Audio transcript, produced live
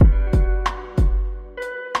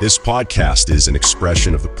This podcast is an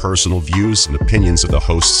expression of the personal views and opinions of the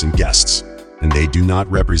hosts and guests, and they do not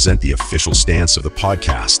represent the official stance of the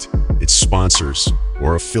podcast, its sponsors,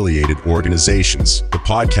 or affiliated organizations. The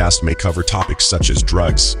podcast may cover topics such as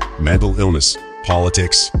drugs, mental illness,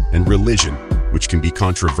 politics, and religion, which can be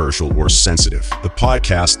controversial or sensitive. The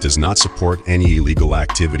podcast does not support any illegal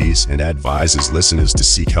activities and advises listeners to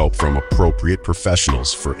seek help from appropriate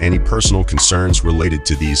professionals for any personal concerns related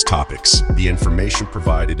to these topics. The information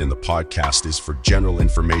provided in the podcast is for general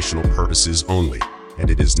informational purposes only, and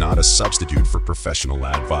it is not a substitute for professional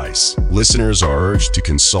advice. Listeners are urged to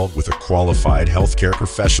consult with a qualified healthcare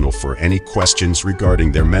professional for any questions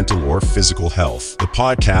regarding their mental or physical health. The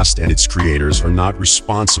podcast and its creators are not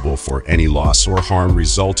responsible for any loss or harm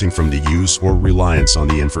resulting from the use or reliance on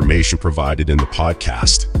the information provided in the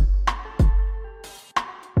podcast.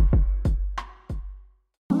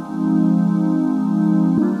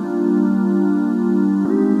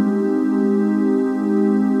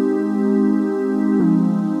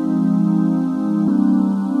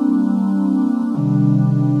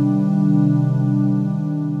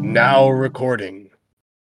 Now recording.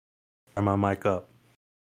 Turn my mic up.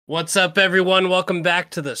 What's up, everyone? Welcome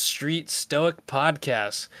back to the Street Stoic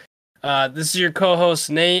Podcast. This is your co-host,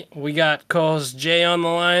 Nate. We got co-host Jay on the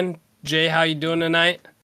line. Jay, how you doing tonight?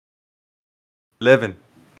 Living.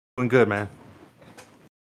 Doing good, man.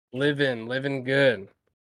 Living good.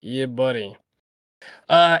 Yeah, buddy.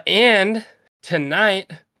 And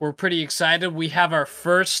tonight, we're pretty excited. We have our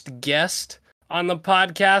first guest on the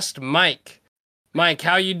podcast, Mike. Mike,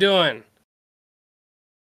 how you doing?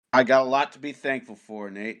 I got a lot to be thankful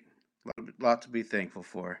for, Nate. A lot to be thankful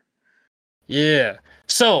for. Yeah.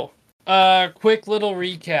 So, quick little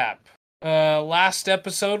recap. Last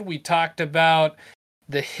episode, we talked about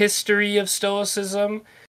the history of Stoicism.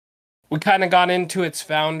 We kind of got into its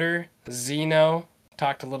founder, Zeno.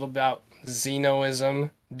 Talked a little about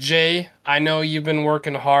Zenoism. Jay, I know you've been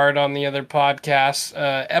working hard on the other podcast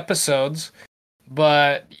episodes,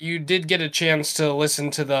 but you did get a chance to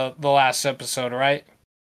listen to the last episode, right?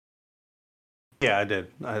 Yeah, I did.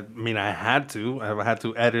 I mean, I had to. I had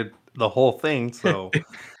to edit the whole thing, so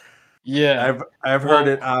yeah. I've heard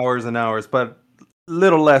it hours and hours, but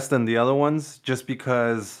little less than the other ones, just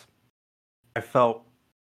because I felt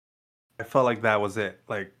like that was it.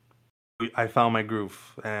 Like I found my groove,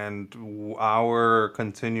 and our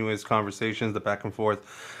continuous conversations, the back and forth.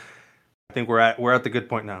 I think we're at the good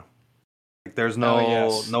point now. Like, there's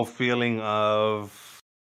no feeling of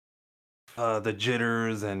the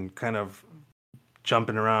jitters and kind of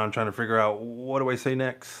jumping around trying to figure out what do I say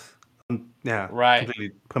next. Yeah, right.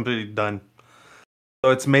 Completely done.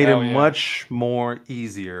 So it's made it much more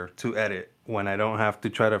easier to edit when I don't have to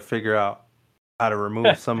try to figure out how to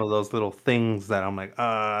remove some of those little things that I'm like,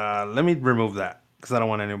 let me remove that because I don't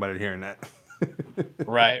want anybody hearing that.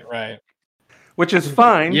 Right. Which is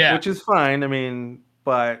fine. Yeah. Which is fine. I mean,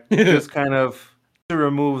 but just kind of to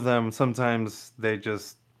remove them, sometimes they're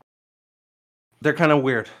kind of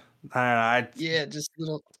weird. Just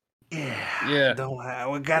little. Yeah.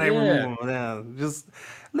 We gotta remove them. Yeah, just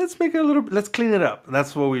let's make it a little. Let's clean it up.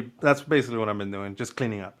 That's basically what I've been doing, just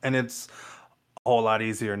cleaning up, and it's a whole lot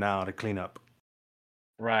easier now to clean up.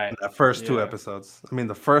 Right. The first two episodes. I mean,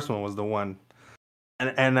 the first one was the one,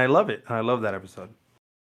 and I love it. I love that episode.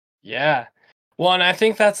 Yeah. Well, and I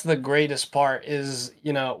think that's the greatest part is,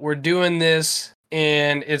 we're doing this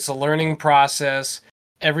and it's a learning process.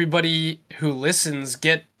 Everybody who listens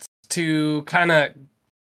gets to kind of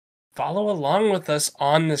follow along with us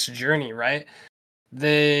on this journey, right?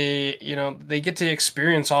 They get to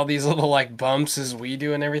experience all these little like bumps as we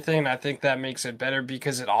do and everything. And I think that makes it better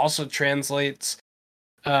because it also translates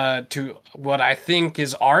to what I think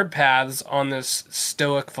is our paths on this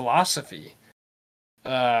Stoic philosophy.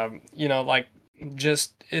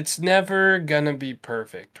 It's never gonna be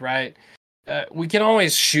perfect, right? We can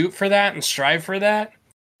always shoot for that and strive for that,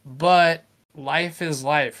 but life is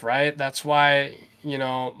life, right? That's why,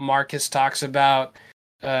 Marcus talks about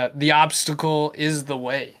the obstacle is the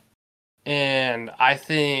way. And I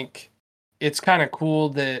think it's kind of cool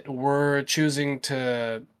that we're choosing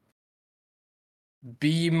to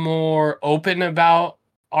be more open about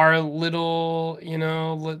our little,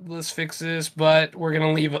 let's fix this, but we're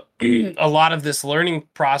going to leave a lot of this learning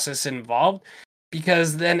process involved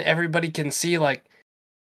because then everybody can see like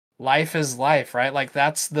life is life, right? Like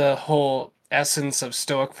that's the whole essence of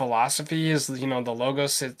Stoic philosophy is, the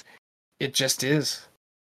logos, it just is,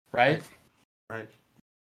 right? Right.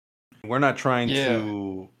 We're not trying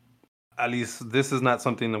to, at least this is not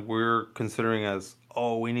something that we're considering as,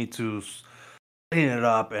 we need to clean it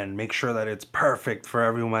up and make sure that it's perfect for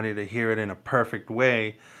everybody to hear it in a perfect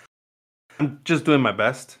way. I'm just doing my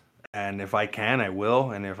best, and if I can, I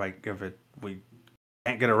will. And we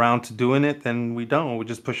can't get around to doing it, then we don't. We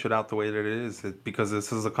just push it out the way that it is, because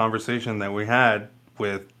this is a conversation that we had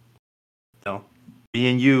with, me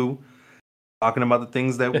and you, talking about the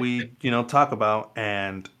things that we, talk about,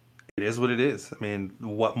 and it is what it is. I mean,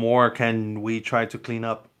 what more can we try to clean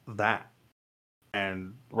up that?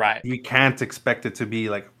 And Right. we can't expect it to be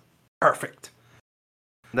like perfect.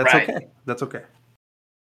 That's Right. okay. That's okay.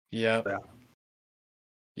 Yep. Yeah.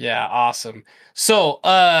 Yeah, awesome. So,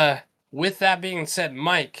 with that being said,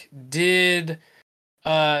 Mike,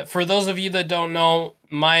 for those of you that don't know,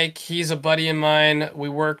 Mike, he's a buddy of mine. We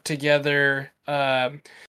work together.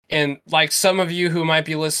 And like some of you who might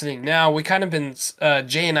be listening now, we kind of been,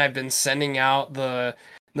 Jay and I have been sending out the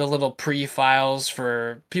little pre-files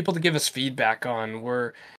for people to give us feedback on.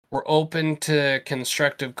 We're open to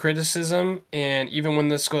constructive criticism, and even when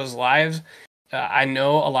this goes live, I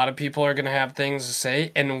know a lot of people are going to have things to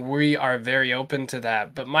say, and we are very open to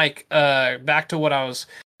that. But Mike, back to what I was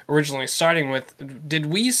originally starting with, did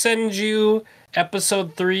we send you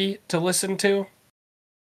episode 3 to listen to?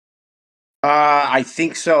 I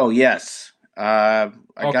think so. Yes. I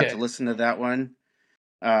got to Okay. listen to that one.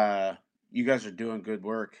 You guys are doing good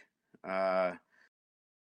work.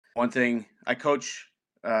 One thing, I coach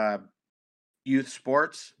youth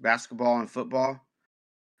sports, basketball and football.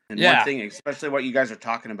 And one Yeah. thing, especially what you guys are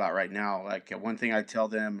talking about right now, like one thing I tell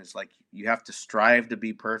them is like you have to strive to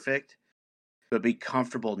be perfect, but be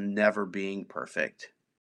comfortable never being perfect.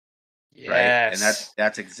 Right? And Yes.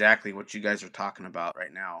 that's exactly what you guys are talking about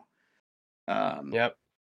right now. Yep.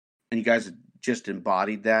 And you guys just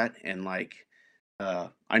embodied that, and like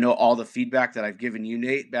I know all the feedback that I've given you,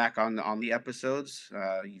 Nate, back on the episodes.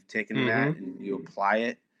 You've taken that and you apply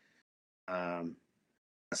it.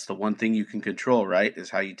 That's the one thing you can control, right? Is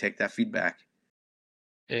how you take that feedback.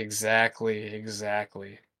 Exactly.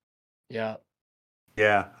 Yeah.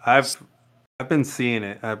 Yeah, I've been seeing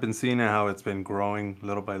it. I've been seeing it, how it's been growing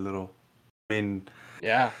little by little. I mean,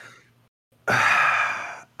 Yeah.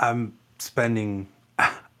 I'm spending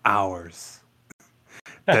hours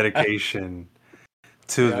dedication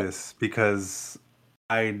to Yep. this, because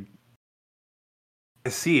I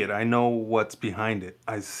see it. I know what's behind it.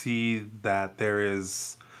 I see that there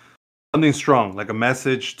is something strong, like a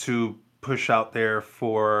message to push out there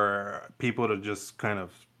for people to just kind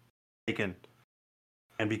of take in.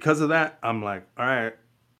 And because of that, I'm like, all right,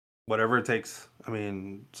 whatever it takes. I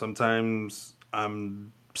mean, sometimes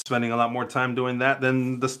I'm spending a lot more time doing that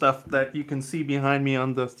than the stuff that you can see behind me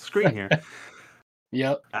on the screen here.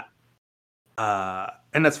 Yep.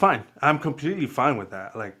 And that's fine. I'm completely fine with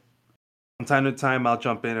that. Like, from time to time, I'll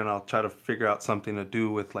jump in and I'll try to figure out something to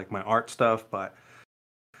do with like my art stuff. But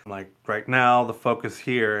like right now, the focus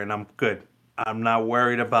here, and I'm good. I'm not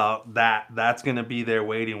worried about that. That's gonna be there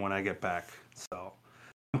waiting when I get back. So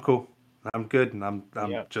I'm cool. I'm good, and I'm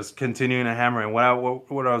Yep. just continuing to hammer. And what I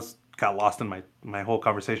was got lost in my whole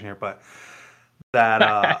conversation here, but that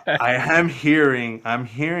I'm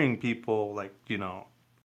hearing people, like,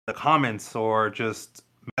 the comments, or just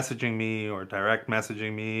messaging me, or direct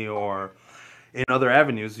messaging me, or in other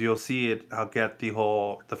avenues, you'll see it. I'll get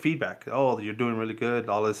the feedback. Oh, you're doing really good.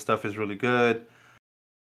 All this stuff is really good.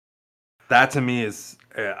 That to me is,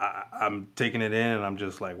 I'm taking it in, and I'm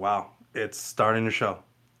just like, wow, it's starting to show.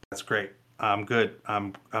 That's great. I'm good.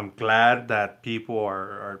 I'm glad that people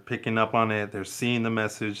are picking up on it. They're seeing the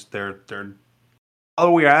message. They're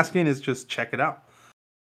all we're asking is just check it out.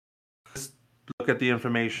 Just look at the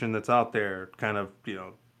information that's out there. Kind of,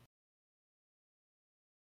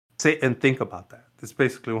 sit and think about that. That's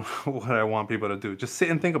basically what I want people to do. Just sit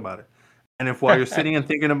and think about it. And if while you're sitting and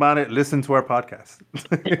thinking about it, listen to our podcast.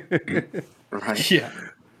 Right. Yeah.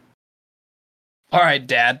 All right,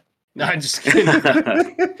 Dad. No, I'm just kidding.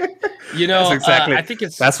 That's exactly. I think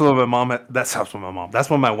it's That's what my mom. That's what my mom. That's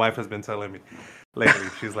what my wife has been telling me lately.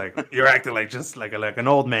 She's like, "You're acting like just like an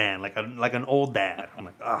old man, like an old dad." I'm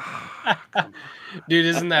like, oh, dude,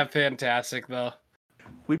 isn't that fantastic though?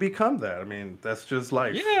 we become that. I mean, that's just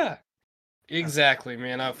life. Yeah. Exactly,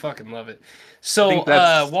 man. I fucking love it. So, think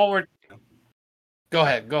that's- while we're Go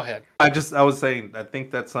ahead. I was saying, I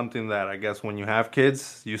think that's something that, I guess, when you have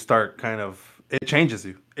kids, you start kind of, it changes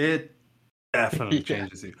you. It definitely Yeah.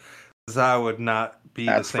 changes you. Because I would not be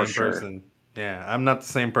That's the for same sure. person. Yeah, I'm not the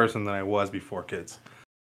same person that I was before kids.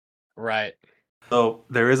 Right. So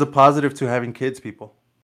there is a positive to having kids, people.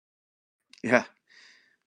 Yeah.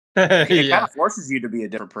 It kind Yeah. of forces you to be a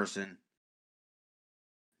different person.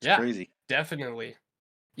 It's Yeah. crazy. Definitely.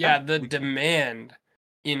 Yeah, the demand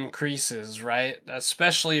increases, right?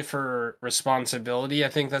 Especially for responsibility. I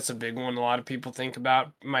think that's a big one a lot of people think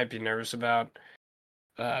about, might be nervous about.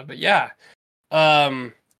 But yeah,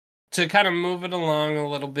 to kind of move it along a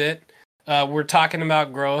little bit, we're talking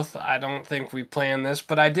about growth. I don't think we planned this,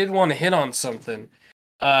 but I did want to hit on something.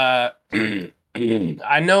 I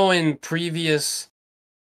know in previous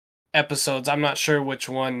episodes, I'm not sure which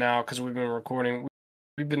one now because we've been recording.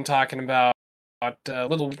 We've been talking about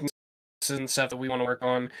little weaknesses and stuff that we want to work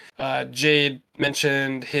on. Jade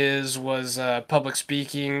mentioned his was public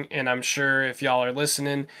speaking, and I'm sure if y'all are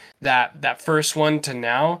listening, that first one to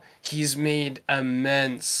now, he's made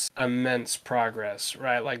immense progress,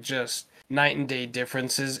 right? Like just night and day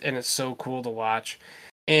differences, and it's so cool to watch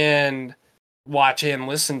and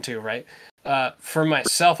listen to, right? For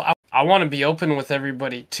myself, I want to be open with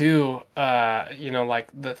everybody too. Like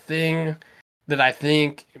the thing that I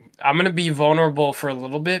think I'm going to be vulnerable for a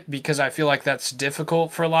little bit because I feel like that's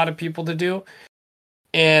difficult for a lot of people to do.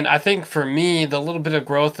 And I think for me, the little bit of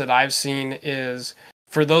growth that I've seen is,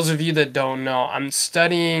 for those of you that don't know, I'm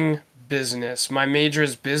studying business. My major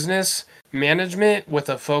is business management with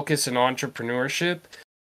a focus in entrepreneurship.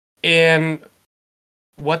 And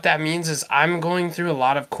what that means is I'm going through a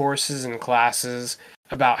lot of courses and classes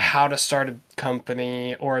about how to start a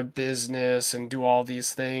company or a business and do all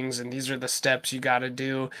these things. And these are the steps you got to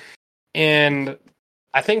do. And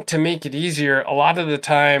I think to make it easier, a lot of the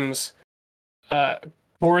times,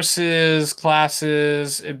 courses,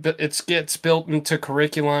 classes, it gets built into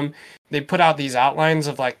curriculum. They put out these outlines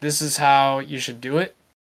of like, this is how you should do it.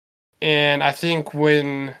 And I think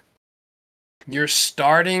when you're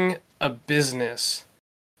starting a business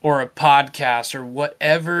or a podcast or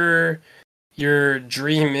whatever your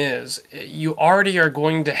dream is, you already are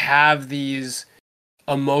going to have these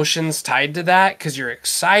emotions tied to that because you're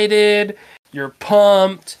excited, you're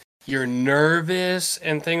pumped, you're nervous,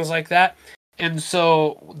 and things like that. And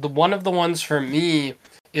so one of the ones for me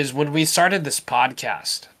is when we started this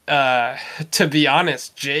podcast. To be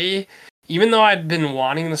honest, Jay, even though I'd been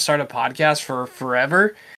wanting to start a podcast for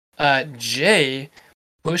forever, Jay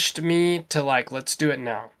pushed me to like, let's do it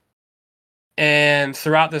now. And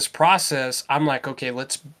throughout this process, I'm like, okay,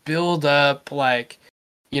 let's build up like,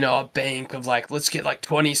 a bank of like, let's get like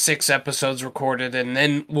 26 episodes recorded and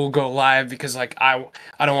then we'll go live because like I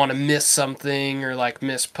don't want to miss something or like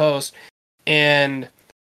miss post. And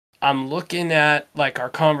I'm looking at like our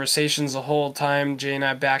conversations the whole time, Jay and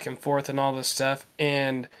I back and forth and all this stuff.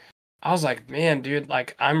 And I was like, man, dude,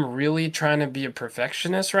 like I'm really trying to be a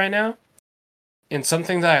perfectionist right now. And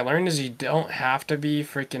something that I learned is you don't have to be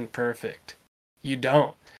freaking perfect. You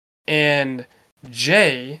don't. And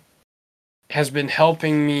Jay has been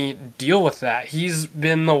helping me deal with that. He's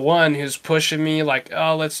been the one who's pushing me like,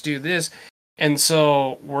 oh, let's do this. And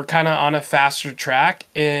so we're kind of on a faster track.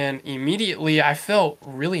 And immediately I felt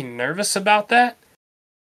really nervous about that.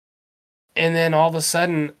 And then all of a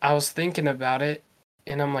sudden I was thinking about it.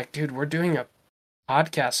 And I'm like, dude, we're doing a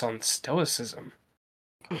podcast on stoicism.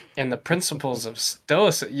 And the principles of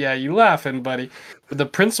stoicism. Yeah, you laughing, buddy. But the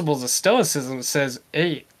principles of stoicism says,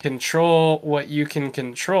 hey, control what you can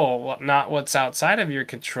control, not what's outside of your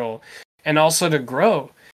control. And also to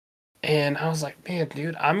grow. And I was like, man,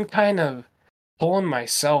 dude, I'm kind of pulling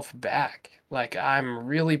myself back. Like I'm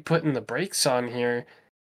really putting the brakes on here.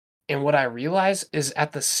 And what I realize is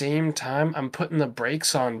at the same time, I'm putting the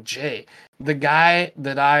brakes on Jay, the guy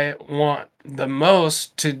that I want the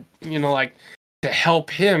most to, like, to help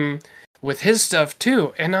him with his stuff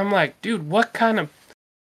too. And I'm like, dude, what kind of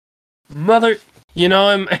mother,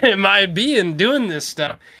 am I being doing this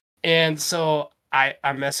stuff? And so I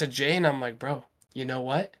messaged Jay and I'm like, bro, you know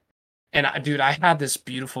what? And I had this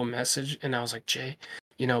beautiful message and I was like, Jay,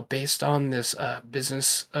 based on this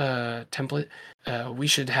business template, we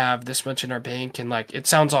should have this much in our bank. And like, it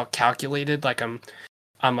sounds all calculated. Like I'm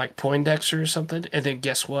like Poindexter or something. And then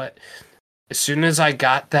guess what? As soon as I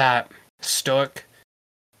got that stoic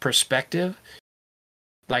perspective,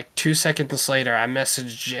 like 2 seconds later, I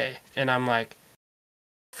messaged Jay and I'm like,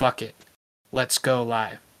 fuck it. Let's go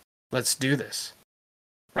live. Let's do this.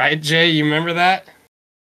 Right, Jay? You remember that?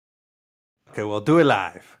 Okay, well, do it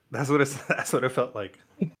live. That's what it felt like.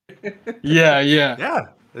 Yeah. Yeah,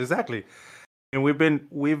 exactly. And we've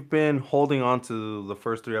been holding on to the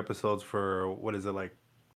first 3 episodes for what is it, like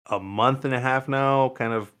a month and a half now,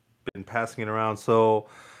 kind of been passing it around. So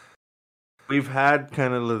we've had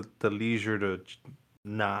kind of the leisure to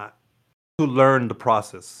learn the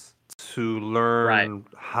process, to learn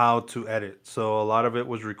how to edit. So a lot of it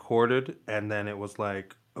was recorded and then it was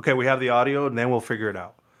like, okay, we have the audio and then we'll figure it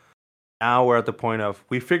out. Now we're at the point of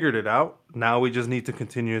we figured it out. Now we just need to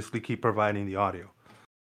continuously keep providing the audio.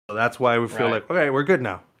 So that's why we feel Right. like, okay, we're good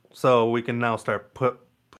now. So we can now start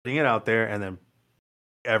putting it out there, and then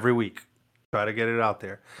every week try to get it out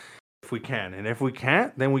there if we can. And if we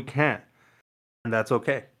can't, then we can't, and that's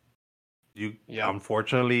okay. Yep.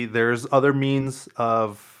 Unfortunately, there's other means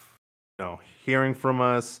of hearing from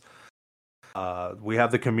us. We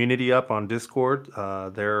have the community up on Discord.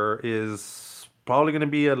 There is probably going to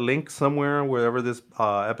be a link somewhere wherever this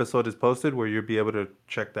episode is posted where you'll be able to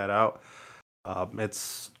check that out.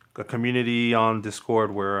 It's a community on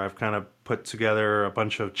Discord where I've kind of put together a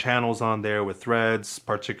bunch of channels on there with threads,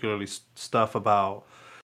 particularly stuff about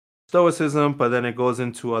stoicism, but then it goes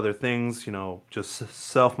into other things, just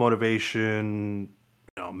self-motivation,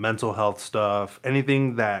 mental health stuff,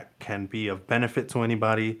 anything that can be of benefit to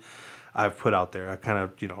anybody. I've put out there. I kind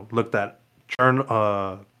of, looked at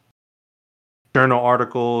journal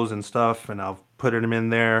articles and stuff, and I'll put them in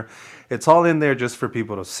there. It's all in there just for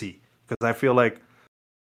people to see, because I feel like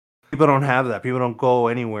people don't have that. People don't go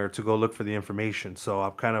anywhere to go look for the information. So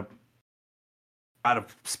I'm kind of out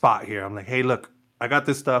of spot here. I'm like, hey, look, I got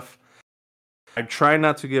this stuff. I try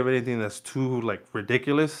not to give anything that's too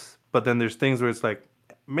ridiculous, but then there's things where it's like,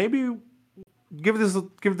 maybe give this a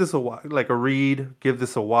read, give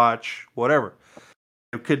this a watch, whatever.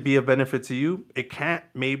 It could be a benefit to you. It can't.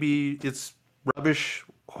 Maybe it's rubbish.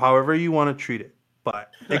 However you want to treat it,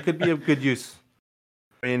 but it could be of good use.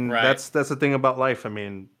 I mean, Right. that's the thing about life. I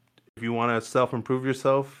mean, if you want to self-improve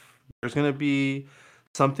yourself, there's gonna be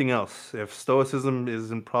something else. If stoicism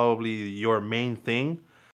isn't probably your main thing,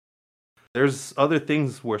 there's other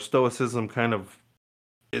things where stoicism kind of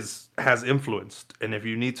has influenced, and if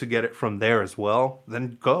you need to get it from there as well,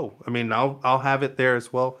 then go. I mean, I'll have it there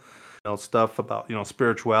as well. Stuff about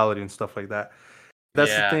spirituality and stuff like that.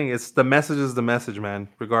 That's the Yeah. thing. It's the message is the message, man.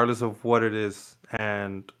 Regardless of what it is,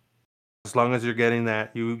 and as long as you're getting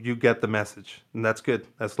that, you get the message, and that's good.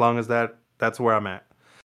 As long as that's where I'm at.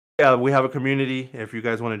 Yeah, we have a community. If you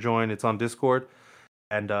guys want to join, it's on Discord,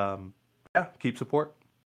 and yeah, keep support.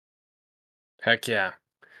 Heck yeah.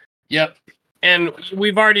 Yep. And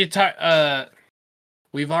we've already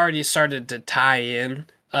started to tie in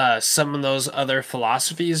some of those other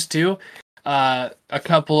philosophies too. A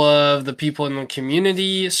couple of the people in the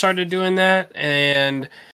community started doing that, and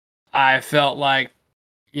I felt like,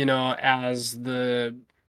 as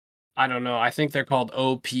I don't know, I think they're called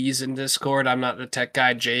OPs in Discord. I'm not the tech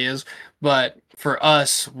guy, Jay is, but for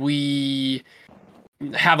us, we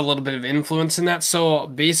have a little bit of influence in that. So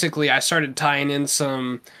basically, I started tying in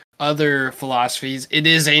some other philosophies. It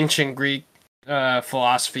is ancient Greek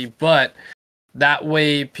philosophy, but that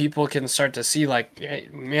way people can start to see hey,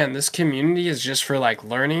 man, this community is just for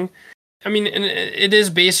learning. I mean, and it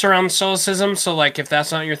is based around stoicism, so if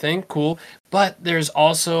that's not your thing, cool. But there's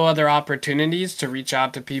also other opportunities to reach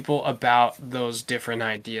out to people about those different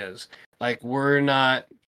ideas. We're not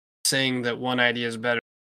saying that one idea is better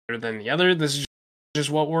than the other. This is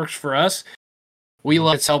just what works for us. We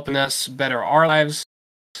love it's helping us better our lives.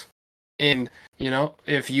 And,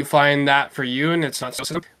 if you find that for you and it's not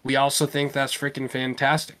stoicism, we also think that's freaking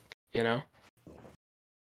fantastic,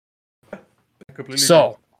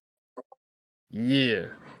 So, yeah.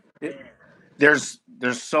 There's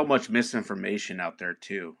so much misinformation out there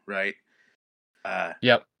too, right?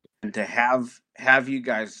 Yep. And to have you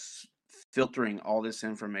guys filtering all this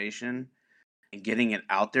information and getting it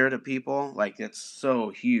out there to people, it's so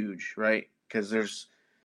huge, right? Because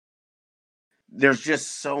there's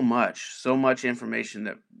just so much information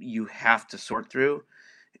that you have to sort through,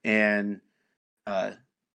 and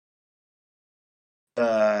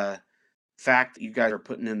the fact that you guys are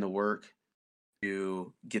putting in the work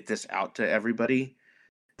to get this out to everybody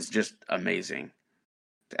is just amazing.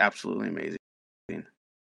 It's absolutely amazing.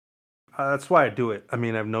 That's why I do it. I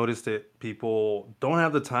mean, I've noticed it. People don't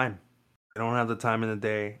have the time. They don't have the time in the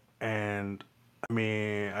day. And I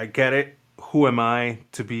mean, I get it. Who am I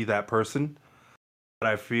to be that person? But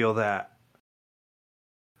I feel that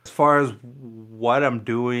as far as what I'm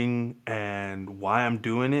doing and why I'm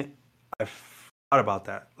doing it, I've thought about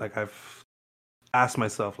that. I've asked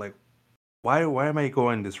myself, why am I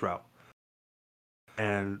going this route?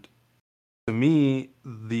 And to me,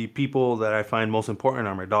 the people that I find most important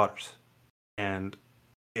are my daughters. And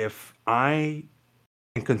if I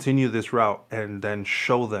can continue this route and then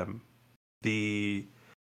show them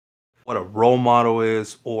what a role model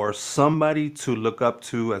is, or somebody to look up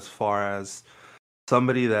to as far as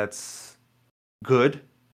somebody that's good,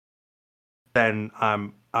 then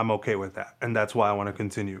I'm okay with that. And that's why I want to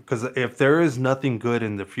continue. Because if there is nothing good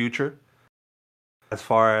in the future, as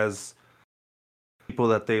far as people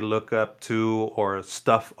that they look up to or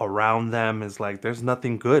stuff around them is like there's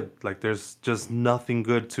nothing good. Like there's just nothing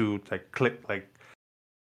good to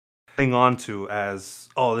cling on to as,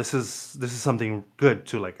 oh, this is something good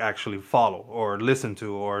to like actually follow or listen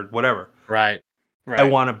to or whatever. Right. I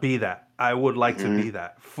Right. want to be that. I would like to Mhm. be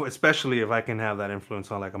that, especially if I can have that influence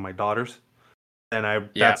on like on my daughters. And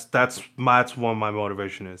Yeah. that's what my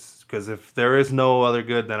motivation is. Because if there is no other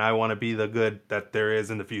good, then I want to be the good that there is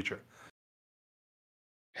in the future.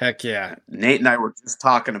 Heck yeah. Nate and I were just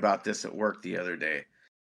talking about this at work the other day.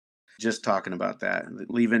 Just talking about that,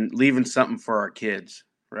 leaving something for our kids,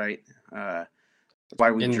 right? That's why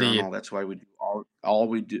we Indeed. journal. That's why we do all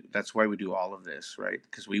we do. That's why we do all of this, right?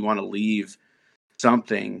 Because we want to leave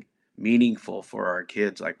something meaningful for our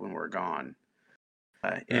kids, like when we're gone,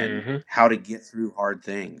 and Mm-hmm. how to get through hard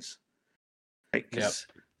things, right? Yep. Because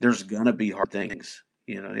there's gonna be hard things.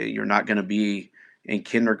 You know, you're not gonna be in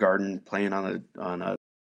kindergarten playing on a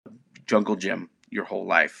jungle gym your whole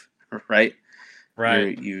life, right?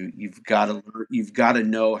 Right. You've got to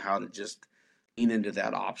know how to just lean into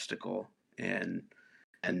that obstacle and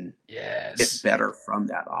get Yes. better from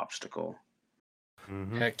that obstacle.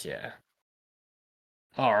 Mm-hmm. Heck yeah.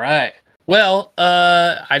 All right. Well,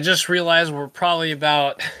 I just realized we're probably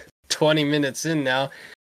about 20 minutes in now.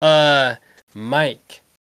 Mike,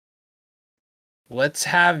 let's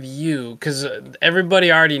have you, because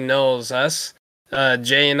everybody already knows us.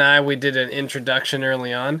 Jay and I, we did an introduction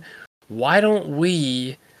early on. Why don't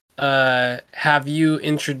we have you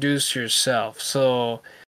introduce yourself? So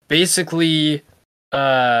basically,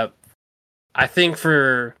 I think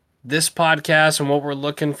for this podcast and what we're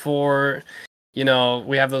looking for,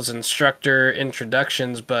 we have those instructor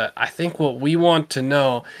introductions, but I think what we want to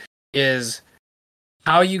know is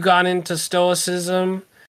how you got into Stoicism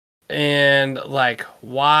and like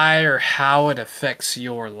why or how it affects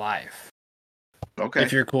your life. Okay,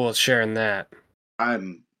 If you're cool with sharing that.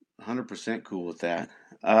 I'm 100% cool with that.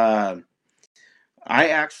 Uh, I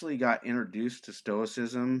actually got introduced to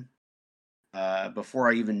Stoicism before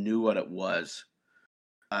I even knew what it was.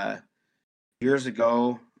 Uh, Years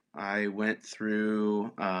ago, I went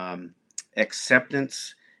through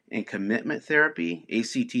acceptance and commitment therapy,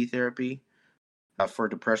 ACT therapy, for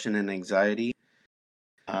depression and anxiety.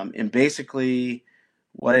 And basically,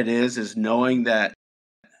 what it is knowing that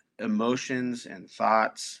emotions and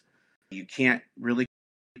thoughts you can't really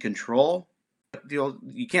control.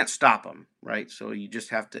 You can't stop them, right? So you just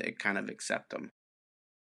have to kind of accept them.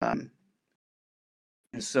 Um,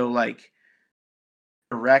 and so, like,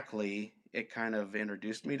 directly, it kind of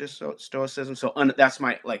introduced me to Stoicism. So that's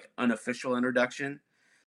my like unofficial introduction.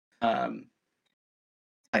 Um,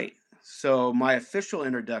 right. So my official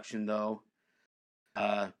introduction, though,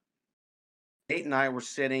 uh, Nate and I were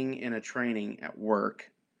sitting in a training at work,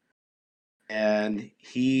 and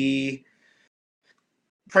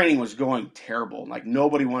training was going terrible. Like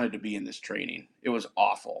nobody wanted to be in this training. It was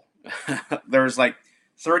awful. There was like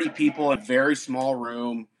 30 people in a very small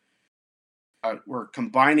room. We're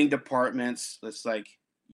combining departments. It's like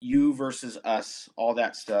you versus us, all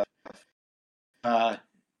that stuff. Uh,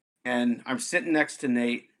 and I'm sitting next to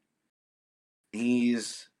Nate. He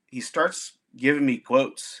starts giving me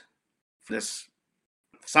quotes for this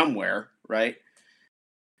somewhere, right?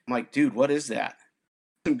 I'm like, dude, what is that?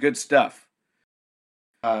 Some good stuff.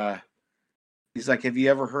 Uh, he's like, have you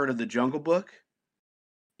ever heard of the Jungle Book?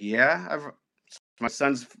 Yeah,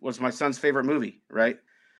 was my son's favorite movie, right?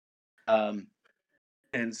 Um,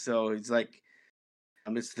 and so he's like,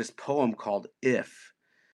 it's this poem called "If."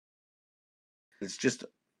 It's just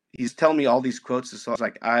he's telling me all these quotes, so I was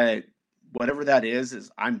like, whatever that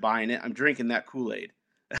is I'm buying it. I'm drinking that Kool-Aid,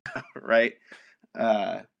 right?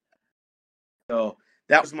 Uh, so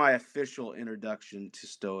that was my official introduction to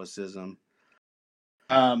Stoicism.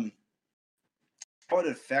 Um, how it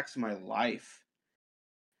affects my life,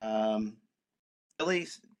 um, really,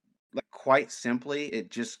 like quite simply, it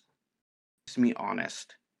just keeps me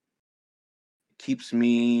honest, keeps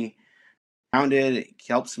me grounded. It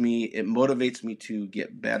helps me. It motivates me to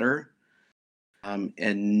get better,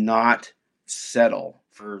 and not settle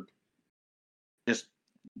for just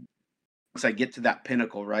once I get to that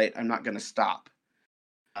pinnacle. Right, I'm not going to stop.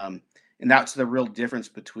 And that's the real difference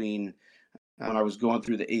between when I was going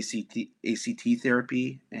through the ACT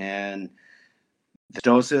therapy and the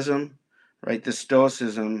Stoicism. Right, the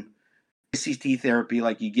Stoicism ACT therapy,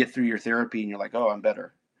 like you get through your therapy and you're like, oh, I'm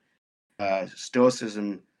better.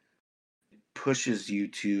 Stoicism pushes you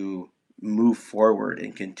to move forward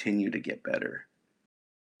and continue to get better.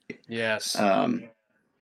 Yes.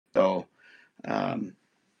 So, um,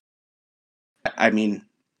 I mean,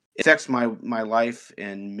 It affects my life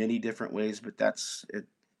in many different ways, but it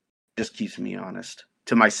just keeps me honest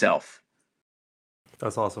to myself.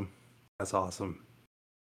 That's awesome. That's awesome.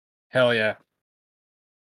 Hell yeah.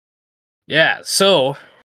 Yeah, so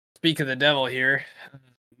speak of the devil here,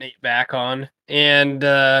 Nate back on. And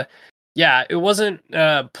yeah, it wasn't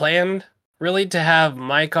planned really to have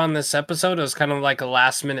Mike on this episode. It was kind of like a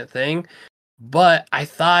last minute thing. But I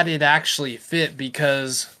thought it actually fit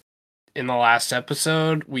because in the last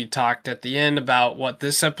episode, we talked at the end about what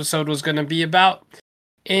this episode was going to be about.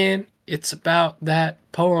 And it's about that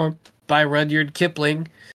poem by Rudyard Kipling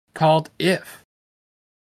called If.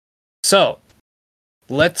 So,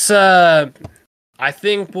 let's I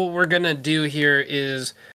think what we're going to do here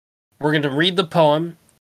is we're going to read the poem.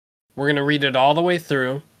 We're going to read it all the way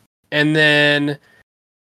through. And then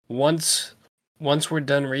once we're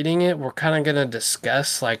done reading it, we're kind of going to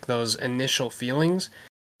discuss like those initial feelings.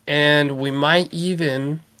 And we might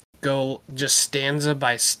even go just stanza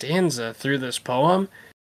by stanza through this poem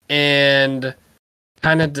and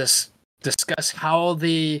kind of discuss how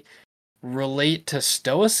they relate to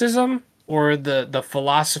Stoicism or the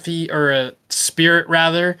philosophy or a spirit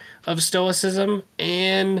rather of Stoicism.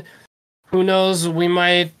 And who knows, we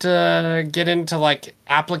might get into like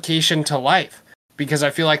application to life because I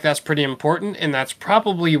feel like that's pretty important. And that's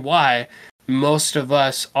probably why most of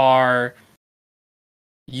us are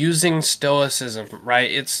using Stoicism, right?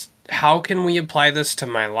 It's how can we apply this to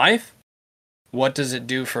my life? What does it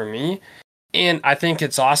do for me? And I think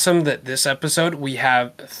it's awesome that this episode we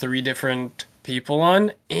have 3 different people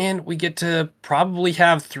on, and we get to probably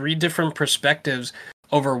have 3 different perspectives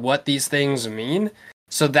over what these things mean.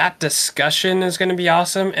 So that discussion is going to be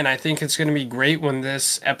awesome, and I think it's going to be great when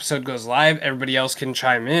this episode goes live. Everybody else can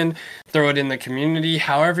chime in, throw it in the community,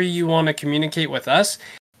 however you want to communicate with us.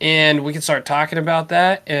 And we can start talking about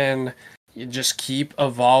that, and you just keep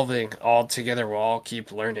evolving all together. We'll all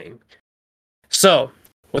keep learning. So,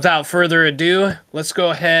 without further ado, let's go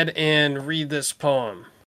ahead and read this poem.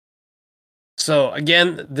 So,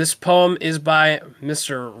 again, this poem is by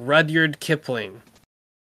Mr. Rudyard Kipling.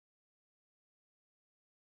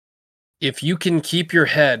 If you can keep your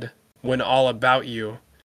head when all about you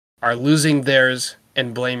are losing theirs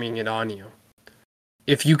and blaming it on you.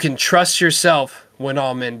 If you can trust yourself when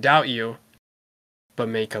all men doubt you, but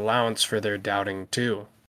make allowance for their doubting too.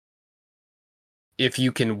 If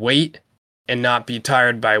you can wait and not be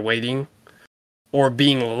tired by waiting, or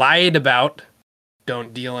being lied about,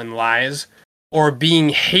 don't deal in lies, or being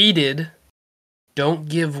hated, don't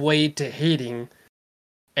give way to hating,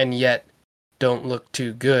 and yet don't look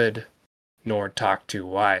too good, nor talk too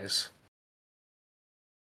wise.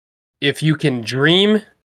 If you can dream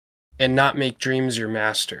and not make dreams your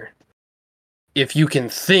master. If you can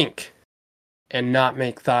think and not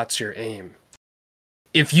make thoughts your aim.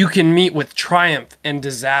 If you can meet with triumph and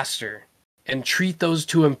disaster and treat those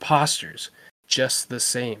 2 impostors just the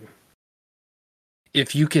same.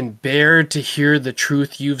 If you can bear to hear the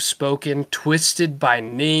truth you've spoken twisted by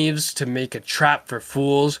knaves to make a trap for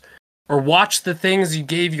fools, or watch the things you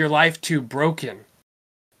gave your life to broken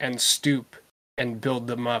and stoop and build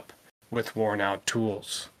them up with worn out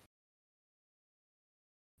tools.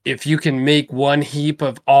 If you can make one heap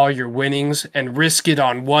of all your winnings and risk it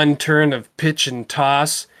on one turn of pitch and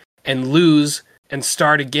toss and lose and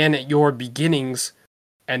start again at your beginnings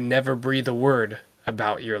and never breathe a word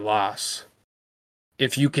about your loss.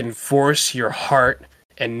 If you can force your heart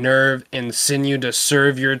and nerve and sinew to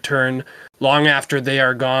serve your turn long after they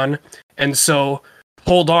are gone, and so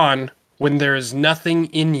hold on when there is nothing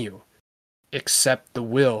in you except the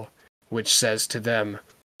will which says to them,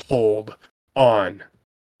 hold on.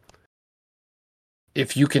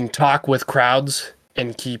 If you can talk with crowds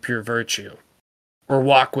and keep your virtue, or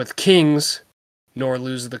walk with kings, nor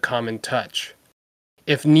lose the common touch.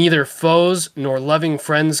 If neither foes nor loving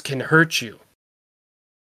friends can hurt you,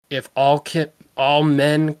 if all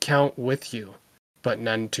men count with you, but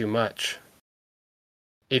none too much.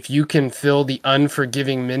 If you can fill the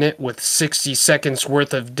unforgiving minute with 60 seconds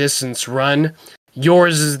worth of distance run,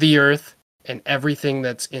 yours is the earth and everything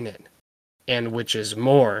that's in it, and which is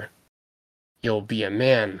more, you'll be a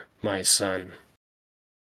man, my son.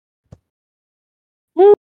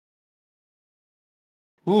 Woo!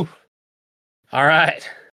 Woo! All right.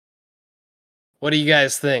 What do you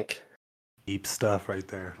guys think? Deep stuff right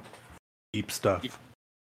there. Deep stuff.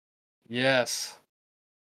 Yes.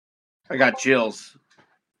 I got chills.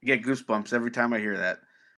 I get goosebumps every time I hear that.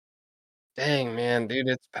 Dang, man, dude,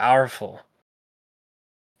 it's powerful.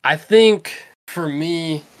 I think for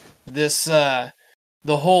me, this the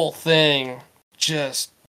whole thing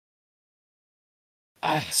just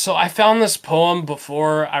So I found this poem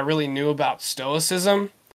before I really knew about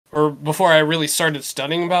Stoicism, or before I really started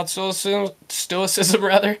studying about Stoicism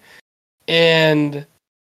rather. And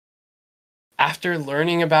after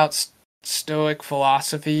learning about Stoic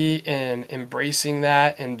philosophy and embracing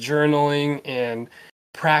that and journaling and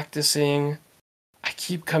practicing, I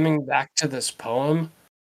keep coming back to this poem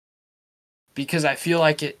because I feel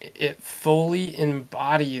like it fully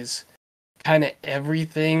embodies kind of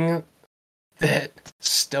everything that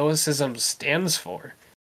Stoicism stands for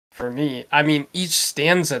me. I mean, each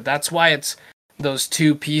stanza, that's why it's those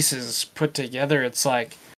two pieces put together. It's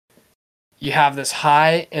like you have this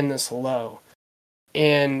high and this low.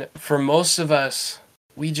 And for most of us,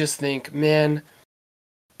 we just think, man,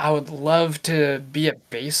 I would love to be at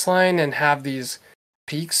baseline and have these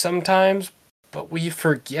peaks sometimes, but we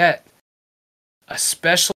forget,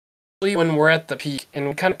 especially when we're at the peak, and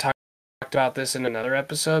we kind of talked about this in another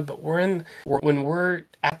episode, but when we're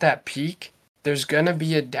at that peak, there's gonna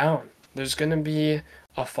be a down. There's gonna be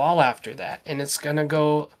a fall after that, and it's gonna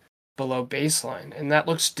go below baseline, and that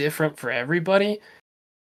looks different for everybody.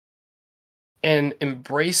 And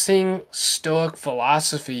embracing Stoic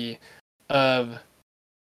philosophy of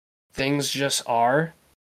things just are.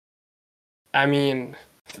 I mean,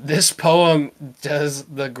 this poem does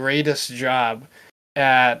the greatest job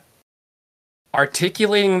at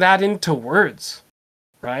articulating that into words,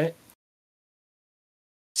 right?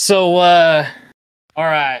 So, all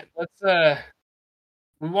right,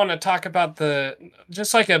 we want to talk about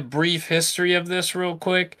just like a brief history of this real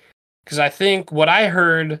quick, because I think what I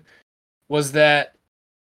heard was that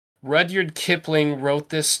Rudyard Kipling wrote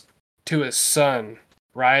this to his son,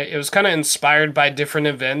 right? It was kind of inspired by different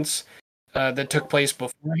events that took place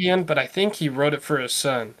beforehand, but I think he wrote it for his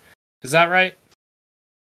son. Is that right?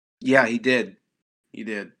 Yeah, he did. He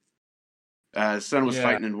did. His son was Yeah.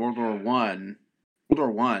 fighting in World War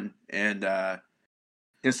One, and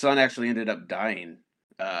his son actually ended up dying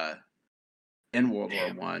in World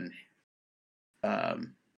War One.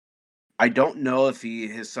 I don't know if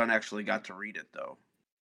his son actually got to read it though.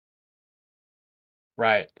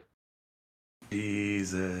 Right.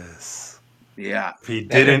 Jesus. Yeah. If he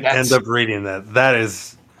didn't That's- end up reading that, that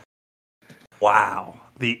is wow.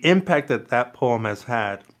 The impact that poem has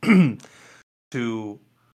had to.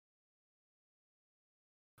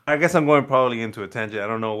 I guess I'm going probably into a tangent. I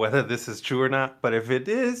don't know whether this is true or not, but if it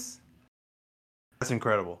is, that's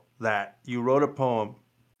incredible. That you wrote a poem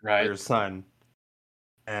for Right. your son,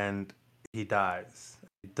 and he dies.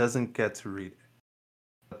 He doesn't get to read it.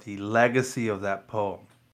 But the legacy of that poem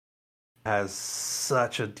has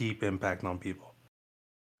such a deep impact on people.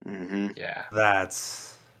 Mm-hmm. Yeah.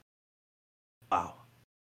 That's wow.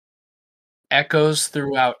 Echoes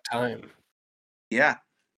throughout time. Yeah.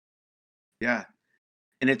 Yeah.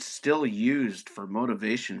 And it's still used for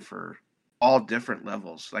motivation for all different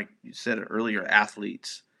levels. Like you said earlier,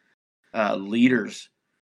 athletes, leaders,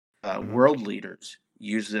 world leaders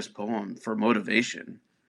use this poem for motivation.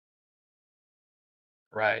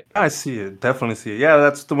 Right. I see it. Definitely see it. Yeah,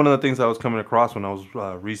 that's one of the things I was coming across when I was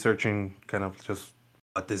researching kind of just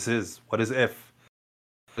what this is. What is if?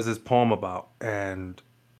 What is this poem about? And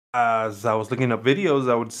as I was looking up videos,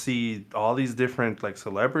 I would see all these different like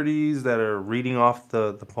celebrities that are reading off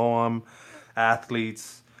the poem,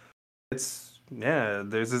 athletes. It's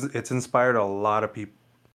it's inspired a lot of people.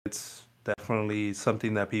 It's definitely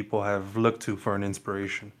something that people have looked to for an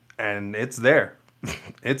inspiration, and it's there.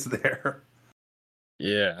 It's there.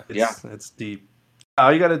 Yeah. It's deep.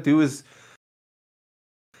 All you gotta do is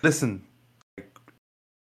listen.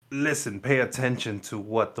 Listen, pay attention to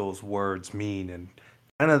what those words mean, and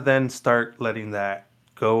kind of then start letting that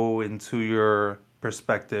go into your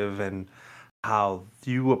perspective and how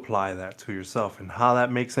you apply that to yourself and how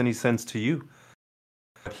that makes any sense to you.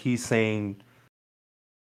 But he's saying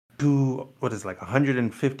what is it, like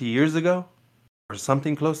 150 years ago or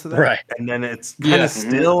something close to that. Right. And then it's kind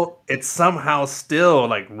of it's somehow still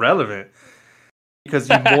like relevant because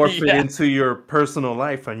you morph it into your personal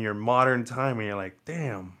life and your modern time and you're like,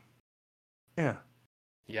 damn. Yeah.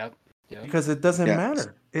 Yep. Because it doesn't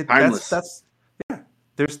matter. Timeless. That's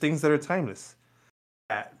there's things that are timeless.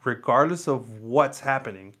 Regardless of what's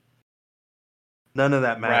happening, none of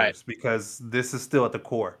that matters because this is still at the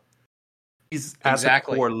core. He's at the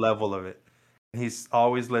core level of it. And he's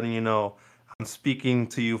always letting you know, I'm speaking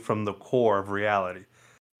to you from the core of reality.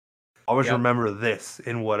 Always remember this.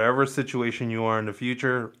 In whatever situation you are in the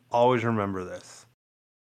future, always remember this.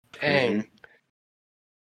 Dang. Mm-hmm.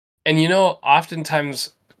 And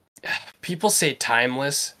oftentimes people say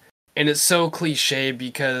timeless, and it's so cliche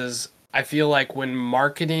because I feel like when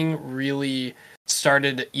marketing really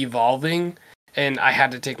started evolving, and I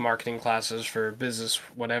had to take marketing classes for business,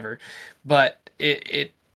 whatever. But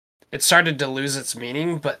it started to lose its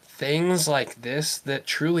meaning. But things like this that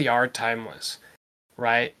truly are timeless,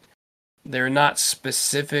 right? They're not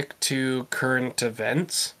specific to current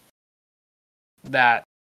events. That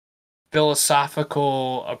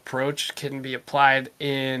philosophical approach can be applied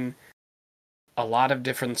in a lot of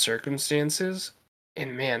different circumstances.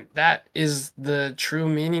 And man, that is the true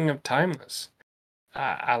meaning of timeless.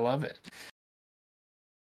 I love it.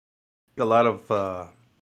 A lot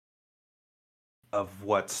of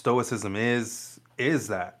what Stoicism is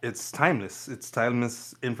that it's timeless. It's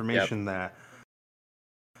timeless information that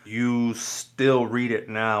you still read it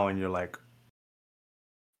now and you're like,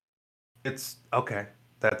 it's okay.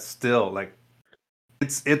 That's still like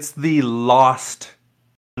it's the lost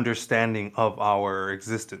understanding of our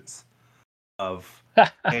existence of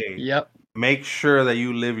hey, Yep. make sure that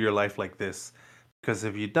you live your life like this, because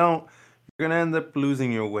if you don't, you're gonna end up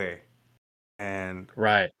losing your way. And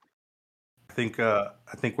Right. I think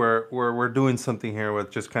we're doing something here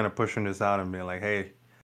with just kind of pushing this out and being like, hey,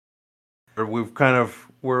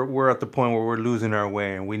 we're at the point where we're losing our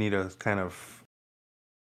way and we need to kind of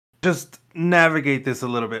just navigate this a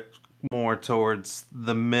little bit more towards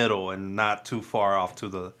the middle and not too far off to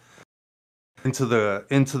the into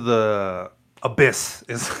the abyss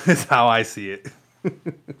is how I see it.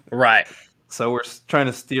 Right. So we're trying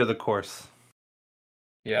to steer the course.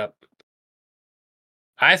 Yep.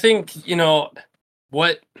 I think,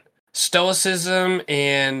 what Stoicism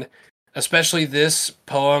and especially this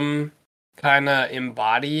poem kind of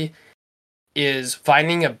embody is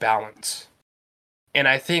finding a balance. And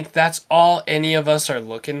I think that's all any of us are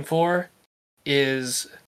looking for is,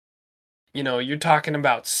 you're talking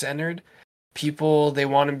about centered. People, they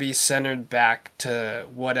want to be centered back to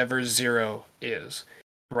whatever zero is,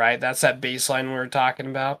 right? That's that baseline we were talking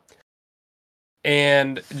about.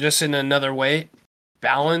 And just in another way,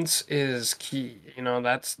 balance is key.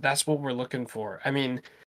 That's what we're looking for. I mean,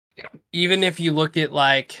 even if you look at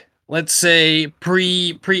like, let's say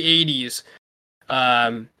pre 80s,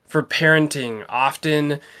 for parenting,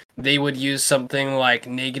 often they would use something like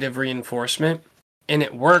negative reinforcement, and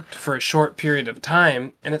it worked for a short period of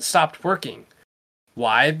time, and it stopped working.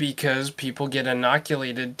 Why? Because people get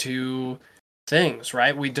inoculated to things,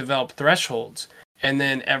 right? We develop thresholds. And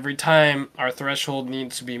then every time our threshold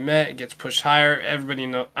needs to be met, it gets pushed higher.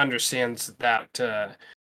 Everybody understands that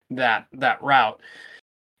that route.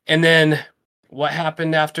 And then what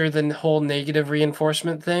happened after the whole negative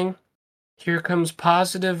reinforcement thing? Here comes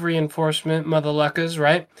positive reinforcement, motherluckers,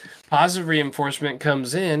 right? Positive reinforcement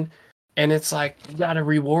comes in, and it's like, you gotta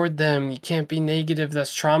reward them. You can't be negative.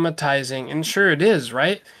 That's traumatizing. And sure it is,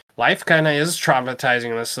 right? Life kind of is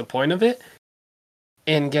traumatizing. That's the point of it.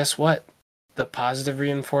 And guess what? The positive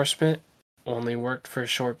reinforcement only worked for a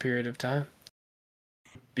short period of time.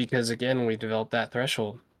 Because again, we developed that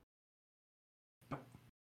threshold.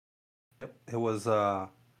 It was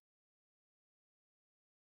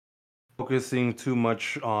focusing too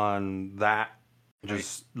much on that,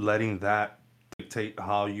 just letting that dictate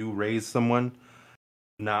how you raise someone,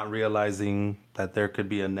 not realizing that there could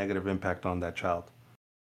be a negative impact on that child.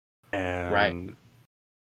 And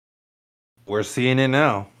we're seeing it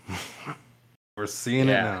now. We're seeing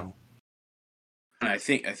it now. And I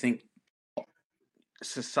think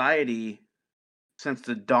society, since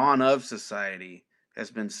the dawn of society,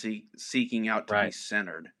 has been seeking out to be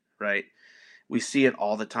centered, right? We see it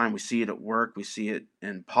all the time. We see it at work. We see it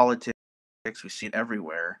in politics. We see it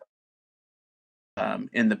everywhere.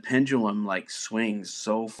 And the pendulum like swings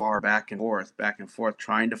so far back and forth,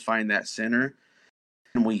 trying to find that center,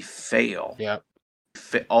 and we fail. Yeah,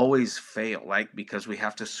 always fail, like because we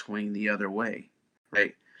have to swing the other way,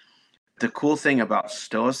 right? The cool thing about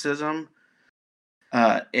Stoicism,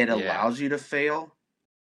 it allows you to fail,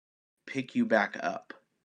 pick you back up.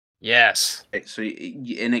 Yes. Right? So,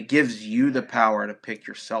 and it gives you the power to pick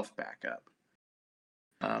yourself back up.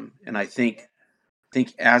 And I think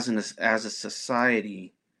as a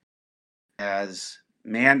society, as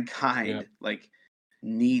mankind, like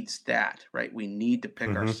needs that, right? We need to pick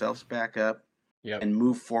ourselves back up and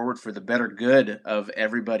move forward for the better good of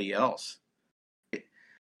everybody else.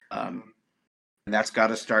 And that's got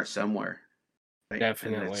to start somewhere. Right?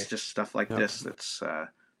 Definitely. And it's just stuff like this that's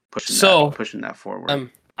pushing that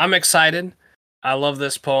forward. I'm excited. I love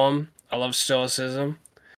this poem. I love Stoicism.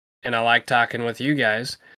 And I like talking with you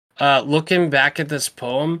guys. Looking back at this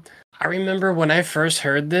poem, I remember when I first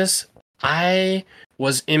heard this, I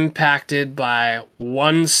was impacted by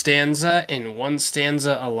one stanza and one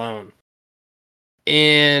stanza alone.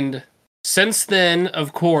 And since then,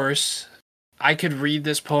 of course, I could read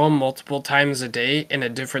this poem multiple times a day and a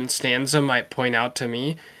different stanza might point out to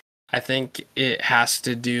me. I think it has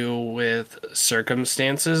to do with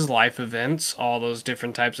circumstances, life events, all those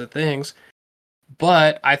different types of things.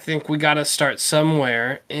 But I think we got to start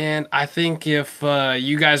somewhere. And I think if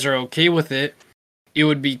you guys are okay with it, it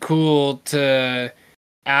would be cool to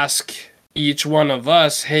ask each one of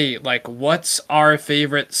us, hey, like, what's our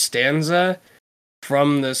favorite stanza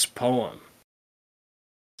from this poem?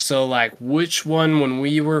 So, like, which one, when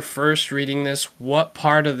we were first reading this, what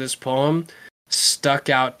part of this poem stuck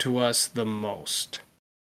out to us the most?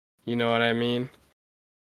 You know what I mean?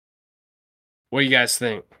 What do you guys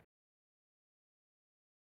think?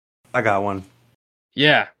 I got one.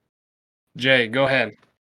 Yeah. Jay, go ahead.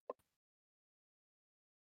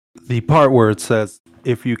 The part where it says,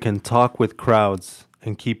 if you can talk with crowds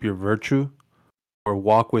and keep your virtue, or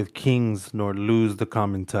walk with kings nor lose the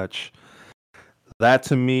common touch. That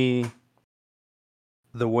to me,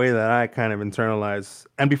 the way that I kind of internalize.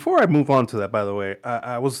 And before I move on to that, by the way,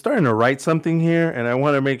 I was starting to write something here and I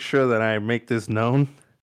want to make sure that I make this known.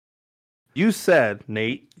 You said,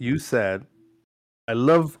 Nate, I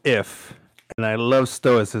love if and I love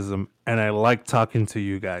stoicism and I like talking to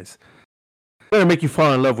you guys. I'm going to make you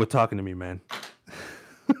fall in love with talking to me, man.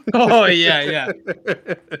 Oh, yeah.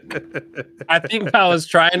 I think I was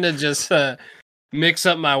trying to just mix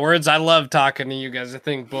up my words. I love talking to you guys. I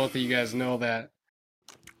think both of you guys know that.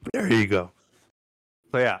 There you go.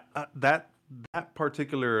 So yeah, that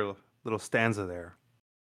particular little stanza there,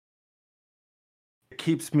 it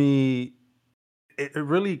keeps me. It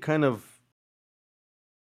really kind of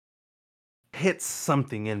hits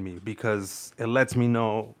something in me because it lets me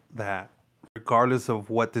know that regardless of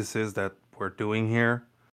what this is that we're doing here,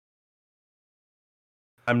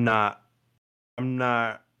 I'm not.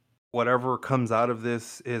 Whatever comes out of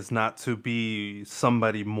this is not to be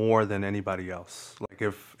somebody more than anybody else. Like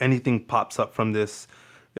if anything pops up from this,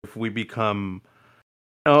 if we become,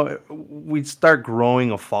 we start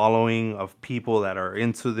growing a following of people that are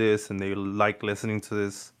into this and they like listening to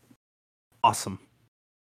this. Awesome.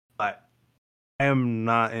 But I am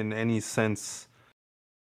not in any sense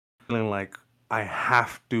feeling like I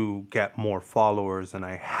have to get more followers and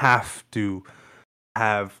I have to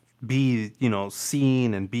be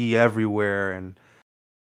seen and be everywhere, and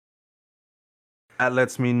that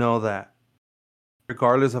lets me know that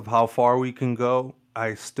regardless of how far we can go,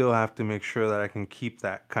 I still have to make sure that I can keep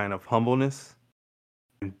that kind of humbleness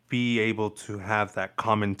and be able to have that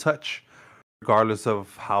common touch regardless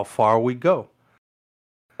of how far we go.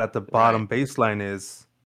 At the bottom baseline is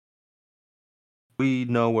we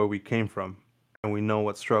know where we came from and we know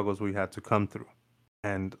what struggles we had to come through,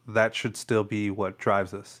 and that should still be what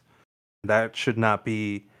drives us. That should not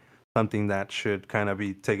be something that should kind of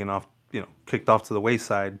be taken off, kicked off to the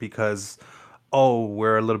wayside because,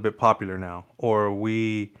 we're a little bit popular now, or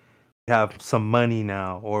we have some money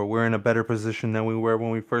now, or we're in a better position than we were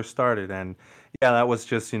when we first started. And yeah, that was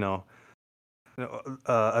just,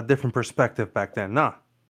 a different perspective back then. No.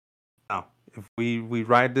 If we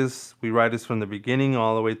ride this from the beginning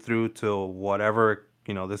all the way through till whatever,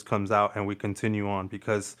 this comes out, and we continue on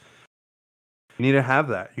because you need to have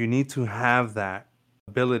that. You need to have that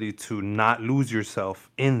ability to not lose yourself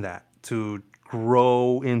in that, to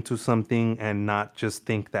grow into something and not just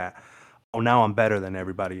think that, now I'm better than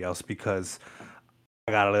everybody else because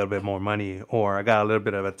I got a little bit more money or I got a little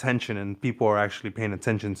bit of attention and people are actually paying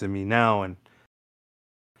attention to me now. And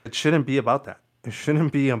it shouldn't be about that. It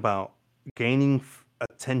shouldn't be about gaining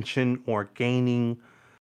attention or gaining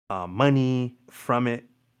money from it.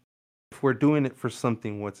 If we're doing it for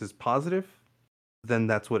something which is positive, then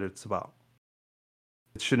that's what it's about.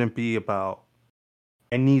 It shouldn't be about,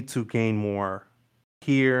 I need to gain more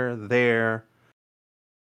here, there.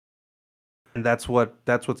 And that's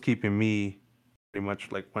what's keeping me pretty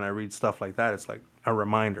much, like when I read stuff like that, it's like a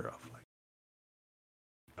reminder of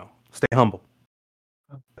stay humble.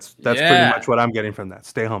 That's pretty much what I'm getting from that.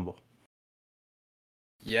 Stay humble.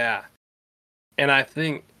 Yeah. And I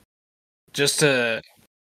think just to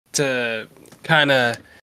kind of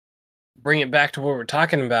bring it back to what we're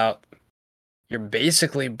talking about, you're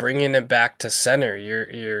basically bringing it back to center.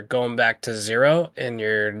 You're going back to zero and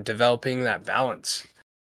you're developing that balance.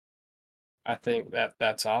 I think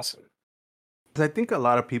that's awesome. I think a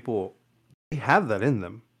lot of people, they have that in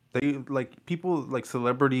them. They like people like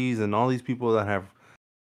celebrities and all these people that have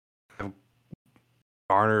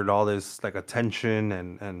garnered all this like attention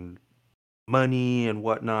and money and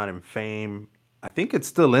whatnot and fame. I think it's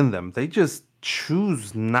still in them. They just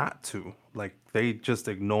choose not to. Like they just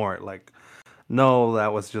ignore it. Like, no,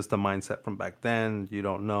 that was just a mindset from back then. You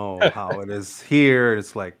don't know how it is here.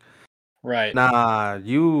 It's like Right. Nah,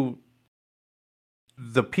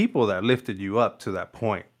 the people that lifted you up to that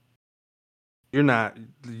point, you're not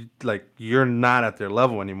you're not at their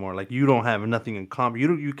level anymore. Like you don't have nothing in common.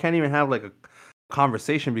 You can't even have like a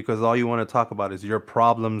conversation because all you want to talk about is your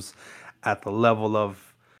problems at the level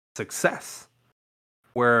of success.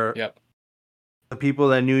 Where Yep. the people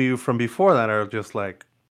that knew you from before that are just like,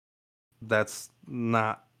 that's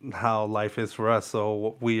not how life is for us.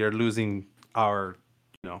 So we are losing our,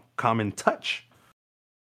 common touch.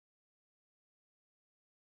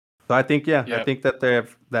 So I think, yeah, I Yep. think that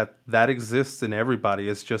that exists in everybody.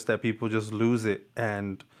 It's just that people just lose it,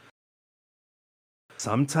 and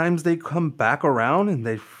sometimes they come back around and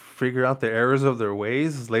they figure out the errors of their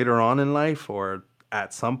ways later on in life or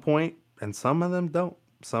at some point, and some of them don't.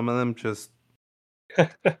 Some of them just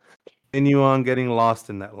continue on getting lost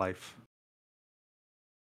in that life.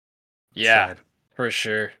 Yeah, Sad. for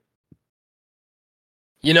sure.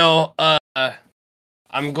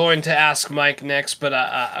 I'm going to ask Mike next,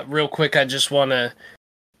 but real quick, I just want to,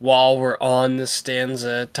 while we're on the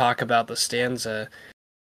stanza, talk about the stanza.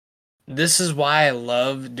 This is why I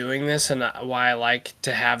love doing this and why I like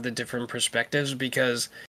to have the different perspectives, because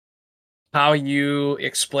how you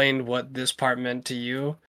explained what this part meant to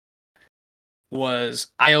you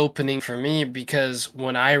was eye-opening for me, because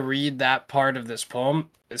when I read that part of this poem,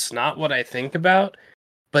 it's not what I think about,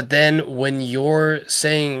 but then when you're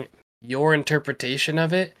saying your interpretation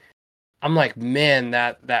of it, I'm like, man,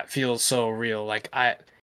 that feels so real. Like I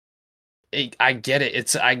get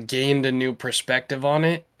it. I gained a new perspective on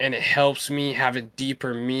it, and it helps me have a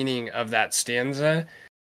deeper meaning of that stanza,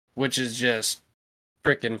 which is just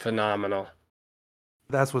freaking phenomenal.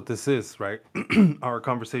 That's what this is, right? Our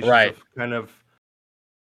conversations Right. of kind of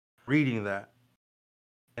reading that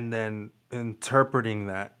and then interpreting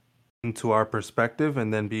that into our perspective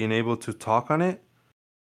and then being able to talk on it.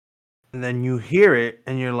 And then you hear it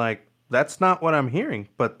and you're like, that's not what I'm hearing,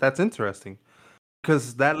 but that's interesting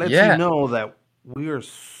because that lets you Yeah. know that we are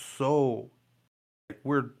so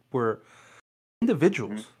we're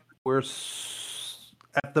individuals. We're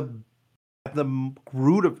at the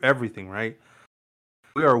root of everything, right?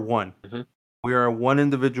 We are one. Mhm. We are one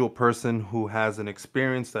individual person who has an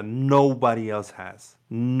experience that nobody else has.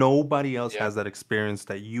 Nobody else Yep. has that experience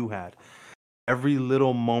that you had. Every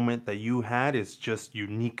little moment that you had is just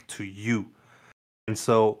unique to you. And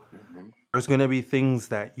so there's going to be things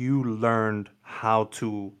that you learned how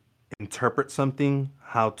to interpret something,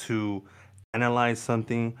 how to analyze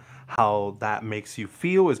something, how that makes you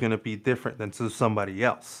feel is going to be different than to somebody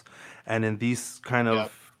else. And in these kind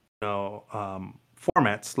of Yep.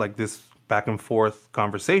 formats like this back and forth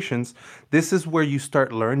conversations, this is where you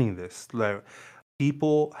start learning this. Like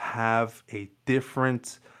people have a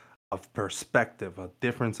different of perspective, a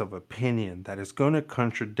difference of opinion that is going to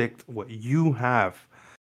contradict what you have,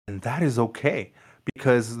 and that is okay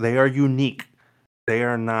because they are unique. They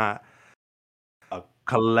are not a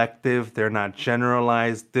collective, they're not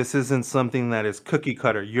generalized. This isn't something that is cookie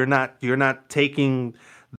cutter. You're not taking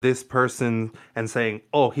this person and saying,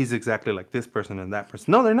 "Oh, he's exactly like this person and that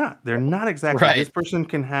person." No, they're not. They're not exactly. This Right. person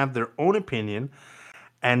can have their own opinion.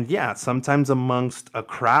 And yeah, sometimes amongst a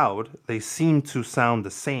crowd, they seem to sound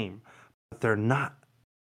the same, but they're not.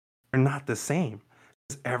 They're not the same.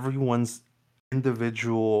 Everyone's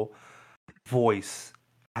individual voice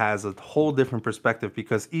has a whole different perspective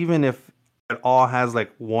because even if it all has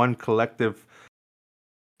like one collective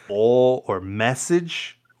goal or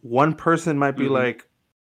message, one person might be like,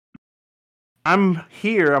 I'm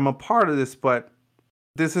here, I'm a part of this, but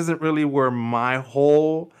this isn't really where my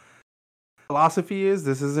whole philosophy is.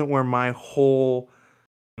 This isn't where my whole,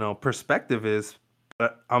 perspective is.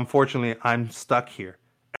 But unfortunately, I'm stuck here.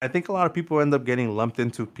 I think a lot of people end up getting lumped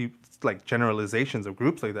into like generalizations of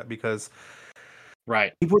groups like that because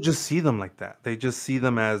Right. people just see them like that. They just see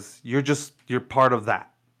them as you're part of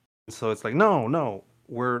that. So it's like, no,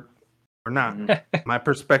 we're not. My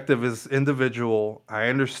perspective is individual. I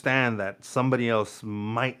understand that somebody else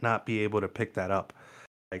might not be able to pick that up.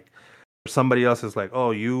 Like somebody else is like,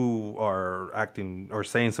 "Oh, you are acting or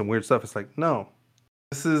saying some weird stuff." It's like, "No.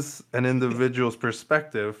 This is an individual's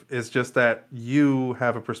perspective. It's just that you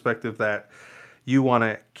have a perspective that you want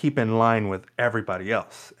to keep in line with everybody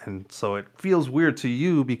else. And so it feels weird to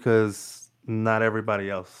you because not everybody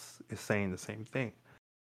else is saying the same thing.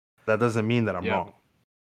 That doesn't mean that I'm Yep. wrong."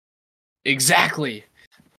 Exactly.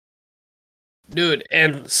 Dude,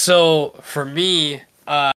 and so for me,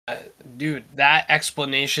 dude, that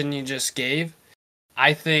explanation you just gave,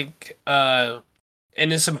 I think, and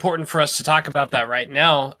it's important for us to talk about that right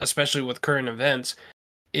now, especially with current events,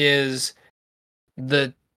 is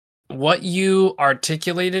the what you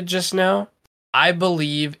articulated just now, I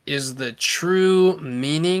believe, is the true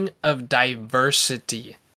meaning of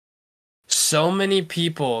diversity. So many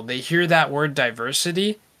people, they hear that word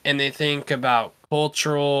diversity and they think about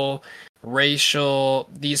cultural, racial,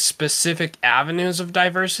 these specific avenues of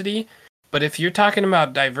diversity. But if you're talking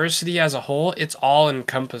about diversity as a whole, it's all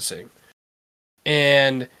encompassing.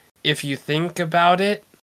 And if you think about it,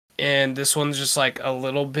 and this one's just like a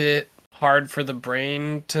little bit hard for the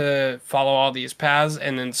brain to follow all these paths,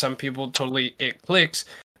 and then some people totally it clicks,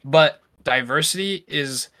 but diversity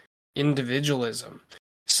is individualism.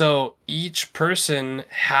 So each person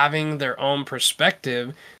having their own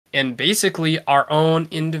perspective and basically our own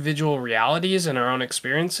individual realities and our own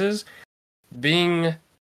experiences, being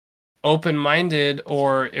open-minded,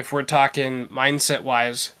 or if we're talking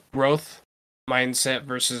mindset-wise, growth mindset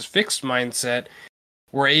versus fixed mindset,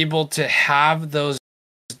 we're able to have those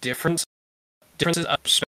differences of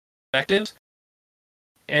perspectives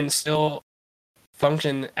and still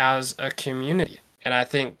function as a community. And I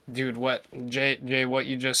think, dude, what Jay, what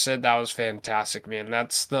you just said, that was fantastic, man.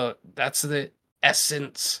 That's the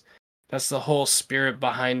essence. That's the whole spirit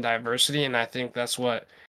behind diversity, and I think that's what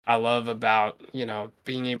I love about,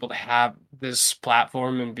 being able to have this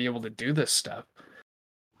platform and be able to do this stuff.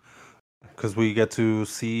 Because we get to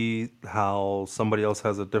see how somebody else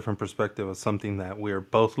has a different perspective of something that we're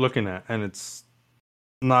both looking at, and it's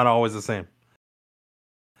not always the same.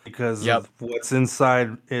 Because Yep. of what's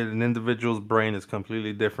inside an individual's brain is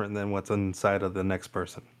completely different than what's inside of the next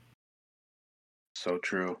person. So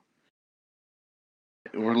true.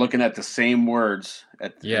 We're looking at the same words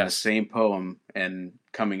in the Yes. same poem and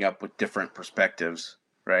coming up with different perspectives,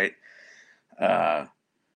 right? That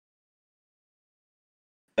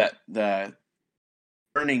the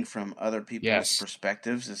learning from other people's Yes.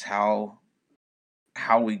 perspectives is how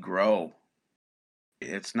we grow.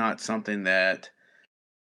 It's not something that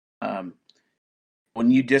when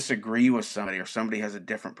you disagree with somebody or somebody has a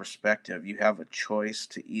different perspective, you have a choice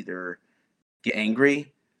to either get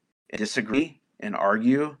angry and disagree and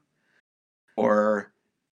argue, or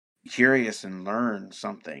curious and learn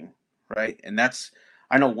something, right? And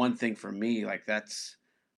I know one thing for me, like that's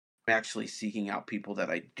actually seeking out people that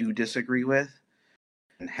I do disagree with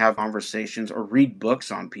and have conversations or read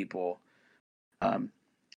books on people have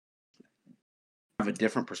a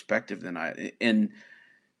different perspective than I. And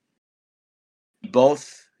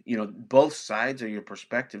both sides of your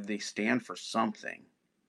perspective, they stand for something,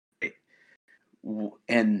 right?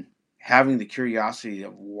 And having the curiosity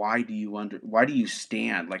of why do you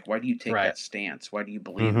stand, like why do you take Right. that stance, why do you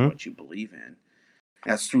believe in what you believe in?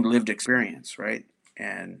 That's through lived experience, right?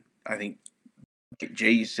 And I think Jay,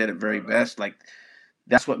 you said it very best. Like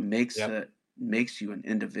that's what makes you an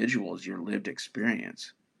individual, is your lived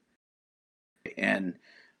experience. And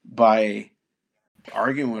by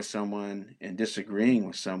arguing with someone and disagreeing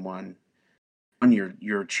with someone, when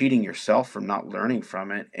you're cheating yourself from not learning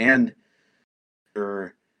from it, and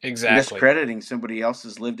you're discrediting somebody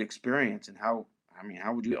else's lived experience. And how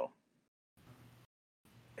would you feel?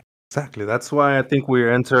 Exactly. That's why I think we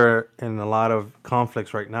enter in a lot of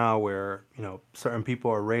conflicts right now where, certain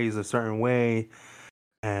people are raised a certain way,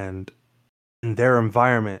 and in their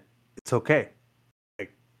environment, it's okay.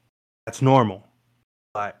 Like, that's normal.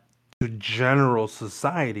 But to general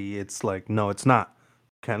society, it's like, no, it's not.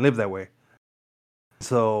 Can't live that way.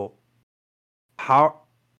 So how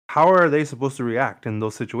are they supposed to react in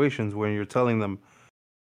those situations when you're telling them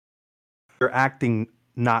you're acting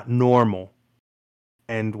not normal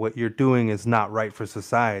and what you're doing is not right for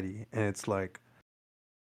society? And it's like,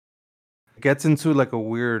 it gets into like a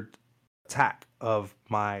weird attack of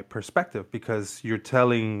my perspective, because you're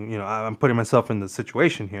telling, I'm putting myself in the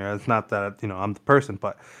situation here. It's not that, I'm the person,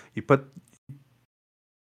 but putting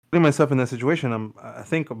myself in that situation, I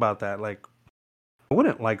think about that. Like, I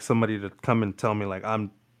wouldn't like somebody to come and tell me like what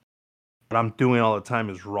I'm doing all the time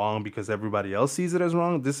is wrong because everybody else sees it as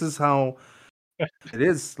wrong. This is how it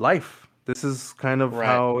is, life. This is kind of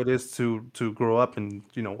how it is to grow up in,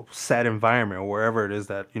 sad environment or wherever it is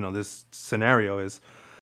that, this scenario is.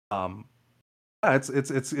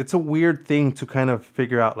 It's a weird thing to kind of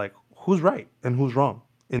figure out, like, who's right and who's wrong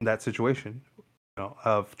in that situation,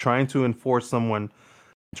 of trying to enforce someone,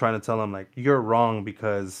 trying to tell them like you're wrong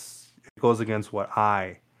because it goes against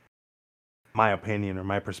my opinion or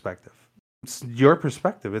my perspective. It's your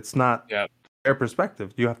perspective. It's not their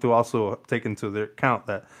perspective. You have to also take into their account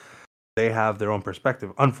that they have their own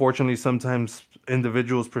perspective. Unfortunately, sometimes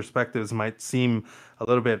individuals' perspectives might seem a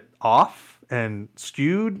little bit off and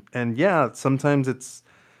skewed. And sometimes that's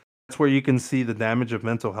where you can see the damage of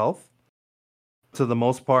mental health. To the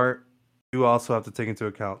most part, you also have to take into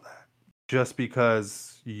account that just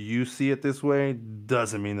because you see it this way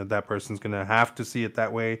doesn't mean that that person's going to have to see it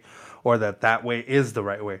that way, or that that way is the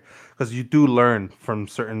right way. Because you do learn from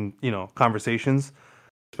certain, conversations,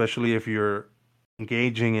 especially if you're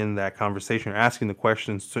engaging in that conversation or asking the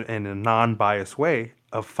questions in a non-biased way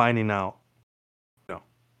of finding out,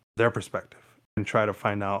 their perspective, and try to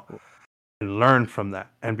find out and learn from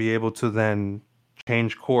that and be able to then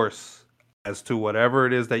change course as to whatever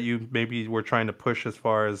it is that you maybe were trying to push as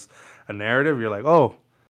far as a narrative. You're like, oh,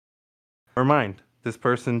 never mind. This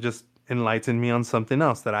person just enlightened me on something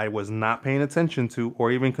else that I was not paying attention to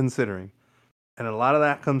or even considering. And a lot of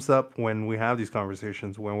that comes up when we have these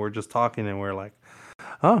conversations, when we're just talking and we're like,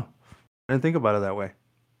 oh, I didn't think about it that way.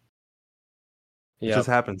 It just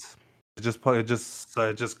happens. It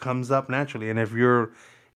just comes up naturally. And if you're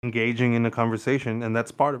engaging in a conversation, and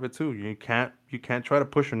that's part of it too, you can't try to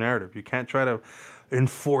push a narrative. You can't try to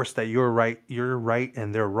enforce that you're right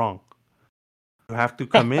and they're wrong. You have to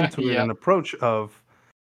come into it an approach of,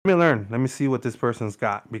 let me see what this person's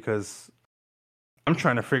got, because I'm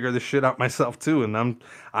trying to figure this shit out myself too, and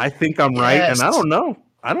I think I'm right, and I don't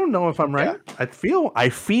know if I'm right. I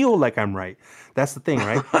feel like I'm right. That's the thing,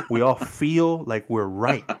 right? We all feel like we're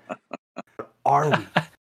right. Are we?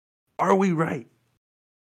 Are we right?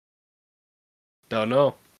 Don't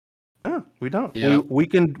know. No, we don't. Yeah. We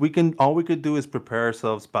can. All we could do is prepare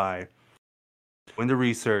ourselves by doing the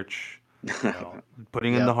research,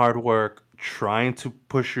 putting in the hard work, trying to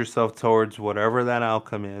push yourself towards whatever that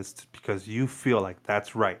outcome is, because you feel like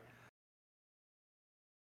that's right.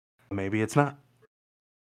 Maybe it's not.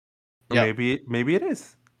 Or maybe it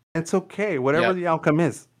is. It's okay. Whatever the outcome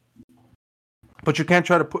is. But you can't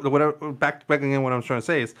try to put whatever back again. What I'm trying to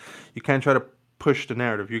say is, you can't try to push the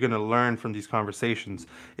narrative. You're going to learn from these conversations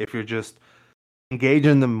if you're just engage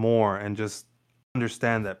in them more and just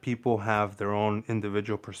understand that people have their own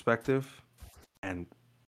individual perspective. And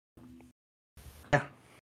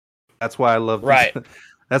that's why I love this.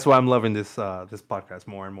 That's why I'm loving this this podcast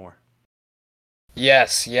more and more.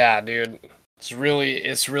 Yes, dude. It's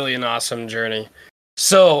really an awesome journey.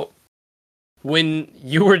 So when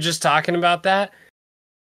you were just talking about that,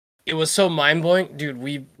 it was so mind-blowing. Dude,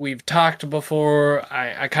 we've talked before.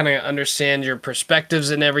 I kind of understand your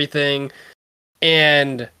perspectives and everything.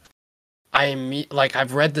 And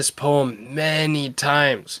I've read this poem many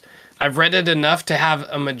times. I've read it enough to have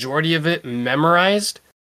a majority of it memorized.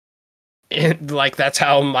 And that's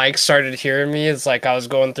how Mike started hearing me. It's like I was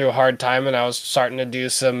going through a hard time and I was starting to do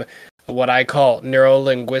some what I call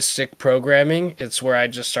neuro-linguistic programming. It's where I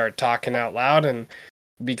just start talking out loud, and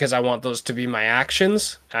because I want those to be my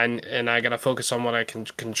actions, and I gotta focus on what I can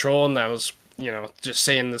control. And I was, just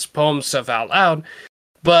saying this poem stuff out loud.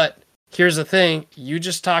 But here's the thing: you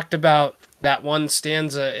just talked about that one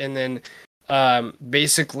stanza, and then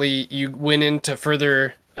basically you went into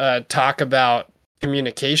further talk about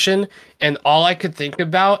communication, and all I could think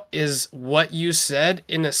about is what you said,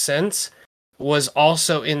 in a sense, was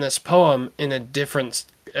also in this poem in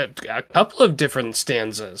a couple of different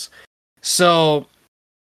stanzas. So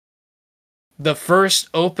the first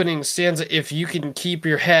opening stanza, if you can keep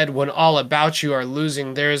your head when all about you are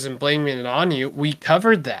losing theirs and blaming it on you, we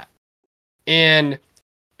covered that. And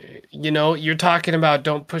you're talking about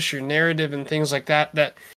don't push your narrative and things like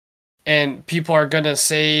that, and people are going to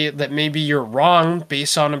say that maybe you're wrong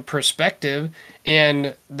based on a perspective.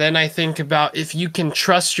 And then I think about, if you can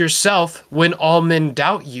trust yourself when all men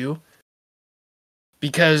doubt you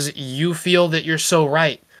because you feel that you're so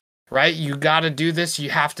right? You got to do this. You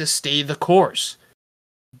have to stay the course.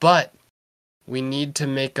 But we need to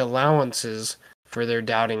make allowances for their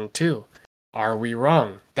doubting too. Are we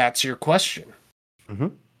wrong? That's your question. Mm-hmm.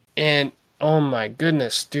 And oh my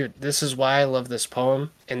goodness, dude, this is why I love this poem,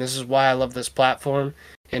 and this is why I love this platform,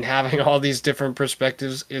 and having all these different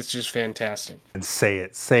perspectives. It's just fantastic. And say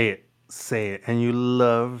it. And you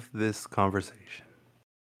love this conversation.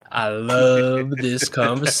 I love this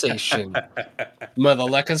conversation. Mother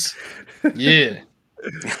Leckers. Yeah.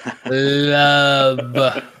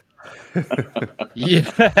 Love.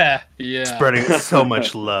 Yeah. Spreading so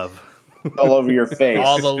much love. All over your face.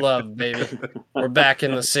 All the love, baby. We're back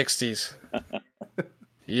in the 60s.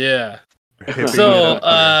 Yeah. So,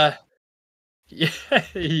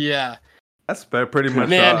 yeah. That's pretty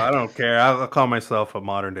much all. I don't care. I'll call myself a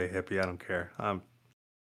modern day hippie. I don't care.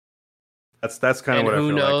 That's kind of what I feel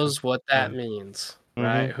like. Who knows what that means,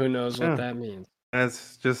 right? Who knows what that means?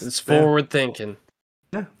 It's forward thinking.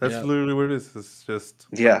 Yeah, that's literally what it is. It's just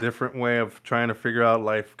a different way of trying to figure out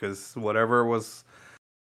life, because whatever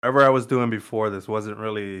I was doing before this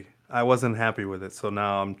I wasn't happy with it. So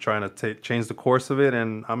now I'm trying to change the course of it,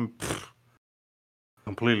 and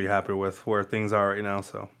completely happy with where things are right now.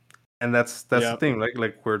 So, and that's the Yep. thing.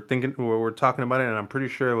 Like we're talking about it, and I'm pretty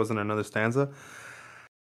sure it was in another stanza.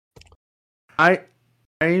 I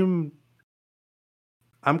I'm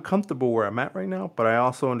I'm comfortable where I'm at right now, but I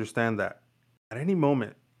also understand that at any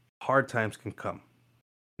moment hard times can come.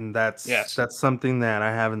 And Yes. that's something that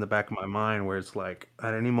I have in the back of my mind where it's like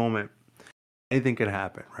at any moment anything can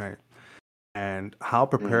happen, right? And how Mm.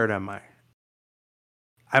 prepared am I?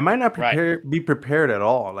 I might not Right. be prepared at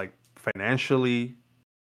all, like financially.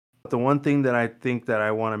 But the one thing that I think that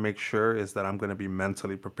I want to make sure is that I'm going to be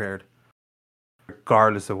mentally prepared,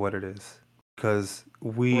 regardless of what it is, because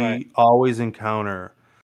Right. we always encounter,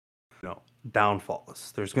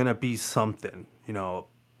 downfalls. There's going to be something,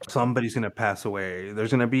 somebody's going to pass away. There's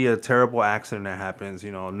going to be a terrible accident that happens,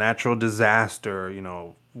 natural disaster,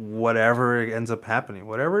 whatever ends up happening,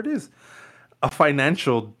 whatever it is, a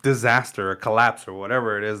financial disaster, a collapse, or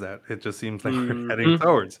whatever it is that it just seems like we're heading Mhm.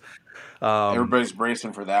 towards. Um, Everybody's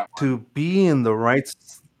bracing for that one. to be in the right,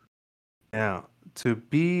 yeah, to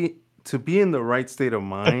be to be in the right state of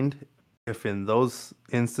mind, if in those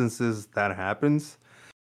instances that happens,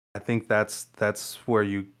 I think that's where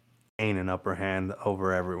you gain an upper hand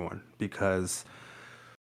over everyone because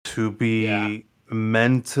to Yeah. be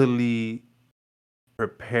mentally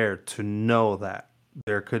prepared to know that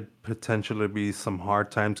there could potentially be some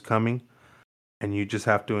hard times coming and you just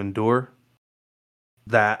have to endure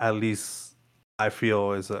that at least I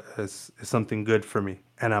feel is something good for me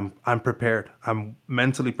and I'm prepared. I'm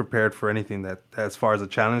mentally prepared for anything that as far as a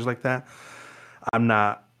challenge like that. I'm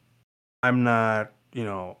not I'm not,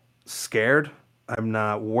 scared. I'm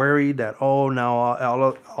not worried that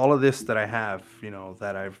now all of this that I have,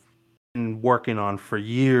 that I've been working on for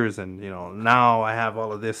years, and now I have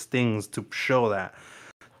all of these things to show that.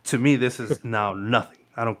 To me, this is now nothing.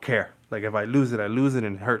 I don't care. Like if I lose it, I lose it,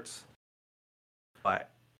 and it hurts. But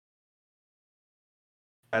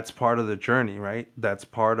that's part of the journey, right? That's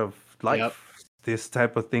part of Yep. life. This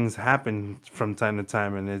type of things happen from time to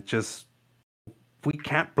time, and it just we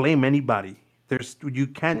can't blame anybody. You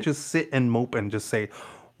can't Mm. just sit and mope and just say,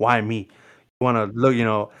 "Why me?" You want to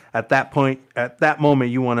look, at that point, at that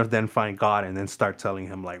moment, you want to then find God and then start telling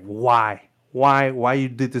Him like, why you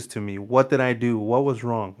did this to me? What did I do? What was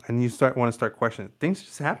wrong? And you want to start questioning. Things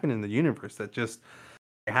just happen in the universe that just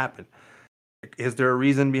happen. Is there a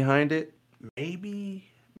reason behind it? Maybe,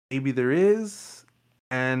 maybe there is,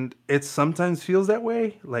 and it sometimes feels that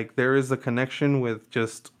way. Like there is a connection with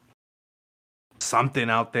just something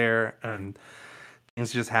out there and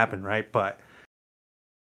things just happen, right? But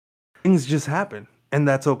things just happen and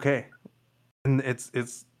that's okay. And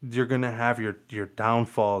it's you're going to have your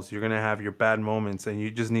downfalls, you're going to have your bad moments and you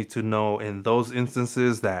just need to know in those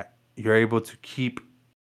instances that you're able to keep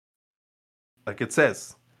like it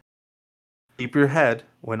says, keep your head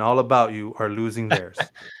when all about you are losing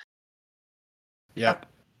theirs. Yep.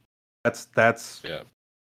 That's Yep.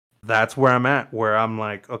 that's where I'm at, where I'm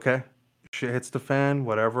like, okay, shit hits the fan,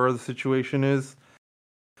 whatever the situation is,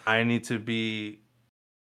 I need to be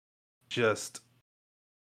just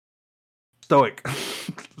stoic.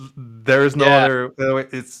 There is no Yeah. other.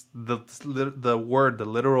 It's the word, the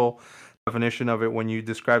literal definition of it. When you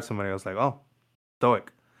describe somebody, I was like, oh,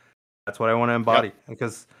 stoic. That's what I want to Yep. embody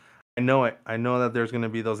because I know it. I know that there's going to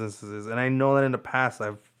be those instances, and I know that in the past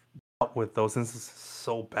I've dealt with those instances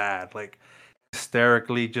so bad, like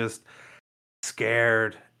hysterically, just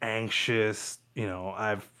scared, anxious.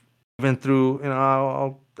 I've been through.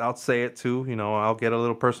 I'll say it too. I'll get a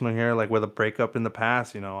little personal here, like with a breakup in the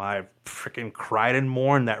past. I freaking cried and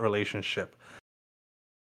mourned that relationship.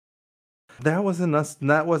 That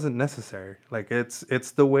wasn't necessary. Like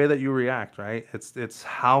it's the way that you react, right? It's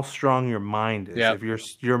how strong your mind is. Yep.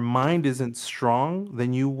 If your mind isn't strong,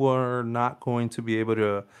 then you were not going to be able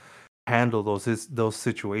to handle those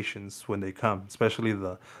situations when they come, especially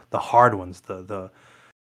the hard ones,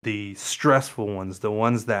 the stressful ones, the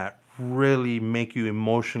ones that really make you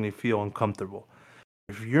emotionally feel uncomfortable.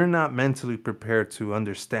 If you're not mentally prepared to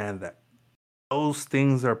understand that those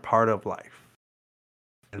things are part of life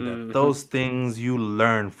and that Mhm. those things you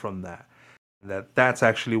learn from that's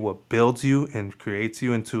actually what builds you and creates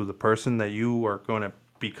you into the person that you are going to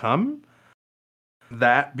become,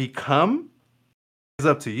 that become is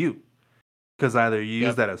up to you because either you use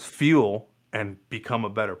Yep. that as fuel and become a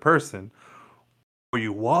better person or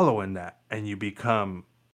you wallow in that and you become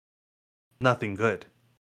nothing good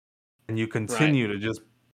and you Right. continue to just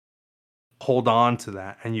hold on to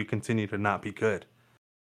that and you continue to not be good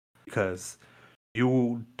because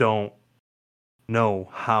you don't know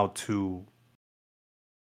how to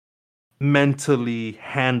mentally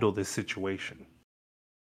handle this situation.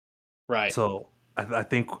 Right. So I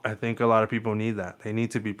think a lot of people need that. They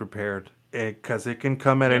need to be prepared because it can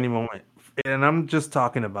come at Yep. any moment. And I'm just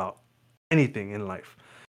talking about anything in life.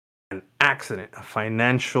 An accident, a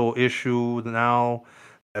financial issue now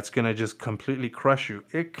that's gonna just completely crush you.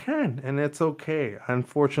 It can, and it's okay.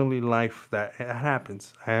 Unfortunately, life that it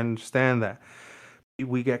happens. I understand that.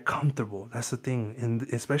 We get comfortable. That's the thing. And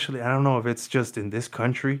especially, I don't know if it's just in this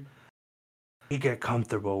country, we get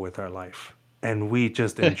comfortable with our life and we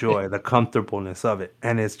just enjoy the comfortableness of it.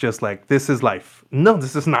 And it's just like, this is life. No,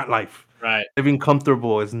 this is not life. Right. Living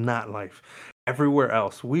comfortable is not life. Everywhere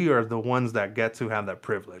else, we are the ones that get to have that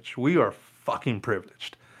privilege. We are fucking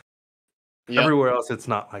privileged. Yep. Everywhere else, it's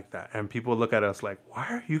not like that. And people look at us like, why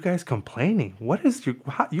are you guys complaining? What is you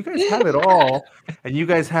guys have it all and you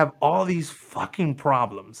guys have all these fucking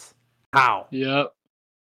problems. How? Yep.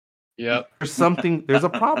 Yep. There's a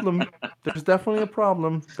problem. There's definitely a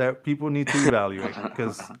problem that people need to evaluate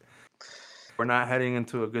because we're not heading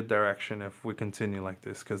into a good direction if we continue like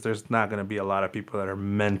this because there's not going to be a lot of people that are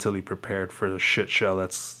mentally prepared for the shit show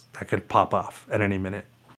that could pop off at any minute.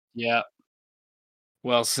 Yep.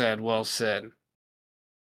 Well said. Well said.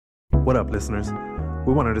 What up, listeners?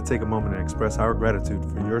 We wanted to take a moment and express our gratitude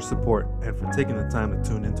for your support and for taking the time to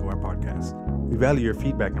tune into our podcast. We value your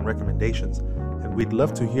feedback and recommendations, and we'd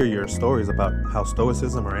love to hear your stories about how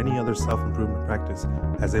Stoicism or any other self-improvement practice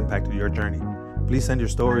has impacted your journey. Please send your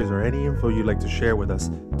stories or any info you'd like to share with us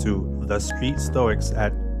to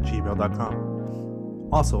thestreetstoics@gmail.com.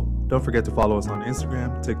 Also, don't forget to follow us on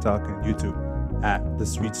Instagram, TikTok, and YouTube @The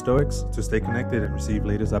Street Stoics to stay connected and receive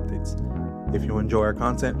latest updates. If you enjoy our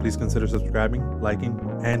content, please consider subscribing, liking,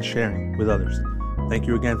 and sharing with others. Thank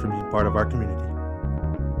you again for being part of our community.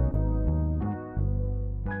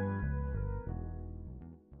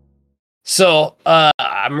 So,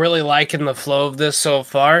 I'm really liking the flow of this so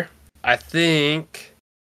far. I think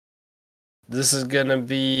this is going to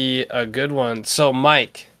be a good one. So,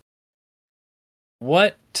 Mike,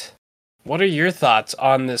 what are your thoughts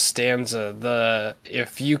on this stanza?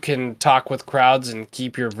 If you can talk with crowds and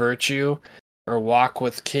keep your virtue, or walk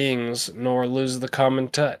with kings, nor lose the common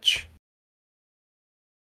touch.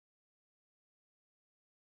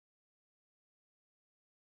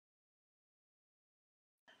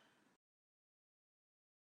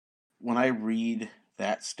 When I read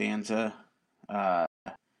that stanza,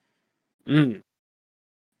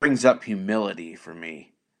 brings up humility for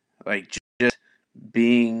me, like just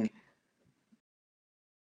being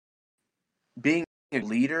a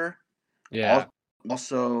leader. Yeah.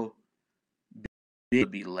 Also,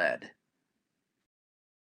 be led.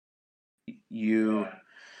 You,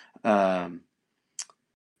 the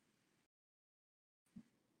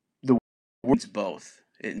word's both.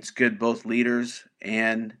 It's good, both leaders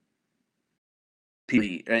and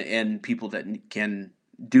people that can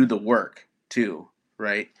do the work too,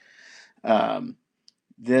 right?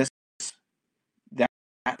 That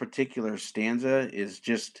particular stanza is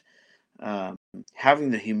just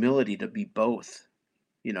having the humility to be both.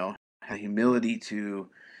 You know, humility to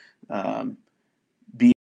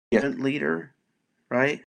be a servant leader,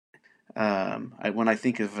 right? When I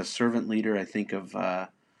think of a servant leader, I think of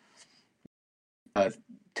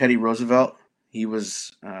Teddy Roosevelt. He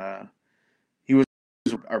was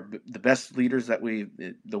the best leaders that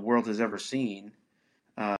the world has ever seen.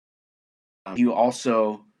 He will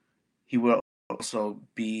also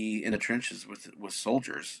be in the trenches with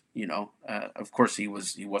soldiers. You know, of course he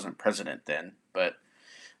wasn't president then, but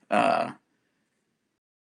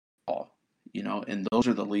you know, and those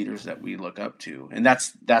are the leaders that we look up to, and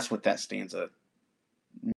that's what that stanza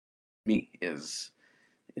me is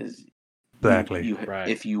Exactly. Right.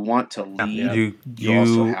 If you want to lead, you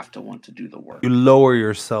also have to want to do the work. You lower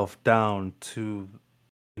yourself down to,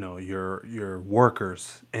 your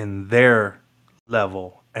workers in their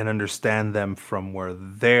level and understand them from where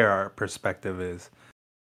their perspective is.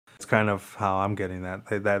 It's kind of how I'm getting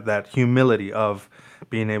that humility of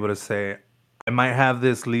being able to say, I might have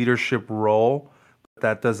this leadership role, but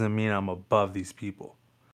that doesn't mean I'm above these people.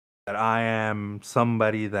 That I am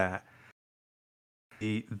somebody that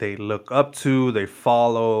they look up to, they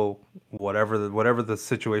follow whatever the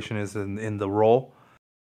situation is in the role,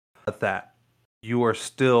 but that you are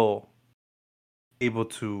still able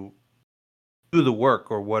to do the work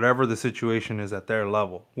or whatever the situation is at their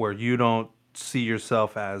level, where you don't see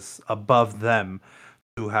yourself as above them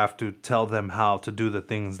to have to tell them how to do the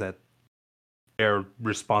things that they're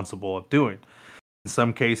responsible of doing. In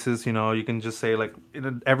some cases, you can just say, like, in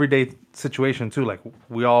an everyday situation too, like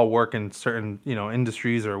we all work in certain,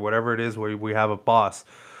 industries or whatever it is where we have a boss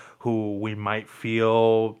who we might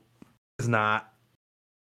feel is not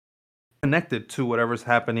connected to whatever's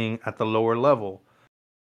happening at the lower level.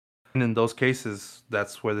 And in those cases,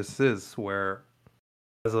 that's where this is, where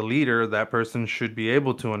as a leader, that person should be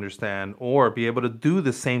able to understand or be able to do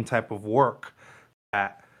the same type of work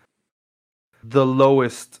at the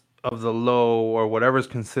lowest of the low, or whatever is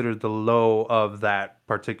considered the low of that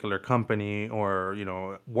particular company or,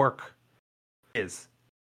 work is.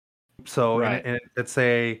 So, Right. let's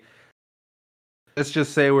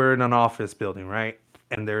just say we're in an office building, right?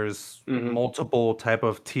 And there's Hmm. multiple type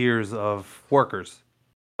of tiers of workers.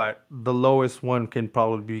 But the lowest one can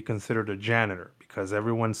probably be considered a janitor because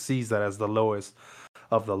everyone sees that as the lowest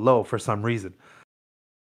of the low for some reason.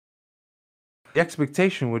 The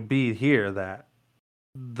expectation would be here that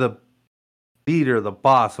the leader, the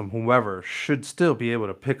boss, and whoever should still be able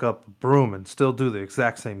to pick up a broom and still do the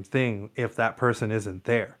exact same thing if that person isn't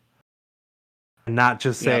there. And not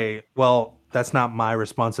just Yep. say, well, that's not my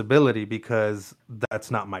responsibility because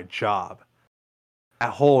that's not my job. That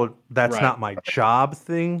whole that's Right. not my job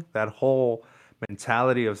thing, that whole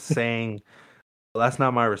mentality of saying, well, that's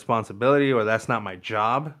not my responsibility or that's not my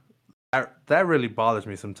job, that really bothers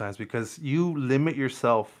me sometimes because you limit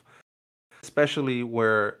yourself, especially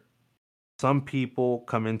where some people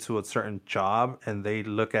come into a certain job and they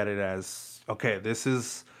look at it as, okay, this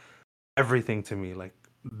is everything to me. Like,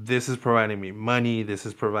 this is providing me money, this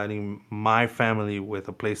is providing my family with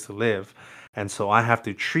a place to live. And so I have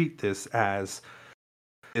to treat this as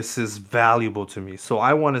this is valuable to me. So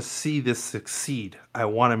I want to see this succeed. I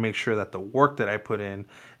want to make sure that the work that I put in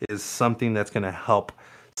is something that's going to help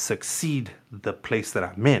succeed the place that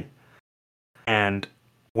I'm in. And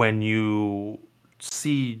when you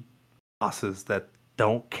see bosses that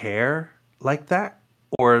don't care like that,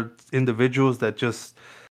 or individuals that just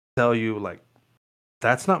tell you, like,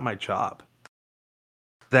 that's not my job,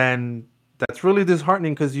 then that's really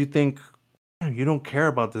disheartening because you think, "Man, you don't care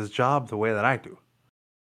about this job the way that I do.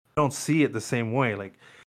 You don't see it the same way. Like,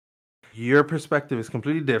 your perspective is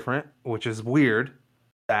completely different, which is weird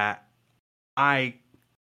that I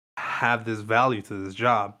have this value to this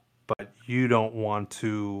job, but you don't want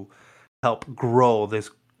to help grow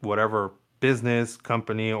this whatever business,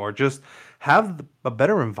 company, or just have a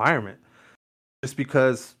better environment just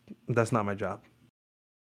because that's not my job.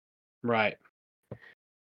 Right.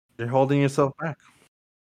 You're holding yourself back.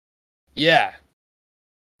 Yeah.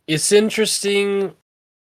 It's interesting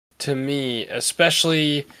to me,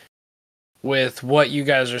 especially with what you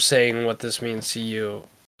guys are saying, what this means to you.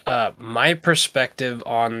 My perspective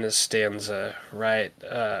on this stanza, right?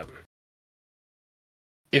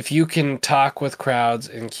 If you can talk with crowds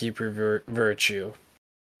and keep your virtue,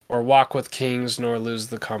 or walk with kings nor lose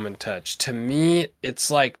the common touch. To me,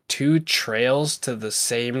 it's like two trails to the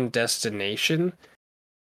same destination,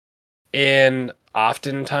 and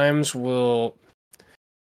oftentimes we'll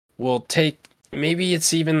take, maybe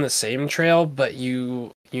it's even the same trail, but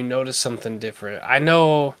you notice something different. I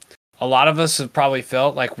know a lot of us have probably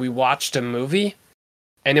felt like we watched a movie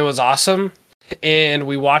and it was awesome, and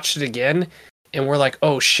we watched it again and we're like,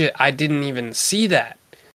 oh shit, I didn't even see that.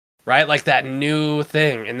 Right? Like that new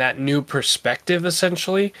thing and that new perspective,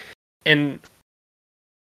 essentially. And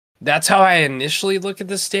that's how I initially look at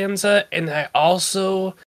the stanza. And I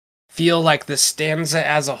also feel like the stanza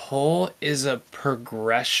as a whole is a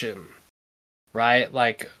progression, right?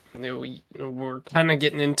 Like we're kind of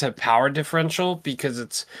getting into power differential because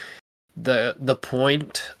it's the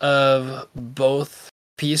point of both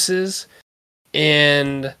pieces.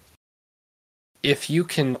 And if you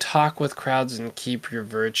can talk with crowds and keep your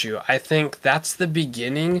virtue, I think that's the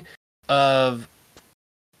beginning of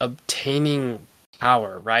obtaining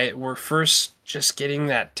power, right? We're first just getting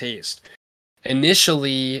that taste.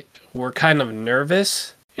 Initially, we're kind of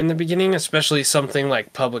nervous in the beginning, especially something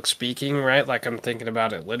like public speaking, right? Like I'm thinking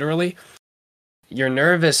about it literally. You're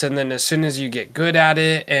nervous, and then as soon as you get good at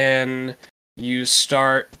it and you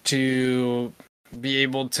start to be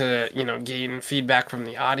able to, gain feedback from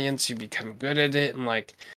the audience, you become good at it, and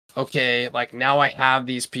like, okay, like now I have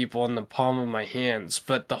these people in the palm of my hands.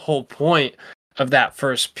 But the whole point of that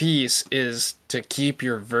first piece is to keep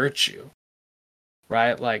your virtue,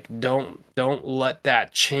 right? Like don't let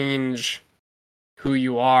that change who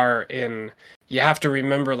you are, and you have to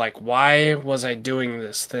remember, like, why was I doing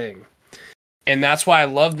this thing? And that's why I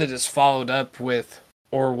love that it's followed up with,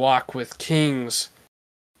 or walk with kings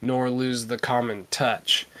nor lose the common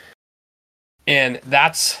touch. And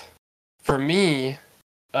that's, for me,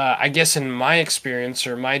 I guess in my experience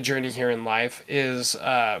or my journey here in life is,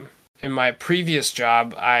 in my previous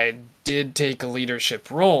job, I did take a leadership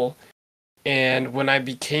role. And when I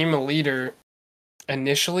became a leader,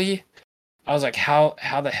 initially, I was like, how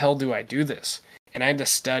the hell do I do this? and I had to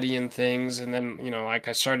study and things, and then, like,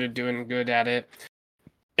 I started doing good at it.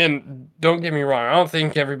 And don't get me wrong, I don't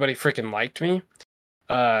think everybody freaking liked me.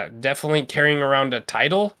 Definitely carrying around a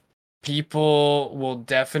title, people will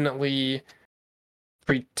definitely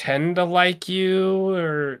pretend to like you,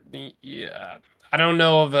 or yeah, I don't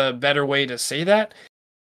know of a better way to say that,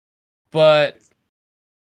 but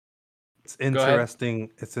It's go ahead.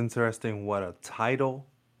 interesting. It's interesting what a title,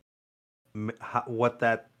 what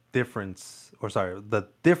that difference, or sorry, the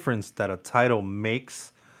difference that a title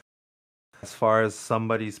makes as far as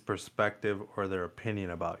somebody's perspective or their opinion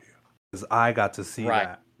about you. Because I got to see Right.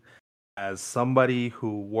 that as somebody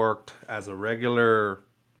who worked as a regular.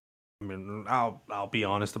 I mean, I'll be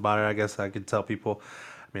honest about it. I guess I could tell people.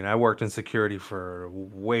 I mean, I worked in security for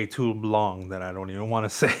way too long that I don't even want to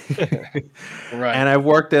say. Right. And I've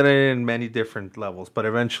worked at it in many different levels, but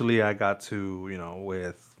eventually I got to,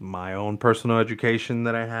 with my own personal education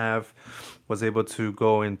that I have, was able to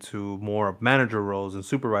go into more of manager roles and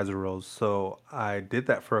supervisor roles. So I did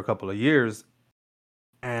that for a couple of years,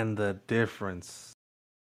 and the difference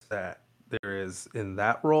that there is in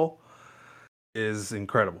that role is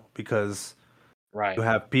incredible because Right. you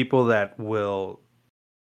have people that will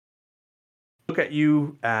look at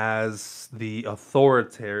you as the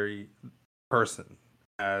authoritarian person,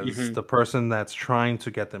 as Hmm. the person that's trying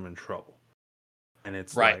to get them in trouble. And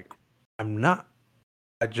it's Right. like, I'm not.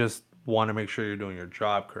 I just want to make sure you're doing your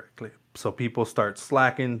job correctly. So people start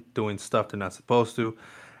slacking, doing stuff they're not supposed to.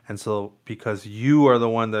 And so because you are the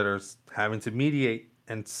one that are having to mediate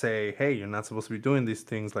and say, hey, you're not supposed to be doing these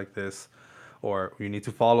things like this, or you need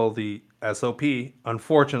to follow the SOP.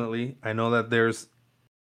 Unfortunately, I know that there's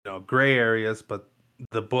gray areas, but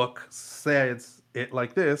the book says it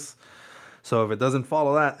like this. So if it doesn't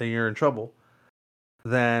follow that, then you're in trouble.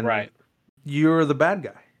 Then Right. you're the bad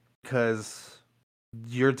guy because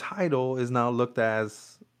your title is now looked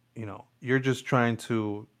as, you're just trying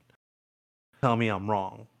to tell me I'm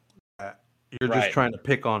wrong. Uh, You're just Right. trying to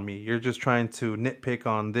pick on me. You're just trying to nitpick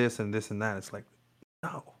on this and this and that. It's like,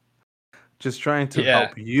 no, just trying to Yeah.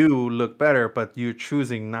 help you look better, but you're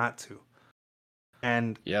choosing not to.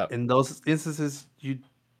 And Yep. in those instances, you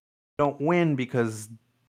don't win because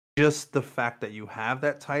just the fact that you have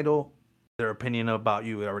that title, their opinion about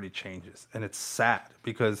you already changes. And it's sad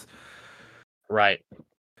because Right.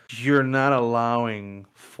 you're not allowing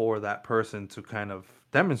for that person to kind of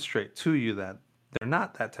demonstrate to you that they're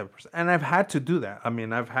not that type of person. And I've had to do that. I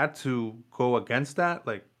mean, I've had to go against that.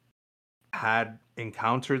 Like, had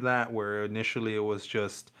encountered that where initially it was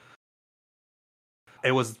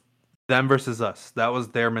them versus us. That was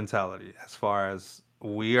their mentality as far as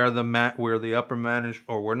we're the upper managed,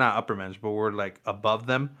 or we're not upper managed, but we're like above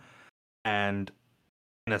them, and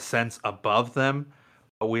in a sense above them,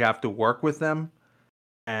 but we have to work with them.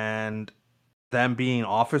 And them being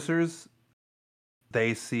officers,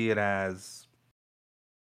 they see it as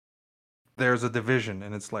there's a division,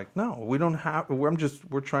 and it's like, no, we don't have.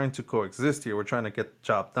 We're trying to coexist here. We're trying to get the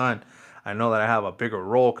job done. I know that I have a bigger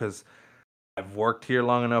role because I've worked here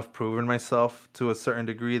long enough, proven myself to a certain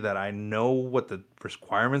degree that I know what the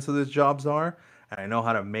requirements of these jobs are, and I know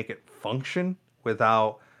how to make it function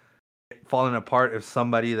without it falling apart if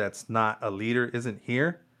somebody that's not a leader isn't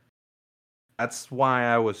here. That's why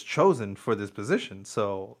I was chosen for this position.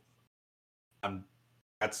 So I'm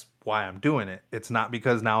that's why I'm doing it. It's not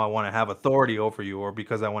because now I want to have authority over you or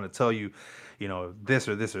because I want to tell you, this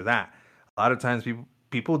or this or that. A lot of times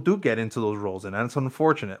people do get into those roles, and that's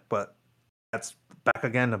unfortunate, but that's back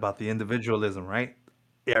again about the individualism, right?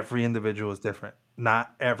 Every individual is different.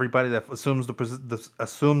 Not everybody that assumes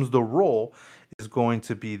the role is going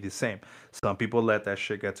to be the same. Some people let that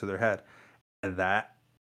shit get to their head, and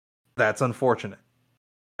that's unfortunate.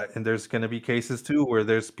 And there's going to be cases too where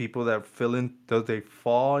there's people that they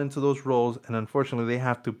fall into those roles, and unfortunately they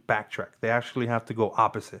have to backtrack. They actually have to go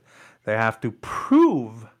opposite. They have to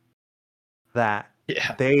prove that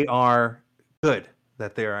Yeah. they are good,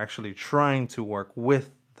 that they are actually trying to work with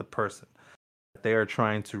the person, that they are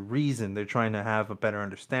trying to reason, they're trying to have a better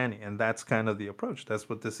understanding. And that's kind of the approach. That's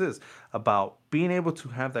what this is about, being able to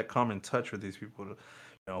have that common touch with these people,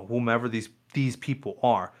 whomever these people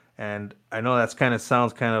are. And I know that's kind of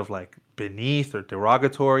sounds kind of like beneath or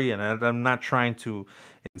derogatory, and I'm not trying to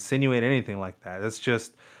insinuate anything like that. It's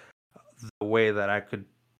just the way that I could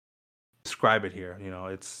describe it here.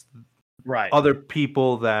 It's Right. other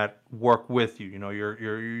people that work with you.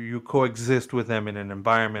 You coexist with them in an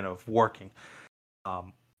environment of working.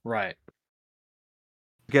 Um, Right.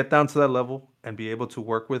 get down to that level and be able to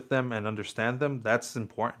work with them and understand them. That's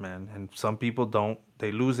important, man. And some people don't.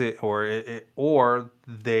 They lose it, or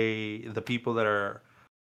the people that are,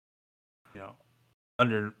 you know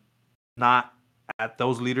under not at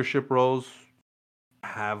those leadership roles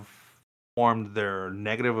have formed their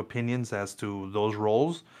negative opinions as to those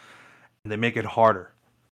roles, and they make it harder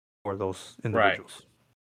for those individuals.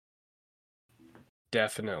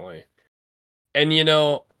 Definitely. And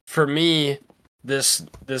for me,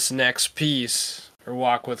 this next piece, or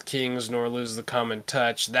Walk with Kings nor lose the common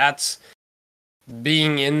touch, that's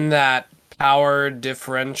being in that power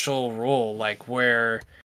differential role, like where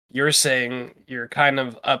you're saying you're kind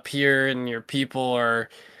of up here and your people are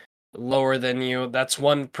lower than you. That's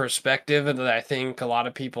one perspective that I think a lot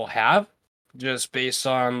of people have just based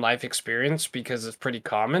on life experience, because it's pretty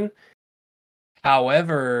common.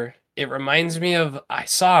 However, it reminds me of, I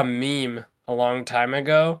saw a meme a long time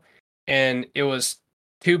ago, and it was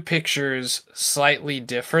two pictures slightly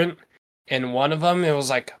different, and one of them, it was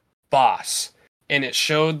like boss, and it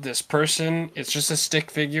showed this person, it's just a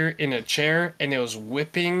stick figure in a chair, and it was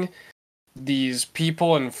whipping these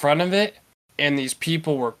people in front of it, and these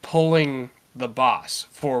people were pulling the boss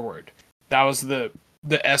forward. That was the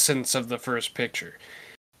essence of the first picture.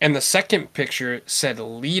 And the second picture said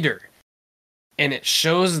leader, and it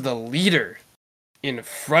shows the leader in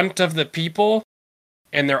front of the people,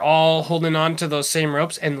 and they're all holding on to those same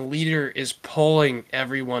ropes, and the leader is pulling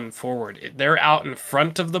everyone forward. They're out in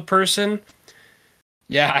front of the person.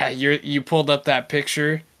 Yeah, you pulled up that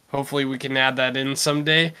picture. Hopefully we can add that in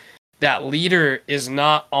someday. That leader is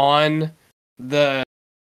not on the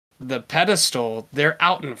pedestal. They're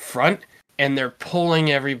out in front, and they're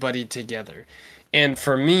pulling everybody together. And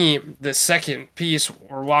for me, the second piece,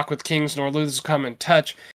 or Walk with Kings nor lose the common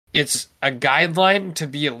touch, it's a guideline to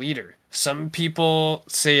be a leader. Some people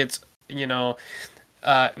say it's,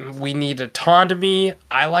 we need autonomy.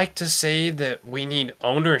 I like to say that we need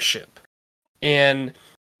ownership. And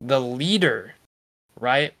the leader,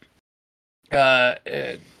 right?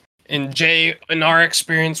 In our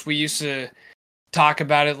experience, we used to talk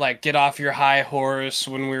about it like get off your high horse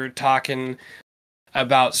when we were talking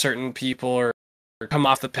about certain people, or come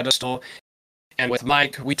off the pedestal. And with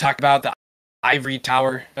Mike, we talked about the ivory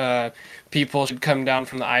tower. People should come down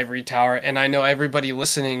from the ivory tower. And I know everybody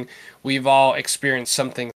listening, we've all experienced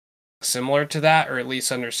something similar to that, or at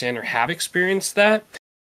least understand or have experienced that.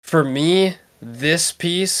 For me, this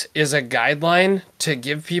piece is a guideline to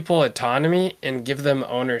give people autonomy and give them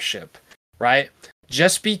ownership, right?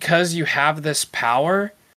 Just because you have this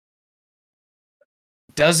power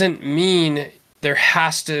doesn't mean there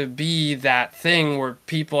has to be that thing where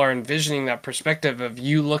people are envisioning that perspective of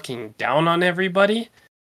you looking down on everybody.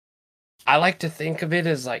 I like to think of it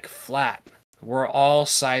as like flat. We're all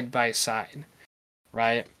side by side,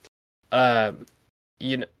 right?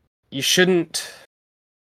 You shouldn't.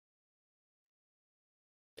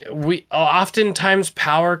 Oftentimes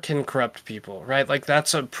power can corrupt people, right? Like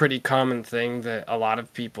that's a pretty common thing that a lot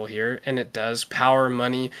of people hear, and it does. Power,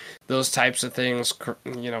 money, those types of things,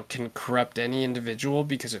 can corrupt any individual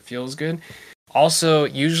because it feels good. Also,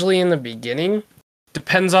 usually in the beginning,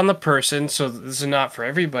 depends on the person, so this is not for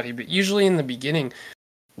everybody, but usually in the beginning,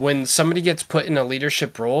 when somebody gets put in a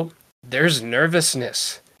leadership role, there's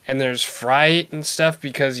nervousness. And there's fright and stuff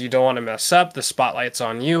because you don't want to mess up. The spotlight's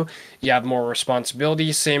on you. You have more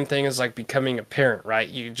responsibility. Same thing as like becoming a parent, right?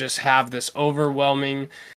 You just have this overwhelming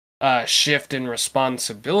shift in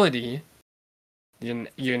responsibility. In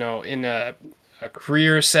a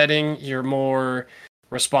career setting, you're more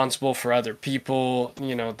responsible for other people,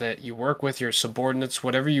 that you work with, your subordinates,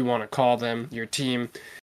 whatever you want to call them, your team.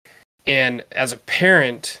 And as a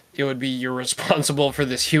parent, it would be you're responsible for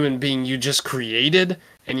this human being you just created,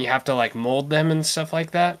 and you have to like mold them and stuff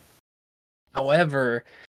like that. However,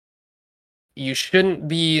 you shouldn't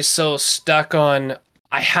be so stuck on,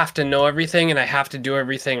 I have to know everything and I have to do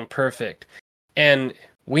everything perfect. And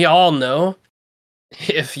we all know,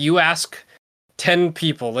 if you ask 10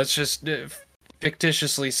 people, let's just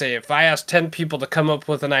fictitiously say, if I ask 10 people to come up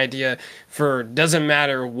with an idea for, doesn't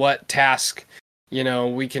matter what task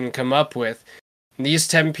we can come up with, these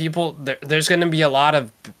 10 people, there's going to be a lot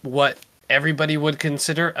of what everybody would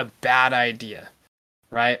consider a bad idea,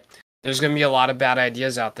 right? There's going to be a lot of bad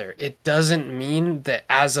ideas out there. It doesn't mean that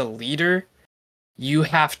as a leader, you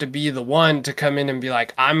have to be the one to come in and be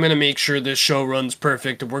like, I'm going to make sure this show runs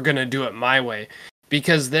perfect. We're going to do it my way.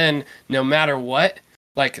 Because then no matter what,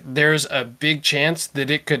 like there's a big chance that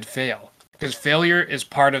it could fail, because failure is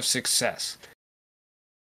part of success.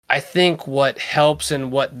 I think what helps and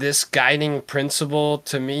what this guiding principle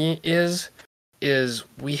to me is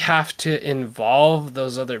we have to involve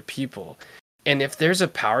those other people. And if there's a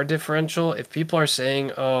power differential, if people are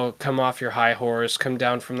saying, oh, come off your high horse, come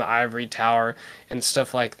down from the ivory tower and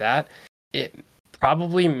stuff like that, it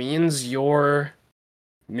probably means you're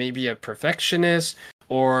maybe a perfectionist,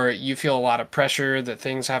 or you feel a lot of pressure that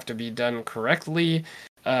things have to be done correctly,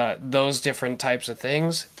 those different types of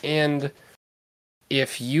things. And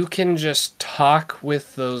if you can just talk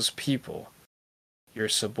with those people, your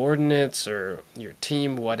subordinates or your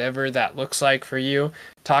team, whatever that looks like for you,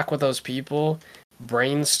 talk with those people,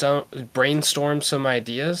 brainstorm some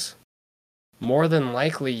ideas, more than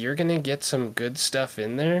likely you're going to get some good stuff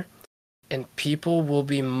in there, and people will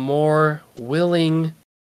be more willing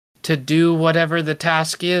to do whatever the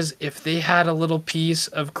task is if they had a little piece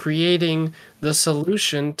of creating the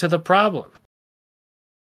solution to the problem.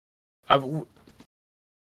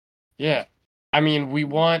 Yeah. I mean, we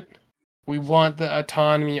want the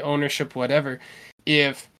autonomy, ownership, whatever.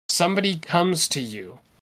 If somebody comes to you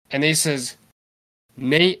and they says,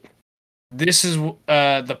 Nate, this is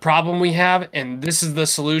the problem we have, and this is the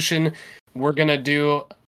solution we're gonna do,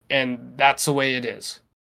 and that's the way it is.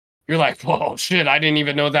 You're like, whoa, shit, I didn't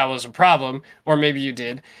even know that was a problem. Or maybe you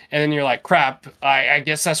did. And then you're like, crap, I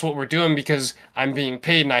guess that's what we're doing because I'm being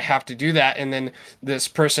paid and I have to do that. And then this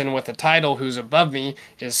person with a title who's above me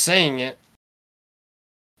is saying it.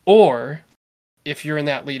 Or if you're in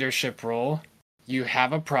that leadership role, you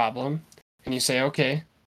have a problem and you say, okay,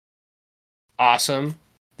 awesome.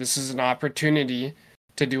 This is an opportunity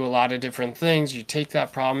to do a lot of different things. You take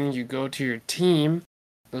that problem, you go to your team,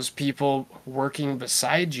 those people working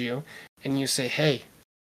beside you, and you say, hey,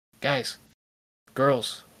 guys,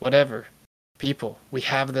 girls, whatever, people, we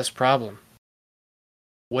have this problem.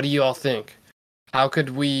 What do you all think? How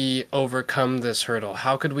could we overcome this hurdle?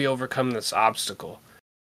 How could we overcome this obstacle?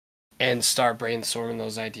 And start brainstorming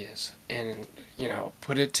those ideas and,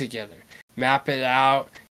 put it together, map it out,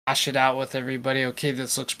 hash it out with everybody. Okay,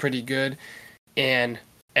 this looks pretty good, and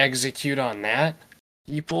execute on that.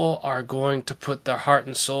 People are going to put their heart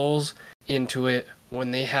and souls into it when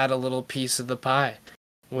they had a little piece of the pie,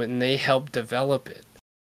 when they helped develop it.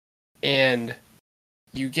 And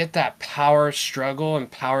you get that power struggle and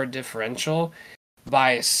power differential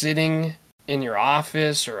by sitting in your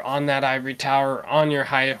office or on that ivory tower, on your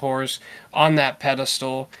high horse, on that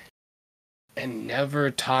pedestal, and never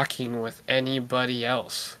talking with anybody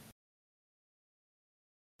else.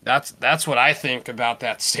 That's what I think about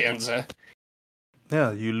that stanza.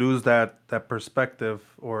 Yeah, you lose that perspective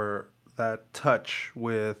or that touch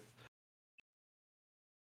with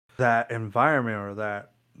that environment or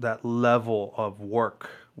that level of work,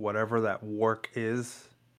 whatever that work is.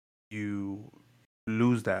 You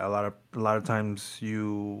lose that a lot of times.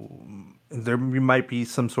 There might be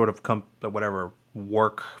some sort of whatever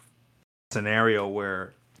work scenario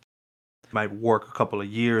where it might work a couple of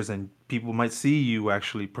years and people might see you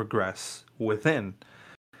actually progress within.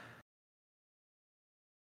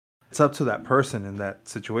 It's up to that person in that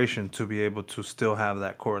situation to be able to still have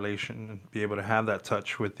that correlation and be able to have that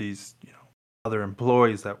touch with these other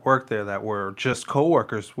employees that work there that were just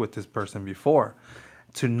coworkers with this person before,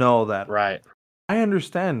 to know that right, I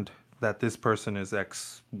understand that this person is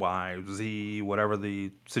X, Y, Z, whatever the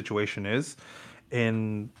situation is,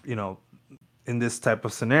 in in this type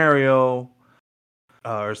of scenario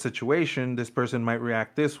or situation, this person might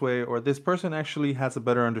react this way, or this person actually has a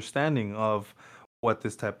better understanding of what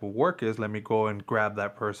this type of work is. Let me go and grab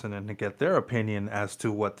that person and get their opinion as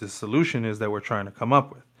to what this solution is that we're trying to come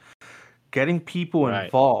up with. Getting people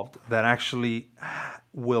involved that actually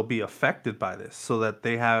will be affected by this, so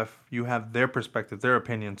that you have their perspective, their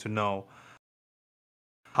opinion, to know,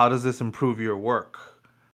 how does this improve your work?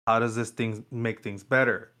 How does this make things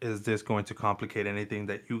better? Is this going to complicate anything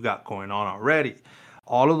that you got going on already?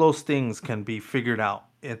 All of those things can be figured out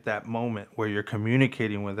at that moment where you're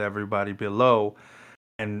communicating with everybody below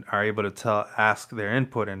and are able to ask their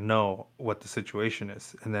input and know what the situation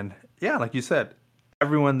is. And then, yeah, like you said,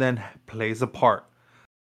 everyone then plays a part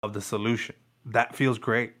of the solution. That feels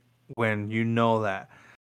great when you know that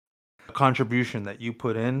the contribution that you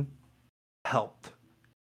put in helped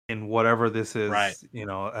in whatever this is,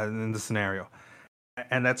 in the scenario.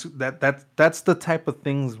 And that's the type of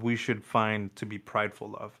things we should find to be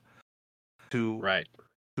prideful of.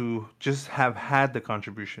 To just have had the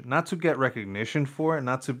contribution, not to get recognition for it,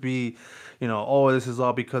 not to be, oh, this is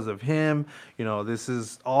all because of him,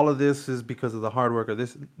 all of this is because of the hard work of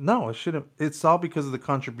this. No, it shouldn't. It's all because of the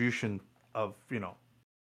contribution of,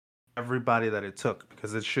 everybody that it took,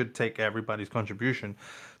 because it should take everybody's contribution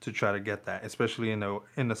to try to get that, especially in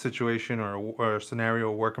a situation or a scenario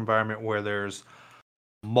or work environment where there's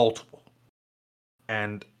multiple.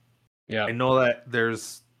 And I know that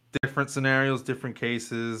there's different scenarios, different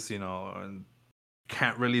cases, and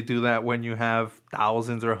can't really do that when you have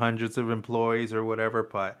thousands or hundreds of employees or whatever.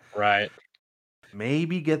 But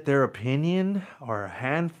maybe get their opinion or a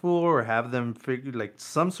handful, or have them figure like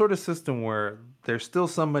some sort of system where there's still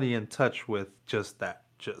somebody in touch with just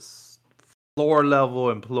floor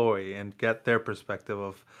level employee, and get their perspective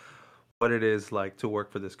of what it is like to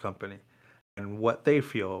work for this company and what they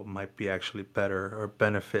feel might be actually better or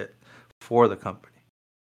benefit for the company.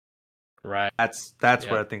 Right. That's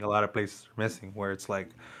where Yeah. I think a lot of places are missing, where it's like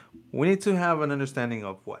we need to have an understanding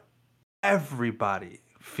of what everybody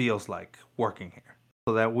feels like working here,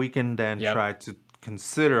 so that we can then Yep. try to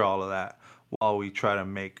consider all of that while we try to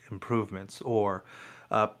make improvements or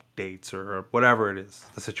updates or whatever it is,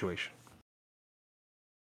 the situation.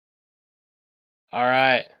 All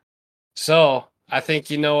right. So I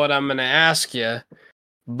think you know what I'm going to ask you,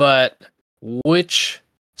 but which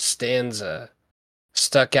stanza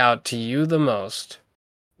stuck out to you the most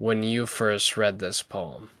when you first read this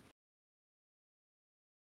poem?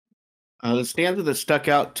 The stanza that stuck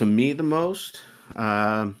out to me the most,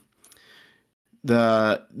 um,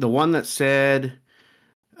 the one that said,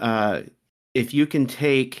 uh, "If you can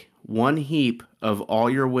take one heap of all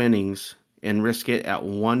your winnings and risk it at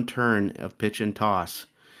one turn of pitch and toss,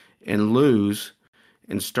 and lose,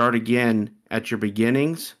 and start again at your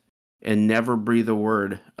beginnings, and never breathe a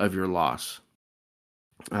word of your loss."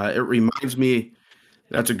 It reminds me.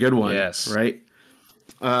 That's a good one, Yes. right?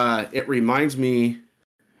 It reminds me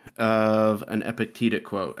of an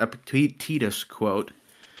Epictetus quote.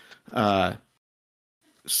 Uh,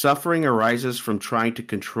 Suffering arises from trying to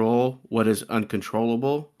control what is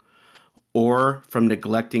uncontrollable, or from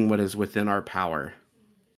neglecting what is within our power.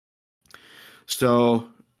 So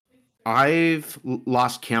I've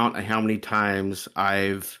lost count of how many times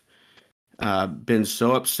I've been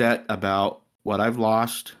so upset about what I've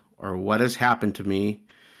lost or what has happened to me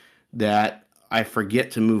that I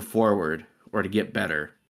forget to move forward or to get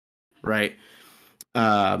better, right?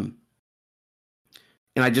 Um,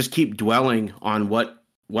 and I just keep dwelling on what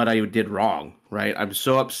I did wrong, right? I'm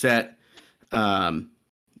so upset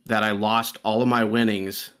that I lost all of my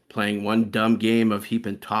winnings playing one dumb game of heap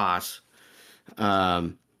and toss,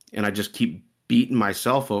 and I just keep beating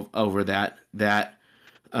myself over that,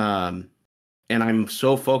 um, and I'm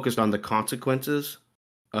so focused on the consequences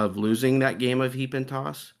of losing that game of heap and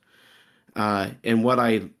toss, and what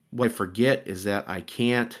I forget is that I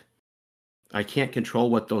can't control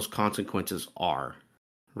what those consequences are,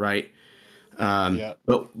 right? Yep.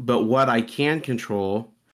 But what I can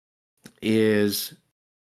control is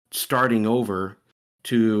starting over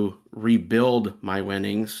to rebuild my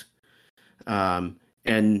winnings.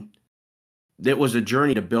 And it was a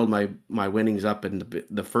journey to build my winnings up in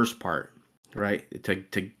the first part, right?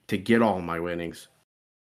 To get all my winnings.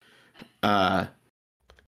 But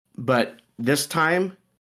this time,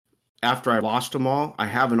 after I lost them all, I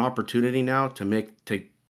have an opportunity now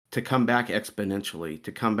to come back exponentially,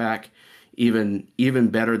 to come back even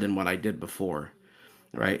better than what I did before,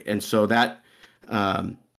 right? And so that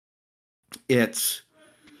it's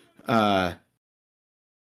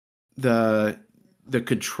the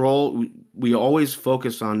control. We always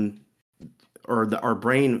focus on, or our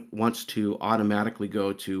brain wants to automatically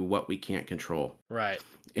go to what we can't control. Right.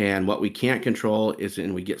 And what we can't control is,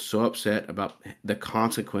 and we get so upset about the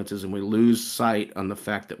consequences, and we lose sight on the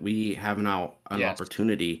fact that we have now an Yes.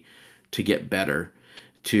 opportunity to get better,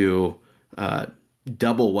 to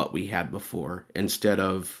double what we had before, instead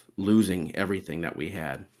of losing everything that we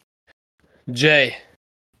had. Jay,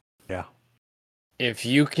 Yeah. if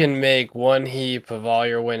you can make one heap of all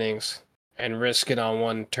your winnings and risk it on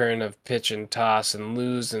one turn of pitch and toss and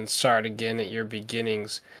lose and start again at your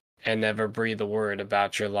beginnings and never breathe a word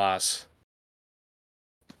about your loss,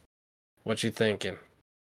 what you thinking?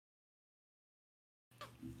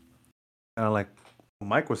 Kind of like what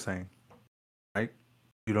Mike was saying, right?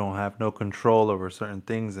 You don't have no control over certain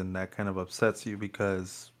things, and that kind of upsets you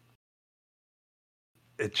because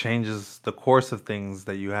it changes the course of things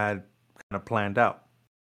that you had kind of planned out.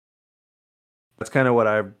 That's kind of what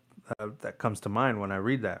that comes to mind when I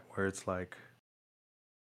read that, where it's like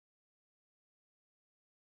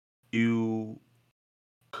you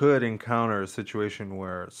could encounter a situation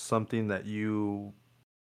where something that you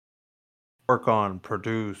work on,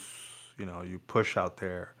 produce, you push out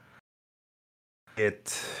there,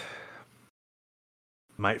 it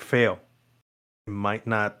might fail. It might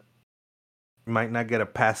not get a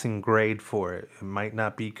passing grade for it. It might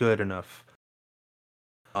not be good enough.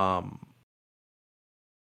 And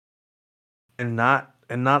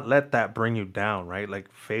not let that bring you down, right?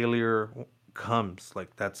 Like failure comes,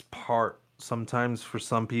 like that's part. Sometimes for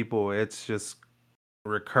some people it's just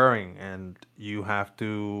recurring, and you have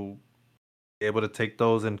to be able to take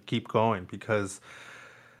those and keep going, because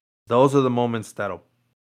Those are the moments that'll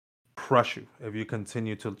crush you if you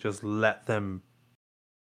continue to just let them,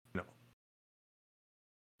 you know,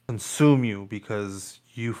 consume you because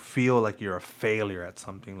you feel like you're a failure at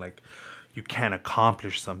something, like you can't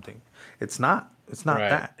accomplish something. It's not. It's not Right.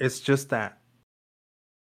 that. It's just that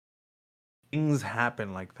things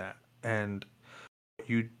happen like that, and what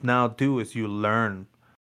you now do is you learn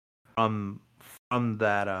from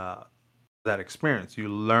that experience. You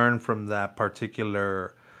learn from that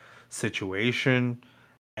particular situation,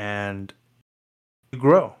 and you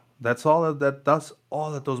grow. That's all that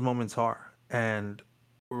those moments are. And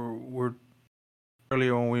we're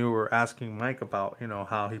earlier when we were asking Mike about,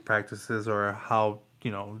 how he practices, or how,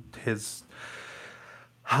 his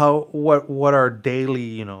how what our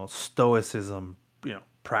daily, stoicism,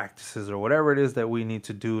 practices, or whatever it is that we need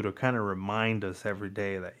to do to kind of remind us every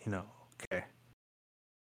day that, okay,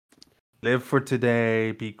 live for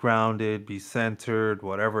today, be grounded, be centered,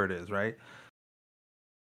 whatever it is, right?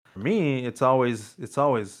 For me, it's always,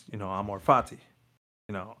 amor fati.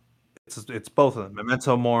 You know, it's both of them,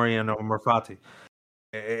 memento mori and amor fati.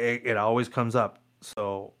 It always comes up.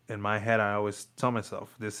 So in my head, I always tell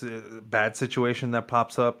myself, this is a bad situation that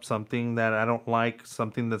pops up, something that I don't like,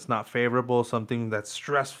 something that's not favorable, something that's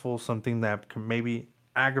stressful, something that maybe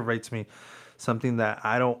aggravates me, something that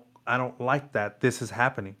I don't like that this is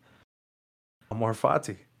happening. Amor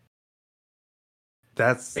fati.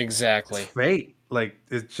 It's Exactly. fate. Like,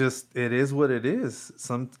 it is what it is.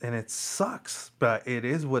 And it sucks, but it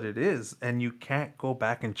is what it is, and you can't go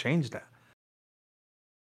back and change that.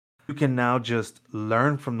 You can now just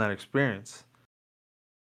learn from that experience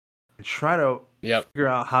and try to Yep. figure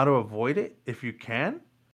out how to avoid it if you can,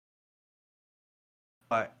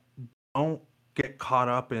 but don't get caught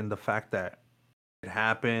up in the fact that it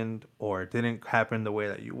happened or it didn't happen the way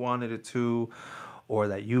that you wanted it to, or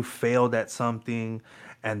that you failed at something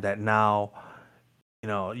and that now,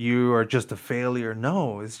 you are just a failure.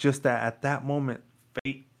 No, it's just that at that moment,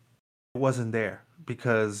 fate wasn't there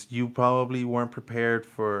because you probably weren't prepared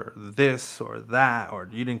for this or that, or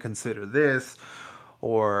you didn't consider this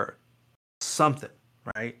or something,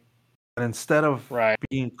 right? But instead of Right.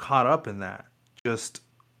 being caught up in that, just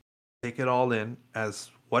take it all in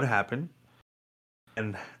as what happened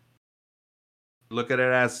and look at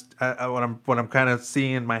it as what I'm kind of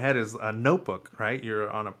seeing in my head is a notebook, right?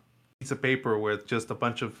 You're on a piece of paper with just a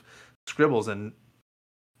bunch of scribbles, and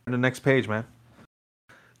the next page, man.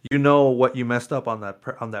 You know what you messed up on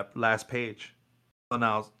that last page. So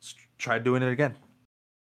now try doing it again.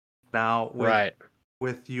 Now Right.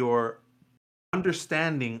 with your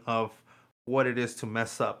understanding of what it is to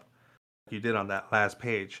mess up like you did on that last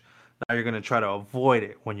page. Now you're going to try to avoid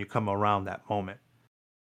it when you come around that moment.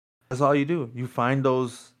 That's all you do. You find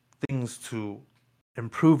those things to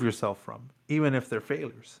improve yourself from, even if they're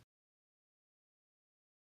failures.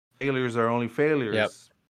 Failures are only Yep. failures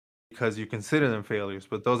because you consider them failures,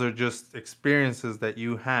 but those are just experiences that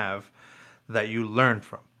you have that you learn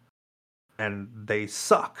from. And they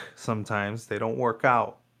suck sometimes, they don't work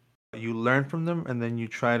out. You learn from them, and then you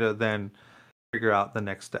try to then figure out the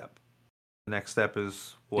next step. The next step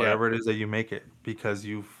is Yep. whatever it is that you make it, because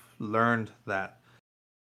you've learned that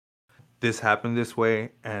this happened this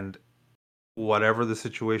way, and whatever the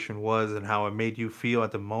situation was and how it made you feel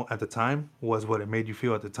at the time was what it made you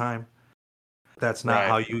feel at the time. That's not Right.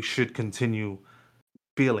 how you should continue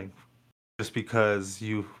feeling just because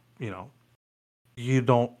you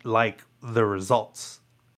don't like the results.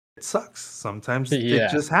 It sucks. Sometimes it Yeah.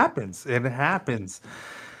 just happens. It happens.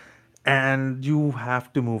 And you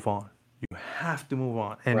have to move on. You have to move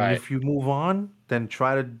on. And Right. if you move on, then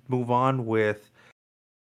try to move on with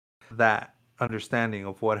that understanding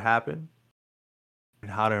of what happened and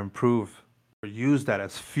how to improve, or use that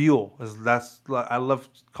as fuel. I love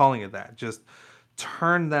calling it that. Just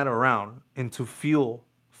turn that around into fuel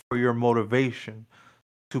for your motivation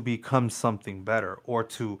to become something better, or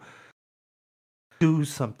to do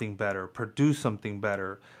something better, produce something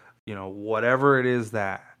better, whatever it is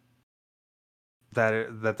that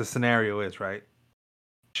the scenario is, right?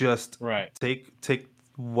 Just Right. take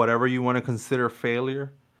whatever you want to consider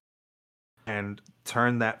failure and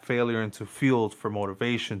turn that failure into fuel for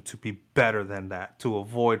motivation to be better than that, to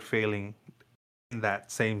avoid failing in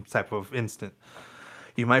that same type of instant.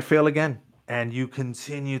 You might fail again, and you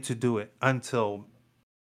continue to do it until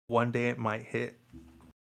one day it might hit.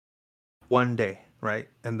 One day, right?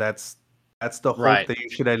 And that's the hope Right. that you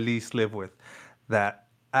should at least live with. That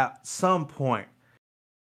at some point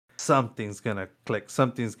something's gonna click,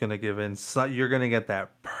 something's gonna give in. So you're gonna get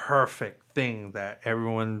that perfect thing that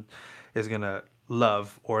everyone is gonna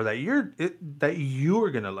love, or that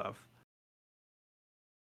you're gonna love.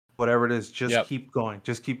 whatever it is, just Yep. keep going.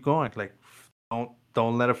 Just keep going. Like,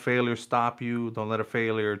 don't let a failure stop you. Don't let a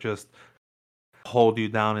failure just hold you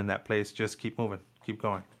down in that place. Just keep moving. Keep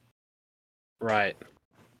going. Right.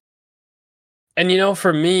 And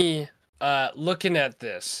for me, looking at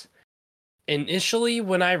this, initially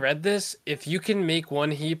when I read this, if you can make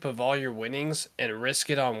one heap of all your winnings and risk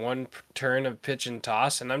it on one turn of pitch and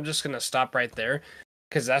toss, and I'm just going to stop right there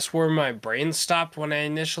because that's where my brain stopped when I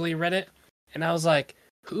initially read it. And I was like,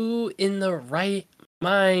 who in the right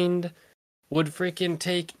mind would freaking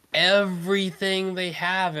take everything they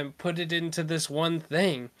have and put it into this one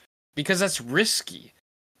thing? Because that's risky,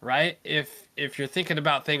 right? If you're thinking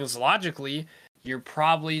about things logically, you're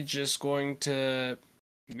probably just going to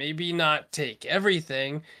maybe not take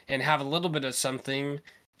everything and have a little bit of something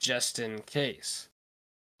just in case.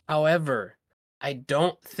 However, I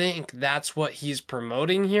don't think that's what he's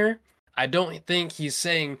promoting here. I don't think he's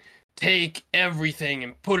saying take everything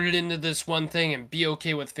and put it into this one thing and be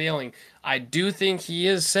okay with failing. I do think he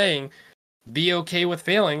is saying be okay with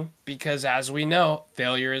failing because, as we know,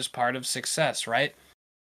 failure is part of success, right?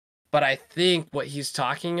 But I think what he's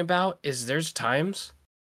talking about is there's times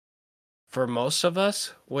for most of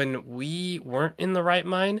us when we weren't in the right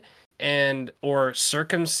mind or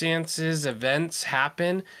circumstances, events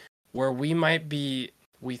happen where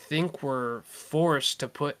we think we're forced to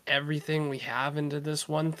put everything we have into this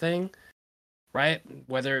one thing, right?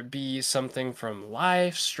 Whether it be something from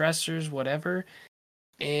life, stressors, whatever.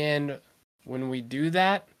 And when we do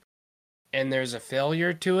that and there's a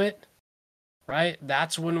failure to it, right?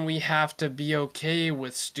 That's when we have to be okay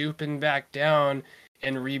with stooping back down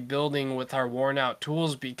and rebuilding with our worn out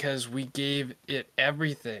tools because we gave it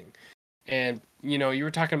everything. And, you were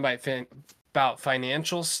talking about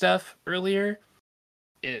financial stuff earlier.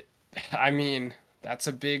 That's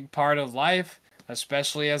a big part of life,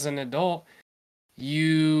 especially as an adult.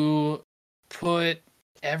 You put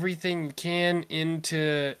everything you can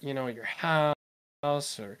into, your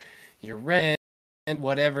house or your rent,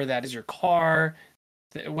 whatever that is, your car,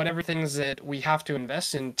 whatever things that we have to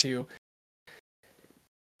invest into.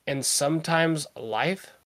 And sometimes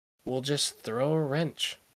life will just throw a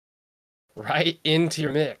wrench right into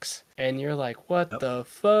your mix. And you're like, what the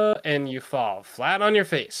fuck? And you fall flat on your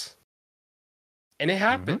face. And it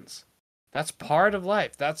happens. That's part of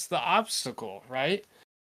life. That's the obstacle, right?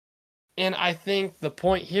 And I think the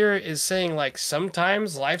point here is saying, like,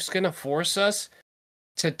 sometimes life's going to force us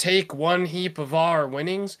to take one heap of all our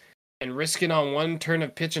winnings and risk it on one turn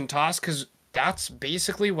of pitch and toss, because that's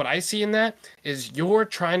basically what I see in that, is you're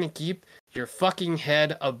trying to keep your fucking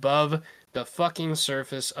head above the fucking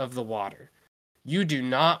surface of the water. You do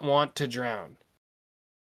not want to drown.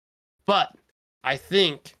 But I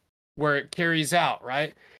think where it carries out,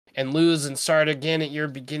 right? And lose and start again at your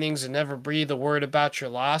beginnings and never breathe a word about your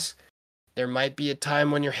loss. There might be a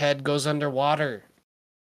time when your head goes underwater.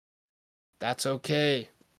 That's okay.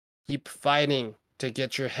 Keep fighting to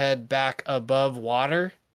get your head back above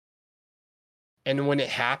water. And when it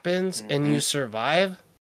happens and you survive,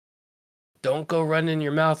 don't go running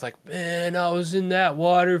your mouth like, man, I was in that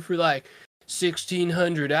water for like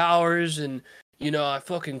 1,600 hours and, I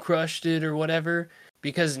fucking crushed it or whatever.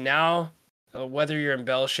 Because now, whether you're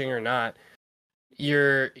embellishing or not,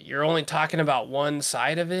 you're only talking about one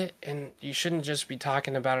side of it, and you shouldn't just be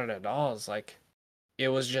talking about it at all. It's like, it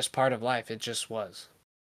was just part of life. It just was.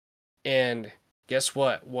 And guess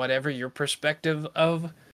what? Whatever your perspective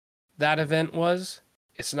of that event was,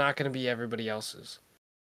 it's not going to be everybody else's.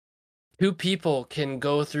 Two people can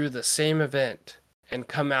go through the same event and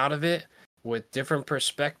come out of it with different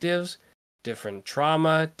perspectives, different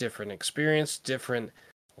trauma, different experience, different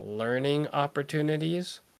learning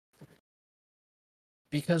opportunities,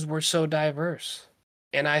 because we're so diverse.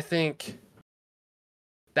 And I think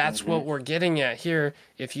that's what we're getting at here.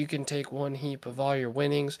 If you can take one heap of all your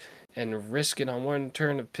winnings and risk it on one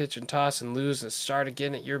turn of pitch and toss and lose and start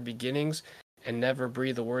again at your beginnings and never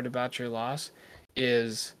breathe a word about your loss,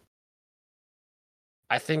 is,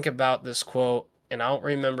 I think about this quote, and I don't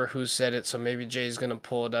remember who said it, so maybe Jay's going to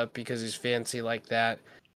pull it up because he's fancy like that.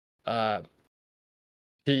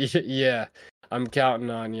 Yeah, I'm counting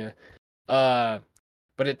on you. But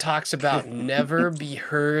it talks about never be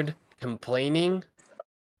heard complaining,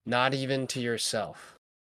 not even to yourself.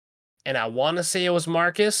 And I want to say it was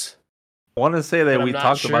Marcus. I want to say that we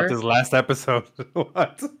talked sure. about this last episode.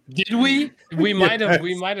 What? Did we? We might have.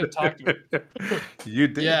 We might have talked. You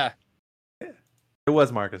did. Yeah. It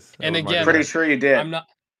was Marcus. And again, pretty sure you did.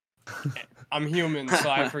 I'm human,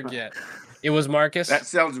 so I forget. It was Marcus. That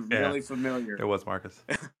sounds really familiar. It was Marcus.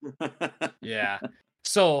 Yeah.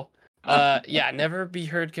 So Yeah, never be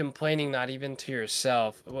heard complaining, not even to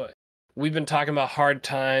yourself. We've been talking about hard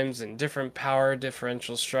times and different power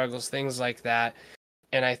differential struggles, things like that.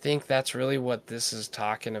 And I think that's really what this is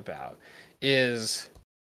talking about is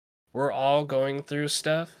we're all going through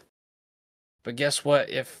stuff. But guess what?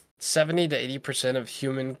 If 70 to 80% of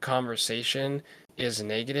human conversation is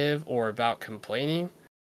negative or about complaining,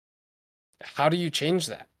 how do you change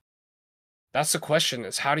that? That's the question,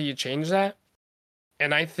 is how do you change that?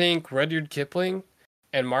 And I think Rudyard Kipling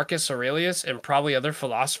and Marcus Aurelius and probably other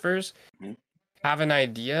philosophers Mhm. have an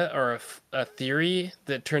idea or a theory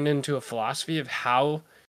that turned into a philosophy of how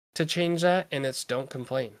to change that, and it's don't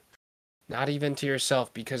complain. Not even to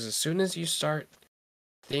yourself, because as soon as you start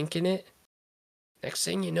thinking it, next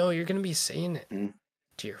thing you know, you're going to be saying it Mhm.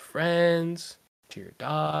 to your friends, to your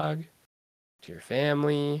dog, to your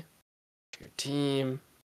family, to your team,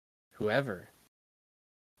 whoever.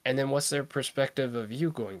 And then what's their perspective of you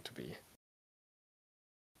going to be?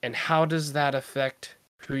 And how does that affect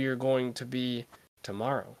who you're going to be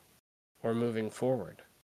tomorrow or moving forward?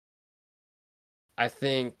 I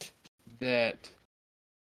think that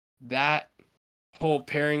that whole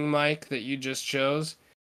pairing mic that you just chose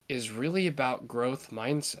is really about growth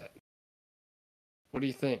mindset. What do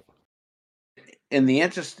you think? And the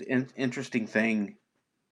interesting thing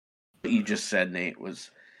that you just said, Nate, was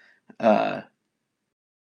uh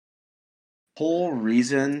whole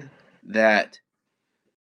reason that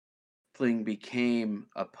Kipling became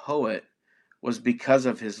a poet was because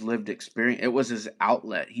of his lived experience. It was his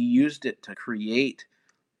outlet. He used it to create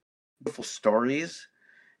beautiful stories.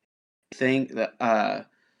 I think that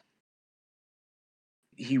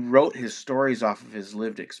he wrote his stories off of his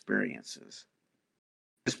lived experiences.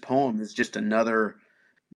 This poem is just another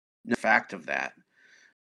fact of that.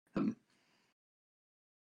 Um,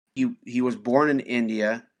 he was born in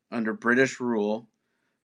India under British rule,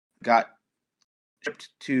 got shipped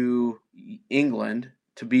to England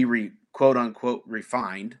to be quote unquote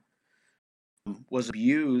refined, was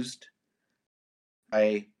abused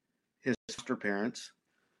by his foster parents,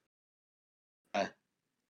 uh,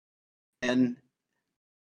 and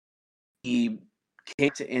he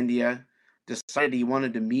came to India, decided he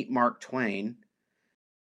wanted to meet Mark Twain.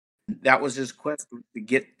 That was his quest to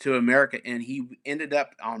get to America, and he ended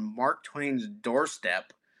up on Mark Twain's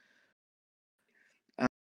doorstep,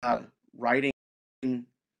 uh, writing, and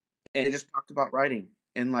it just talked about writing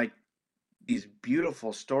and like these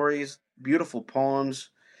beautiful stories, beautiful poems.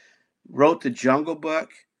 Wrote the Jungle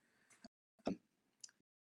Book,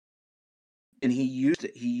 and he used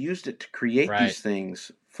it. He used it to create Right. these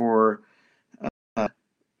things uh,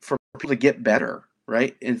 for people to get better,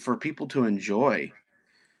 right, and for people to enjoy.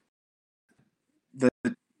 The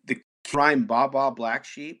rhyme "Ba Ba Black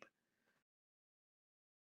Sheep."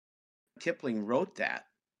 Kipling wrote that,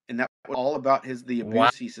 and that was all about the Wow.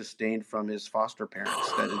 abuse he sustained from his foster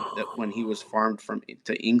parents. That when he was farmed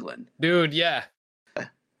to England. Dude, yeah. We're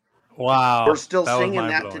Wow, still that was singing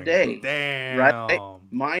mind that blowing. today, right? Damn.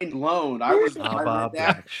 Mind blown. I read Baba that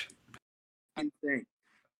Black. thing.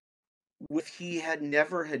 If he had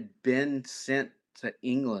never had been sent to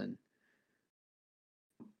England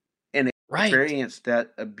and Right. experienced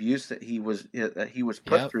that abuse that he was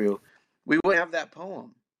put Yep. through, we wouldn't have that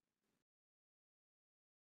poem.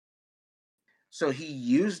 So he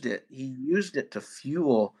used it. He used it to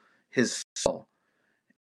fuel his soul.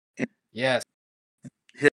 And Yes.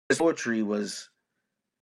 his poetry was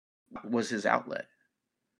his outlet.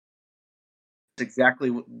 It's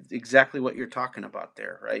exactly what you're talking about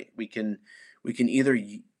there, right? We can either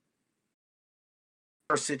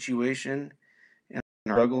our situation and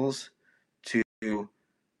our struggles to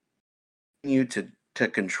continue to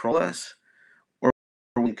control us, or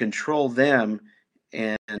we can control them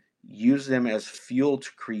and use them as fuel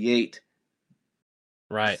to create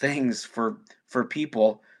Right. things for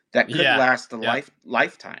people that could Yeah. last Yep.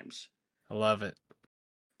 lifetimes, I love it.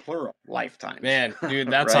 plural lifetimes. Man, dude,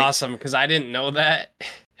 that's Right? awesome because I didn't know that.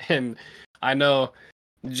 And I know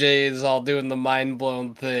Jay is all doing the mind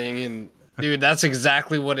blown thing. And dude, that's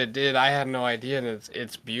exactly what it did. I had no idea. And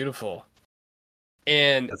it's beautiful.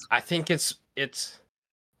 And That's I think it's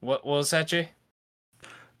what was that, Jay?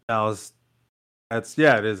 that was that's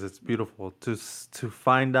yeah, it is. It's beautiful to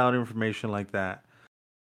find out information like that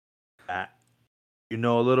you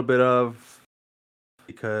know a little bit of,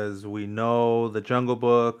 because we know the Jungle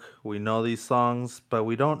Book, we know these songs, but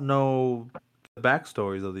we don't know the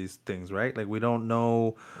backstories of these things, right? Like we don't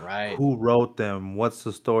know Right. who wrote them, what's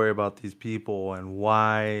the story about these people, and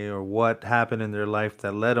why or what happened in their life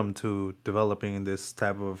that led them to developing this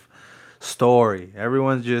type of story.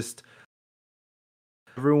 Everyone's just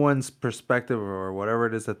everyone's perspective or whatever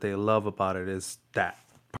it is that they love about it is that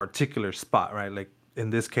particular spot, right? Like in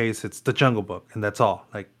this case, it's the Jungle Book, and that's all.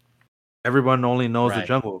 Like everyone only knows the Right.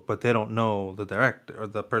 Jungle Book, but they don't know the director or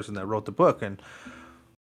the person that wrote the book and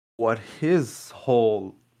what his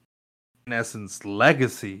whole, in essence,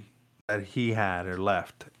 legacy that he had or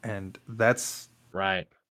left. And that's Right.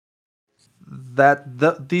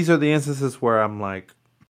 these are the instances where I'm like,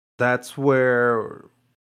 that's where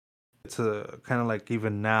it's a kind of like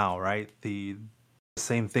even now, right? The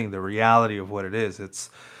same thing, the reality of what it is. It's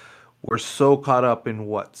we're so caught up in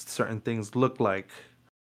what certain things look like,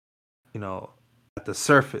 you know, at the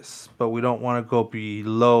surface, but we don't want to go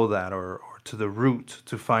below that or to the root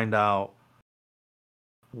to find out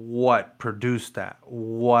what produced that,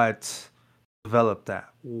 what developed that,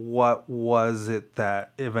 what was it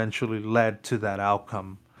that eventually led to that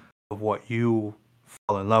outcome of what you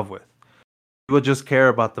fall in love with. People just care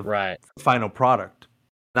about the Right. final product,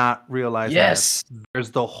 not realizing that Yes.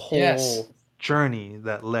 there's the Yes. whole journey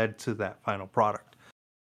that led to that final product.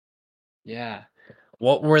 Yeah.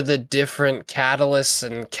 What were the different catalysts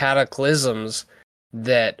and cataclysms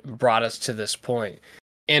that brought us to this point?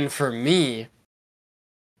 And for me,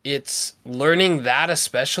 it's learning that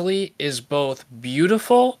especially is both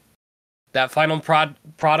beautiful. That final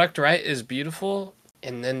product, right, is beautiful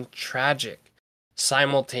and then tragic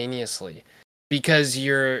simultaneously because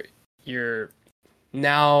you're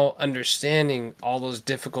now understanding all those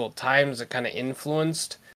difficult times that kind of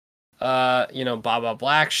influenced Baba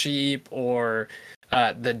Black Sheep or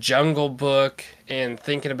the Jungle Book, and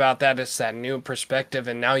thinking about that as that new perspective,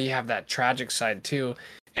 and now you have that tragic side too.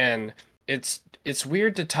 And it's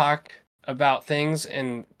weird to talk about things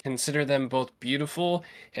and consider them both beautiful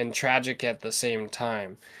and tragic at the same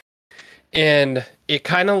time. And it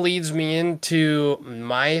kind of leads me into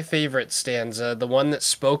my favorite stanza, the one that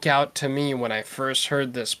spoke out to me when I first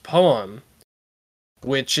heard this poem,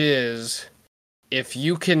 which is, if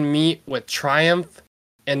you can meet with triumph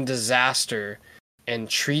and disaster and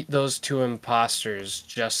treat those two imposters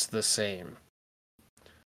just the same.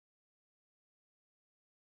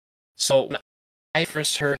 So when I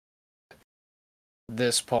first heard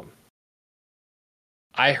this poem,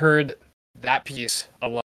 I heard that piece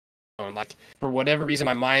alone. Like, for whatever reason,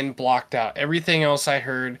 my mind blocked out everything else I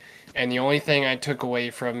heard, and the only thing I took away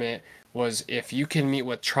from it was, if you can meet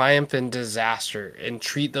with triumph and disaster and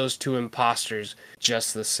treat those two imposters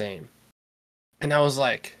just the same. And I was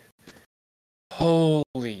like,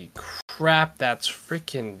 holy crap, that's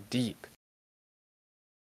freaking deep.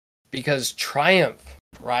 Because triumph,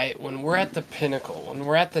 right? When we're at the pinnacle, when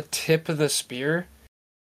we're at the tip of the spear,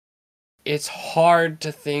 it's hard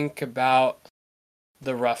to think about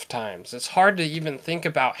the rough times. It's hard to even think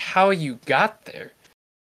about how you got there,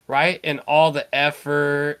 right? And all the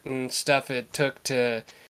effort and stuff it took to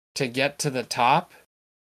get to the top.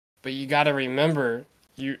 But you got to remember,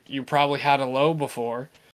 you probably had a low before,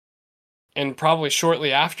 and probably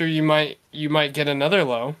shortly after you might get another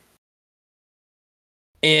low.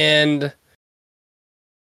 And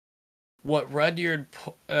what Rudyard,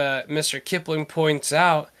 Mr. Kipling points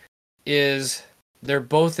out is they're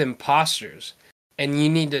both imposters, and you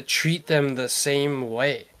need to treat them the same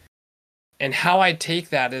way. And how I take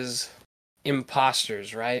that is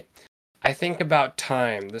imposters, right? I think about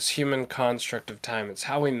time, this human construct of time. It's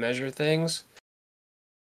how we measure things.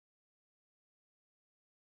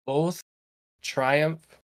 Both triumph,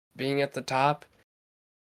 being at the top,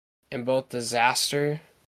 and both disaster,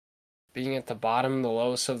 being at the bottom, the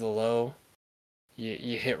lowest of the low,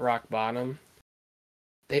 you hit rock bottom.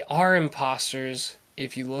 They are imposters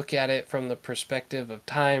if you look at it from the perspective of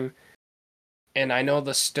time. And I know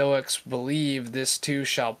the Stoics believe this too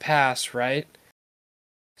shall pass, right?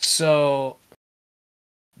 So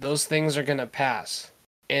those things are going to pass.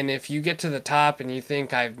 And if you get to the top and you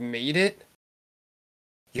think, I've made it,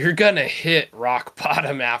 you're going to hit rock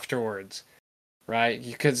bottom afterwards, right?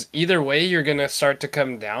 Because either way, you're going to start to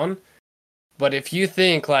come down. But if you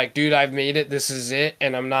think like, dude, I've made it, this is it,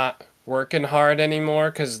 and I'm not working hard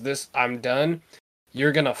anymore because I'm done,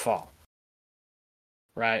 you're going to fall,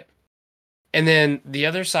 right? And then the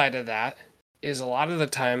other side of that is, a lot of the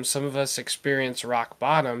time, some of us experience rock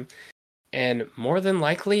bottom, and more than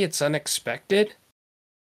likely it's unexpected.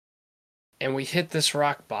 And we hit this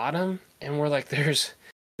rock bottom and we're like, there's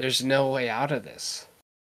no way out of this.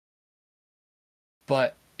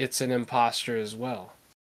 But it's an imposter as well.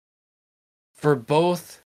 For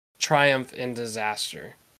both triumph and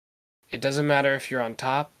disaster, it doesn't matter if you're on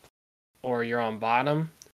top or you're on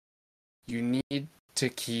bottom, you need to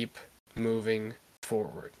keep moving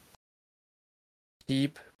forward.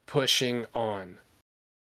 Keep pushing on.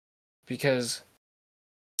 Because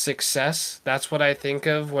success. That's what I think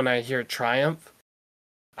of when I hear triumph.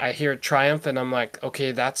 I hear triumph and I'm like,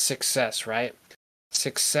 okay, that's success, right?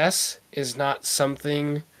 Success is not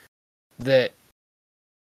something that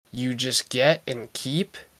you just get and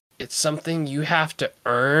keep. It's something you have to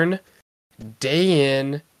earn day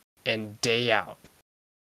in and day out.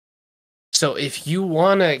 So if you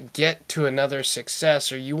want to get to another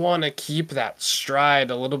success, or you want to keep that stride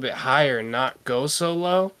a little bit higher and not go so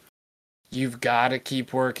low, you've got to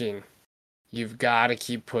keep working. You've got to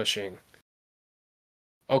keep pushing.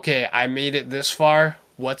 Okay, I made it this far.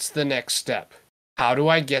 What's the next step? How do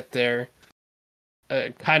I get there?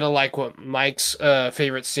 Kind of like what Mike's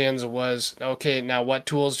favorite stanza was. Okay, now what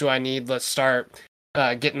tools do I need? Let's start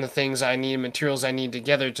getting the things I need, materials I need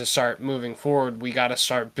together to start moving forward. We got to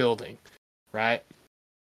start building, right?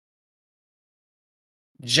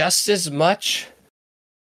 Just as much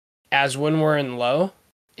as when we're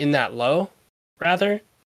in that low, rather,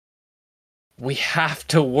 we have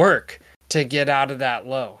to work to get out of that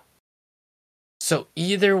low. So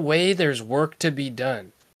either way, there's work to be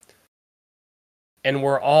done. And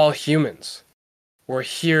we're all humans. We're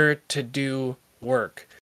here to do work.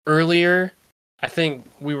 Earlier, I think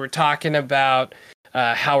we were talking about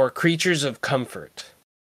how we're creatures of comfort.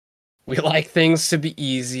 We like things to be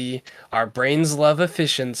easy. Our brains love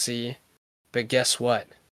efficiency. But guess what?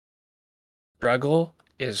 Struggle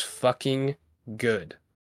is fucking good.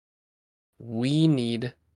 We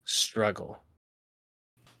need struggle.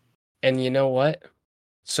 And you know what?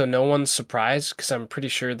 So no one's surprised, because I'm pretty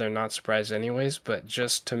sure they're not surprised anyways, but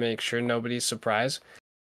just to make sure nobody's surprised,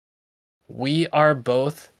 we are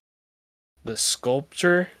both the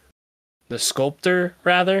sculptor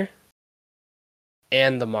rather,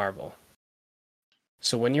 and the marble.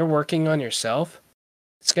 So when you're working on yourself,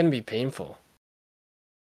 it's going to be painful.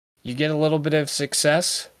 You get a little bit of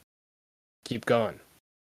success, keep going.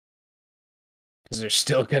 Because there's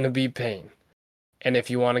still going to be pain. And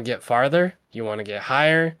if you want to get farther, you want to get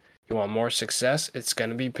higher, you want more success, it's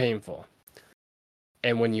going to be painful.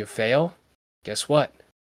 And when you fail, guess what?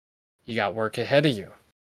 You got work ahead of you.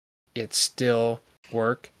 It's still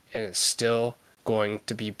work, and it's still going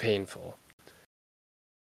to be painful.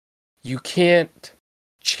 You can't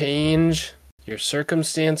change your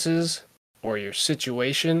circumstances or your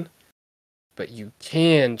situation, but you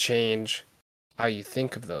can change how you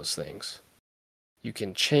think of those things. You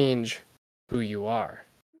can change who you are.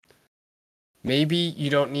 Maybe you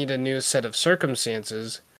don't need a new set of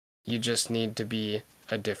circumstances, you just need to be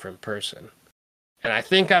a different person. And I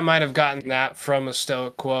think I might have gotten that from a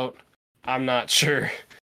Stoic quote. I'm not sure,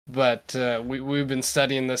 but we've been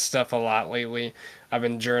studying this stuff a lot lately. I've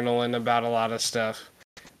been journaling about a lot of stuff.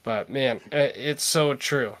 But man, it's so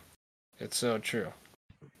true. It's so true.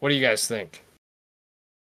 What do you guys think?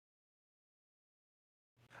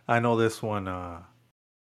 I know this one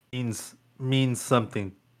means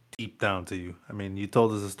something deep down to you. I mean, you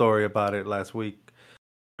told us a story about it last week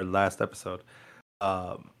or last episode,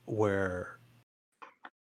 where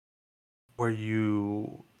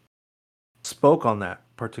you spoke on that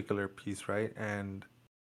particular piece, right? And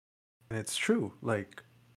it's true. Like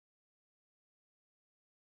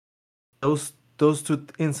those two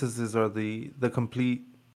instances are the complete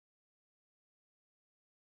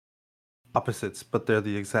opposites, but they're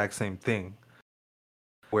the exact same thing.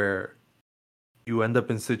 Where you end up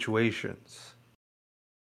in situations,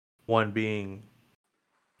 one being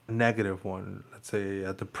a negative one, let's say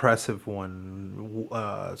a depressive one,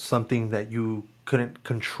 something that you couldn't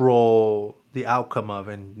control the outcome of,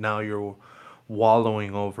 and now you're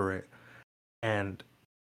wallowing over it. And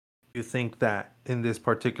you think that in this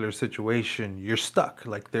particular situation, you're stuck.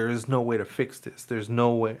 Like, there is no way to fix this. There's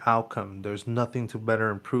no way outcome. There's nothing to better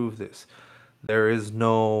improve this. There is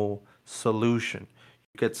no solution.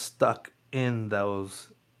 You get stuck in those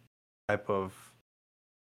type of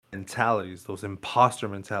mentalities, those imposter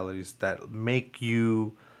mentalities that make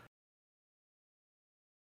you,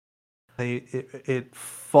 it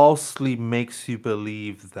falsely makes you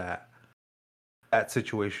believe that that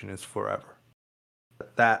situation is forever.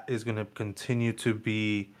 That is going to continue to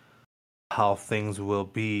be how things will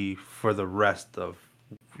be for the rest of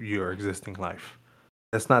your existing life.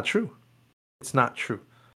 That's not true. It's not true.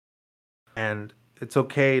 And it's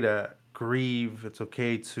okay to grieve. It's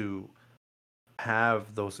okay to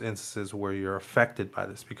have those instances where you're affected by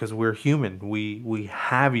this, because we're human. We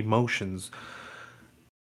have emotions.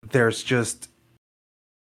 There's just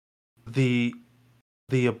the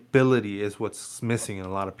ability is what's missing in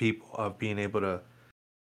a lot of people, of being able to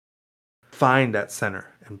find that center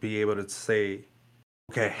and be able to say,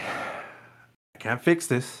 okay, I can't fix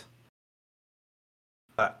this,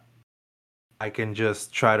 but I can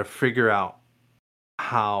just try to figure out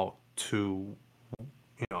how to,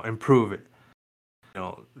 improve it.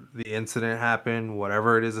 The incident happened,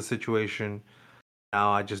 whatever it is, the situation.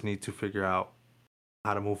 Now I just need to figure out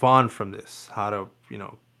how to move on from this, how to,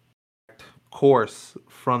 course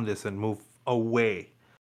from this and move away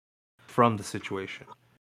from the situation.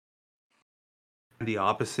 And the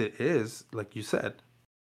opposite is, like you said,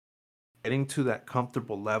 getting to that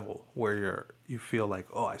comfortable level where you feel like,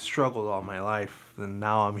 oh, I struggled all my life, and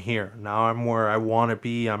now I'm here. Now I'm where I want to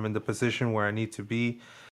be. I'm in the position where I need to be.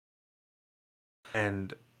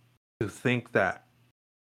 And to think that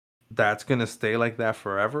that's going to stay like that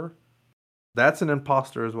forever, that's an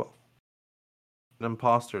imposter as well. An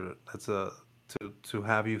imposter. That's to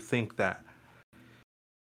have you think that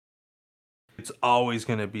it's always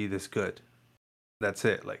going to be this good. That's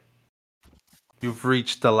it. Like, you've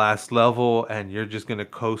reached the last level and you're just going to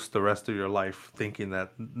coast the rest of your life thinking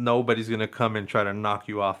that nobody's going to come and try to knock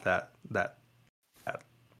you off that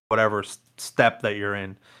whatever step that you're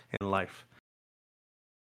in life.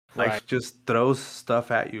 Right. Life just throws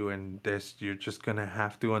stuff at you, and you're just going to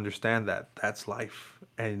have to understand that that's life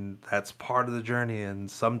and that's part of the journey.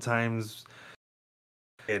 And sometimes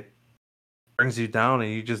it brings you down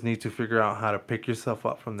and you just need to figure out how to pick yourself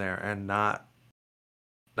up from there and not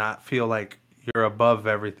feel like you're above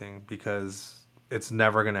everything, because it's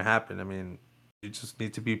never going to happen. I mean, you just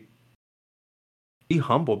need to be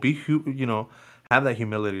humble, have that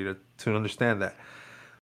humility to understand that,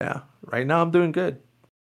 yeah, right now I'm doing good.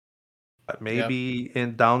 But maybe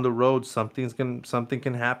in down the road something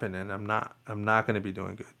can happen and I'm not going to be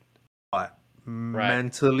doing good. But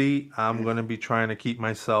mentally, I'm going to be trying to keep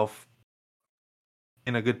myself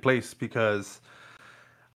in a good place, because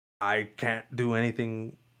I can't do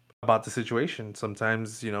anything about the situation.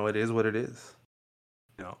 Sometimes, it is what it is.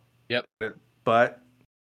 Yep. But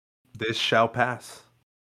this shall pass.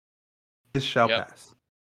 This shall pass.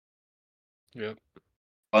 Yep.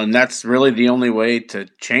 And that's really the only way to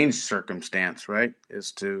change circumstance, right?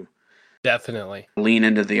 Is to definitely lean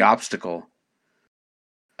into the obstacle.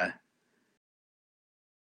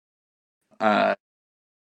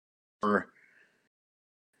 For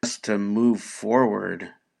us to move forward,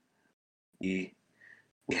 we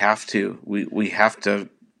have to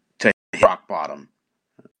hit rock bottom,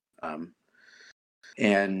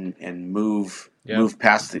 and move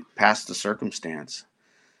past the circumstance.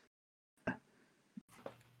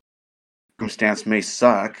 Circumstance may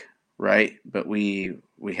suck, right? But we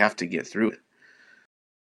have to get through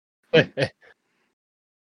it.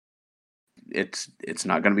 It's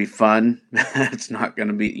not going to be fun. It's not going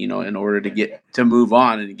to be, in order to move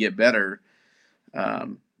on and get better,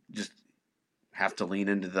 just have to lean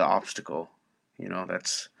into the obstacle.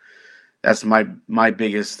 That's my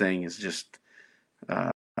biggest thing, is just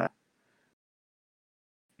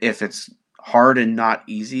if it's hard and not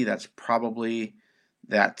easy, that's probably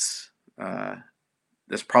the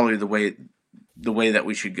way that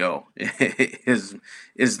we should go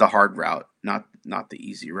is the hard route, not the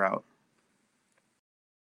easy route.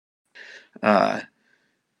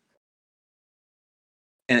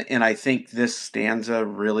 And I think this stanza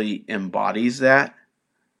really embodies that.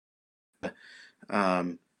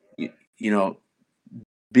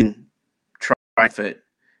 Being triumphant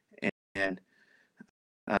and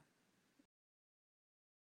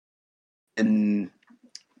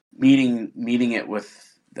meeting it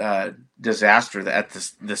with disaster at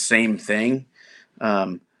the same thing.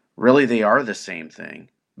 Really, they are the same thing,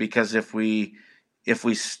 because if we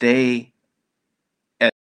stay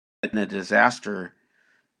in a disaster,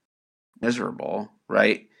 miserable,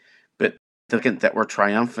 right? But the second that we're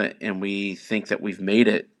triumphant and we think that we've made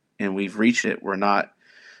it and we've reached it, we're not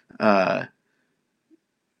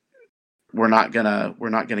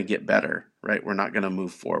gonna get better, right? We're not gonna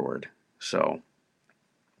move forward. So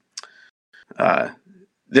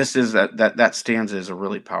this is that stanza is a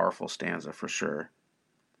really powerful stanza for sure.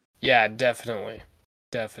 Yeah, definitely.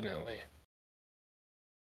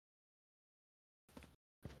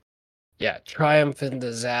 Yeah, triumph and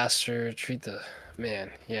disaster, treat the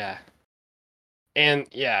man, yeah. And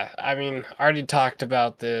yeah, I mean, I already talked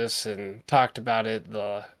about this and talked about it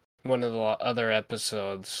one of the other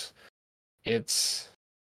episodes.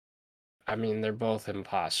 I mean, they're both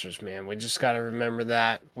imposters, man. We just got to remember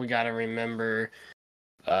that. We got to remember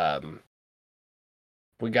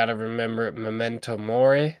memento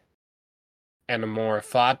mori and amore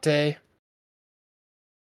fati.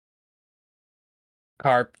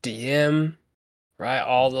 Carpe diem, right?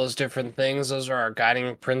 All those different things. Those are our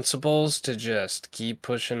guiding principles to just keep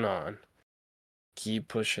pushing on. Keep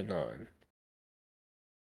pushing on.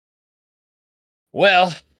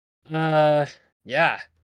 Well, Yeah.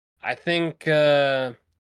 I think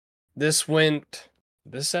this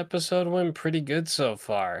episode went pretty good so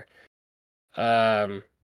far. Um,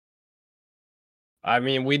 I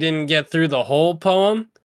mean, we didn't get through the whole poem.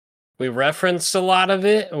 We referenced a lot of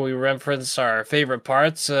it, and we referenced our favorite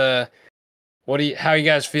parts. How are you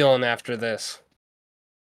guys feeling after this?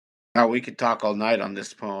 Now we could talk all night on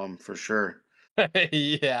this poem for sure.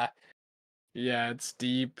 Yeah. Yeah, it's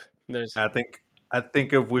deep. There's I think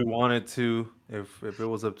if we wanted to, if it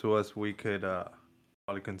was up to us, we could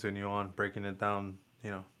probably continue on breaking it down,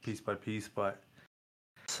 piece by piece. But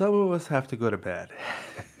some of us have to go to bed.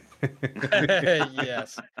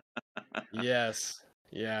 yes. Yes.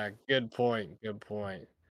 Yeah, good point. Good point.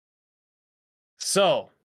 So,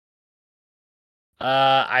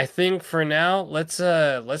 I think for now, let's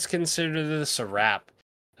consider this a wrap.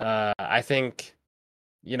 I think,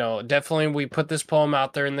 definitely we put this poem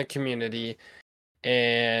out there in the community,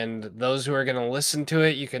 and those who are going to listen to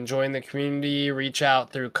it, you can join the community, reach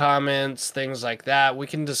out through comments, things like that. We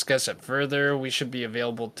can discuss it further. We should be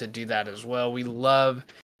available to do that as well. We love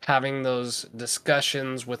having those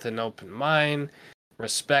discussions with an open mind,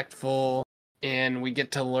 respectful, and we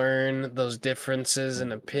get to learn those differences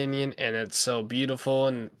in opinion, and it's so beautiful,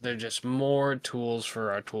 and they're just more tools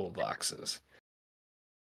for our toolboxes.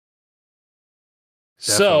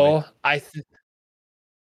 Definitely. So,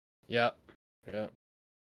 yep. Yep.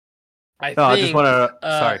 I just want to.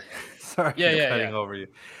 uh Sorry yeah, for yeah, cutting yeah. over you.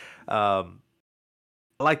 Um,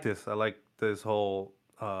 I like this. I like this whole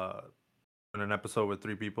in an episode with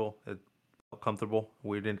three people. It felt comfortable.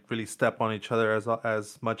 We didn't really step on each other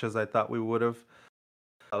as much as I thought we would have.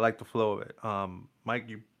 I like the flow of it. Mike,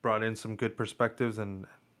 you brought in some good perspectives, and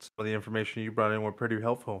some of the information you brought in were pretty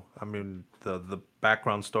helpful. I mean, the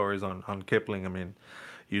background stories on Kipling. I mean,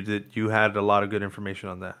 you had a lot of good information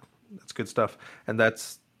on that. That's good stuff, and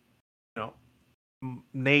that's you know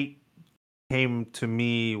Nate came to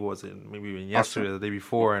me, was it maybe even yesterday or the day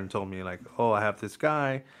before, and told me like, oh, I have this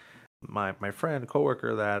guy, my friend,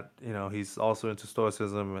 coworker, that he's also into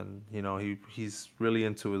Stoicism, and he's really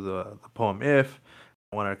into the poem. If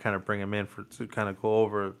I want to kind of bring him in to kind of go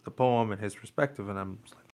over the poem and his perspective, and I'm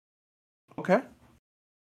just like, okay,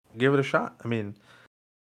 give it a shot. I mean,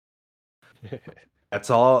 that's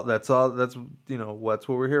all. That's what's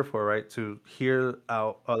what we're here for, right? To hear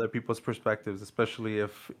out other people's perspectives, especially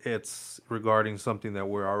if it's regarding something that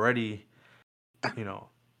we're already,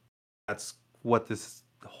 that's what this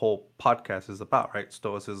whole podcast is about, right?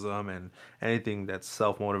 Stoicism and anything that's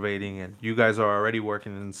self-motivating. And you guys are already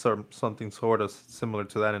working in something sort of similar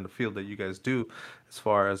to that in the field that you guys do, as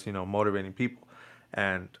far as motivating people.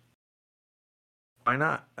 And why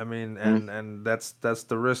not? I mean, and that's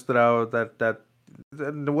the risk that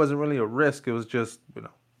it wasn't really a risk. It was just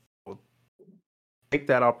take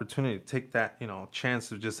that opportunity, take that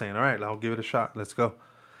chance of just saying, all right, I'll give it a shot. Let's go.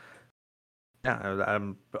 Yeah,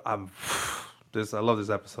 I'm this. I love this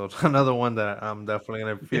episode. Another one that I'm definitely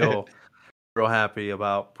gonna feel real happy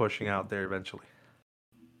about pushing out there eventually.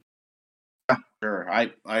 Sure.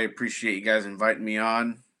 I appreciate you guys inviting me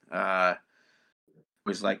on.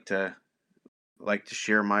 Always like to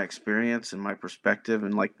share my experience and my perspective,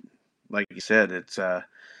 and like you said, it's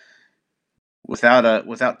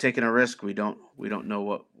without taking a risk, we don't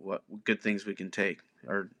know what good things we can take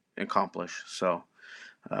or accomplish. So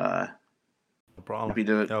No problem. happy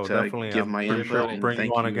to Definitely. give I'm my pretty sure input, we'll and bring thank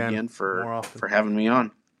you on you again more often. for having me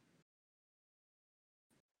on.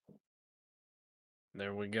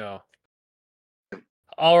 There we go.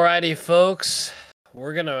 Alrighty, folks.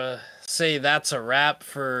 We're gonna say that's a wrap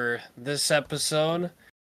for this episode.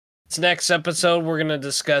 This next episode, we're gonna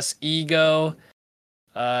discuss ego.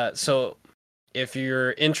 So if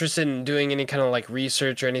you're interested in doing any kind of like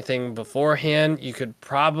research or anything beforehand, you could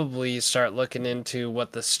probably start looking into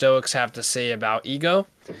what the Stoics have to say about ego.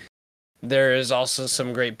 There is also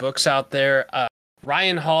some great books out there.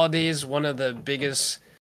 Ryan Holiday is one of the biggest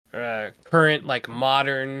current like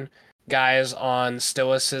modern guys on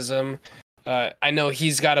Stoicism. I know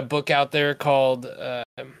he's got a book out there called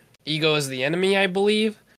Ego is the Enemy, I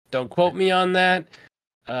believe. Don't quote me on that.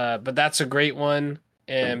 But that's a great one.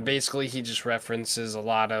 And basically, he just references a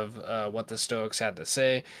lot of what the Stoics had to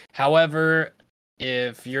say. However,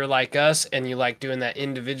 if you're like us and you like doing that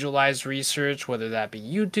individualized research, whether that be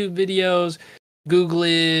YouTube videos,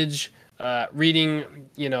 Googlage, reading,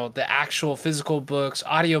 the actual physical books,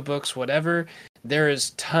 audiobooks, whatever, there is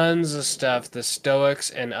tons of stuff the Stoics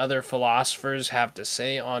and other philosophers have to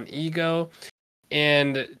say on ego.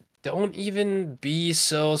 And don't even be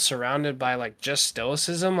so surrounded by like just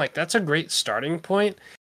Stoicism. Like that's a great starting point,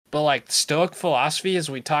 But like Stoic philosophy, as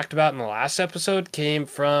we talked about in the last episode, came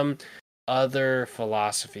from other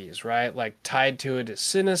philosophies, right? Like tied to it is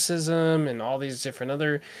cynicism and all these different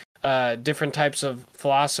other different types of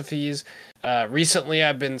philosophies. Recently,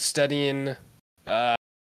 I've been studying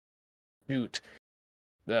shoot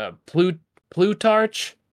the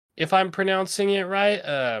Plutarch, if I'm pronouncing it right.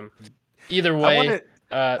 Either way,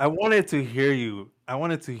 I wanted to hear you. I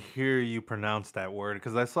wanted to hear you pronounce that word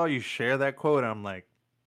because I saw you share that quote. And I'm like,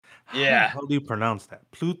 yeah, how do you pronounce that?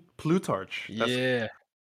 Plutarch. That's yeah,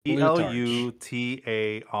 Plutarch.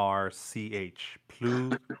 Plutarch.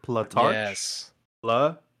 Plutarch. Yes,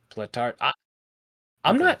 Pla. Plutarch.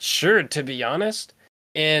 I'm Okay. not sure, to be honest.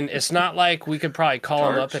 And it's not like we could probably call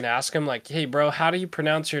him up Tarch? and ask him, like, hey, bro, how do you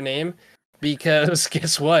pronounce your name? Because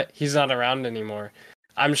guess what? He's not around anymore.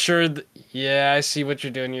 I'm sure, yeah, I see what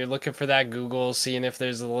you're doing. You're looking for that Google, seeing if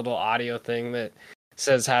there's a little audio thing that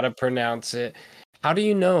says how to pronounce it. How do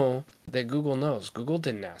you know that Google knows? Google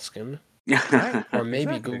didn't ask him. Right. Or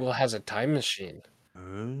maybe Exactly. Google has a time machine.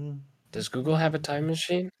 Uh, Does Google have a time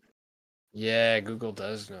machine? Yeah, Google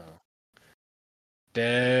does know.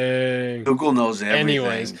 Dang. Google knows everything.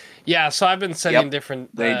 Anyways, yeah, so I've been studying Yep,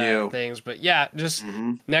 different they do. things, but yeah, just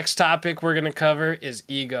Mhm. next topic we're gonna cover is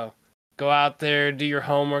ego. Go out there, do your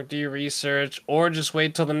homework, do your research, or just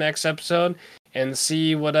wait till the next episode and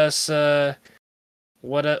see what us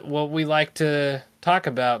what we like to talk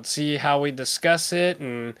about. See how we discuss it,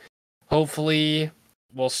 and hopefully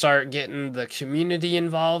we'll start getting the community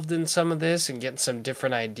involved in some of this and getting some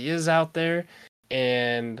different ideas out there.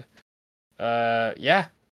 And yeah,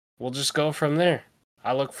 we'll just go from there.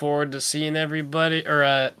 I look forward to seeing everybody, or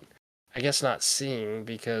I guess not seeing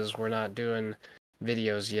because we're not doing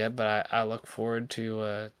videos yet, but I look forward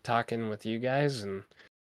to talking with you guys, and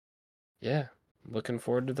yeah, looking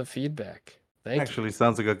forward to the feedback. Thank you. Actually,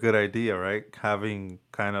 sounds like a good idea, right? Having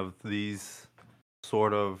kind of these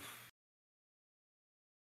sort of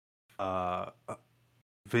uh,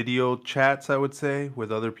 video chats, I would say,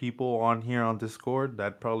 with other people on here on Discord.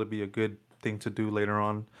 That'd probably be a good thing to do later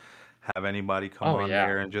on. Have anybody come Oh on yeah,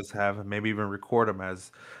 there and just have maybe even record them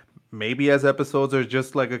as maybe as episodes or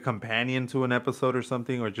just like a companion to an episode or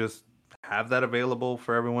something, or just have that available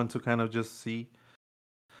for everyone to kind of just see.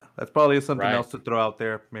 That's probably something right. else to throw out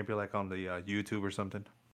there, maybe like on the YouTube or something.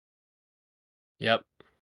 Yep,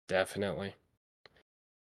 definitely.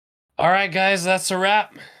 All right, guys, that's a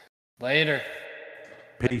wrap. Later.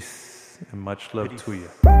 Peace and much love to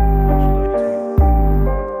you.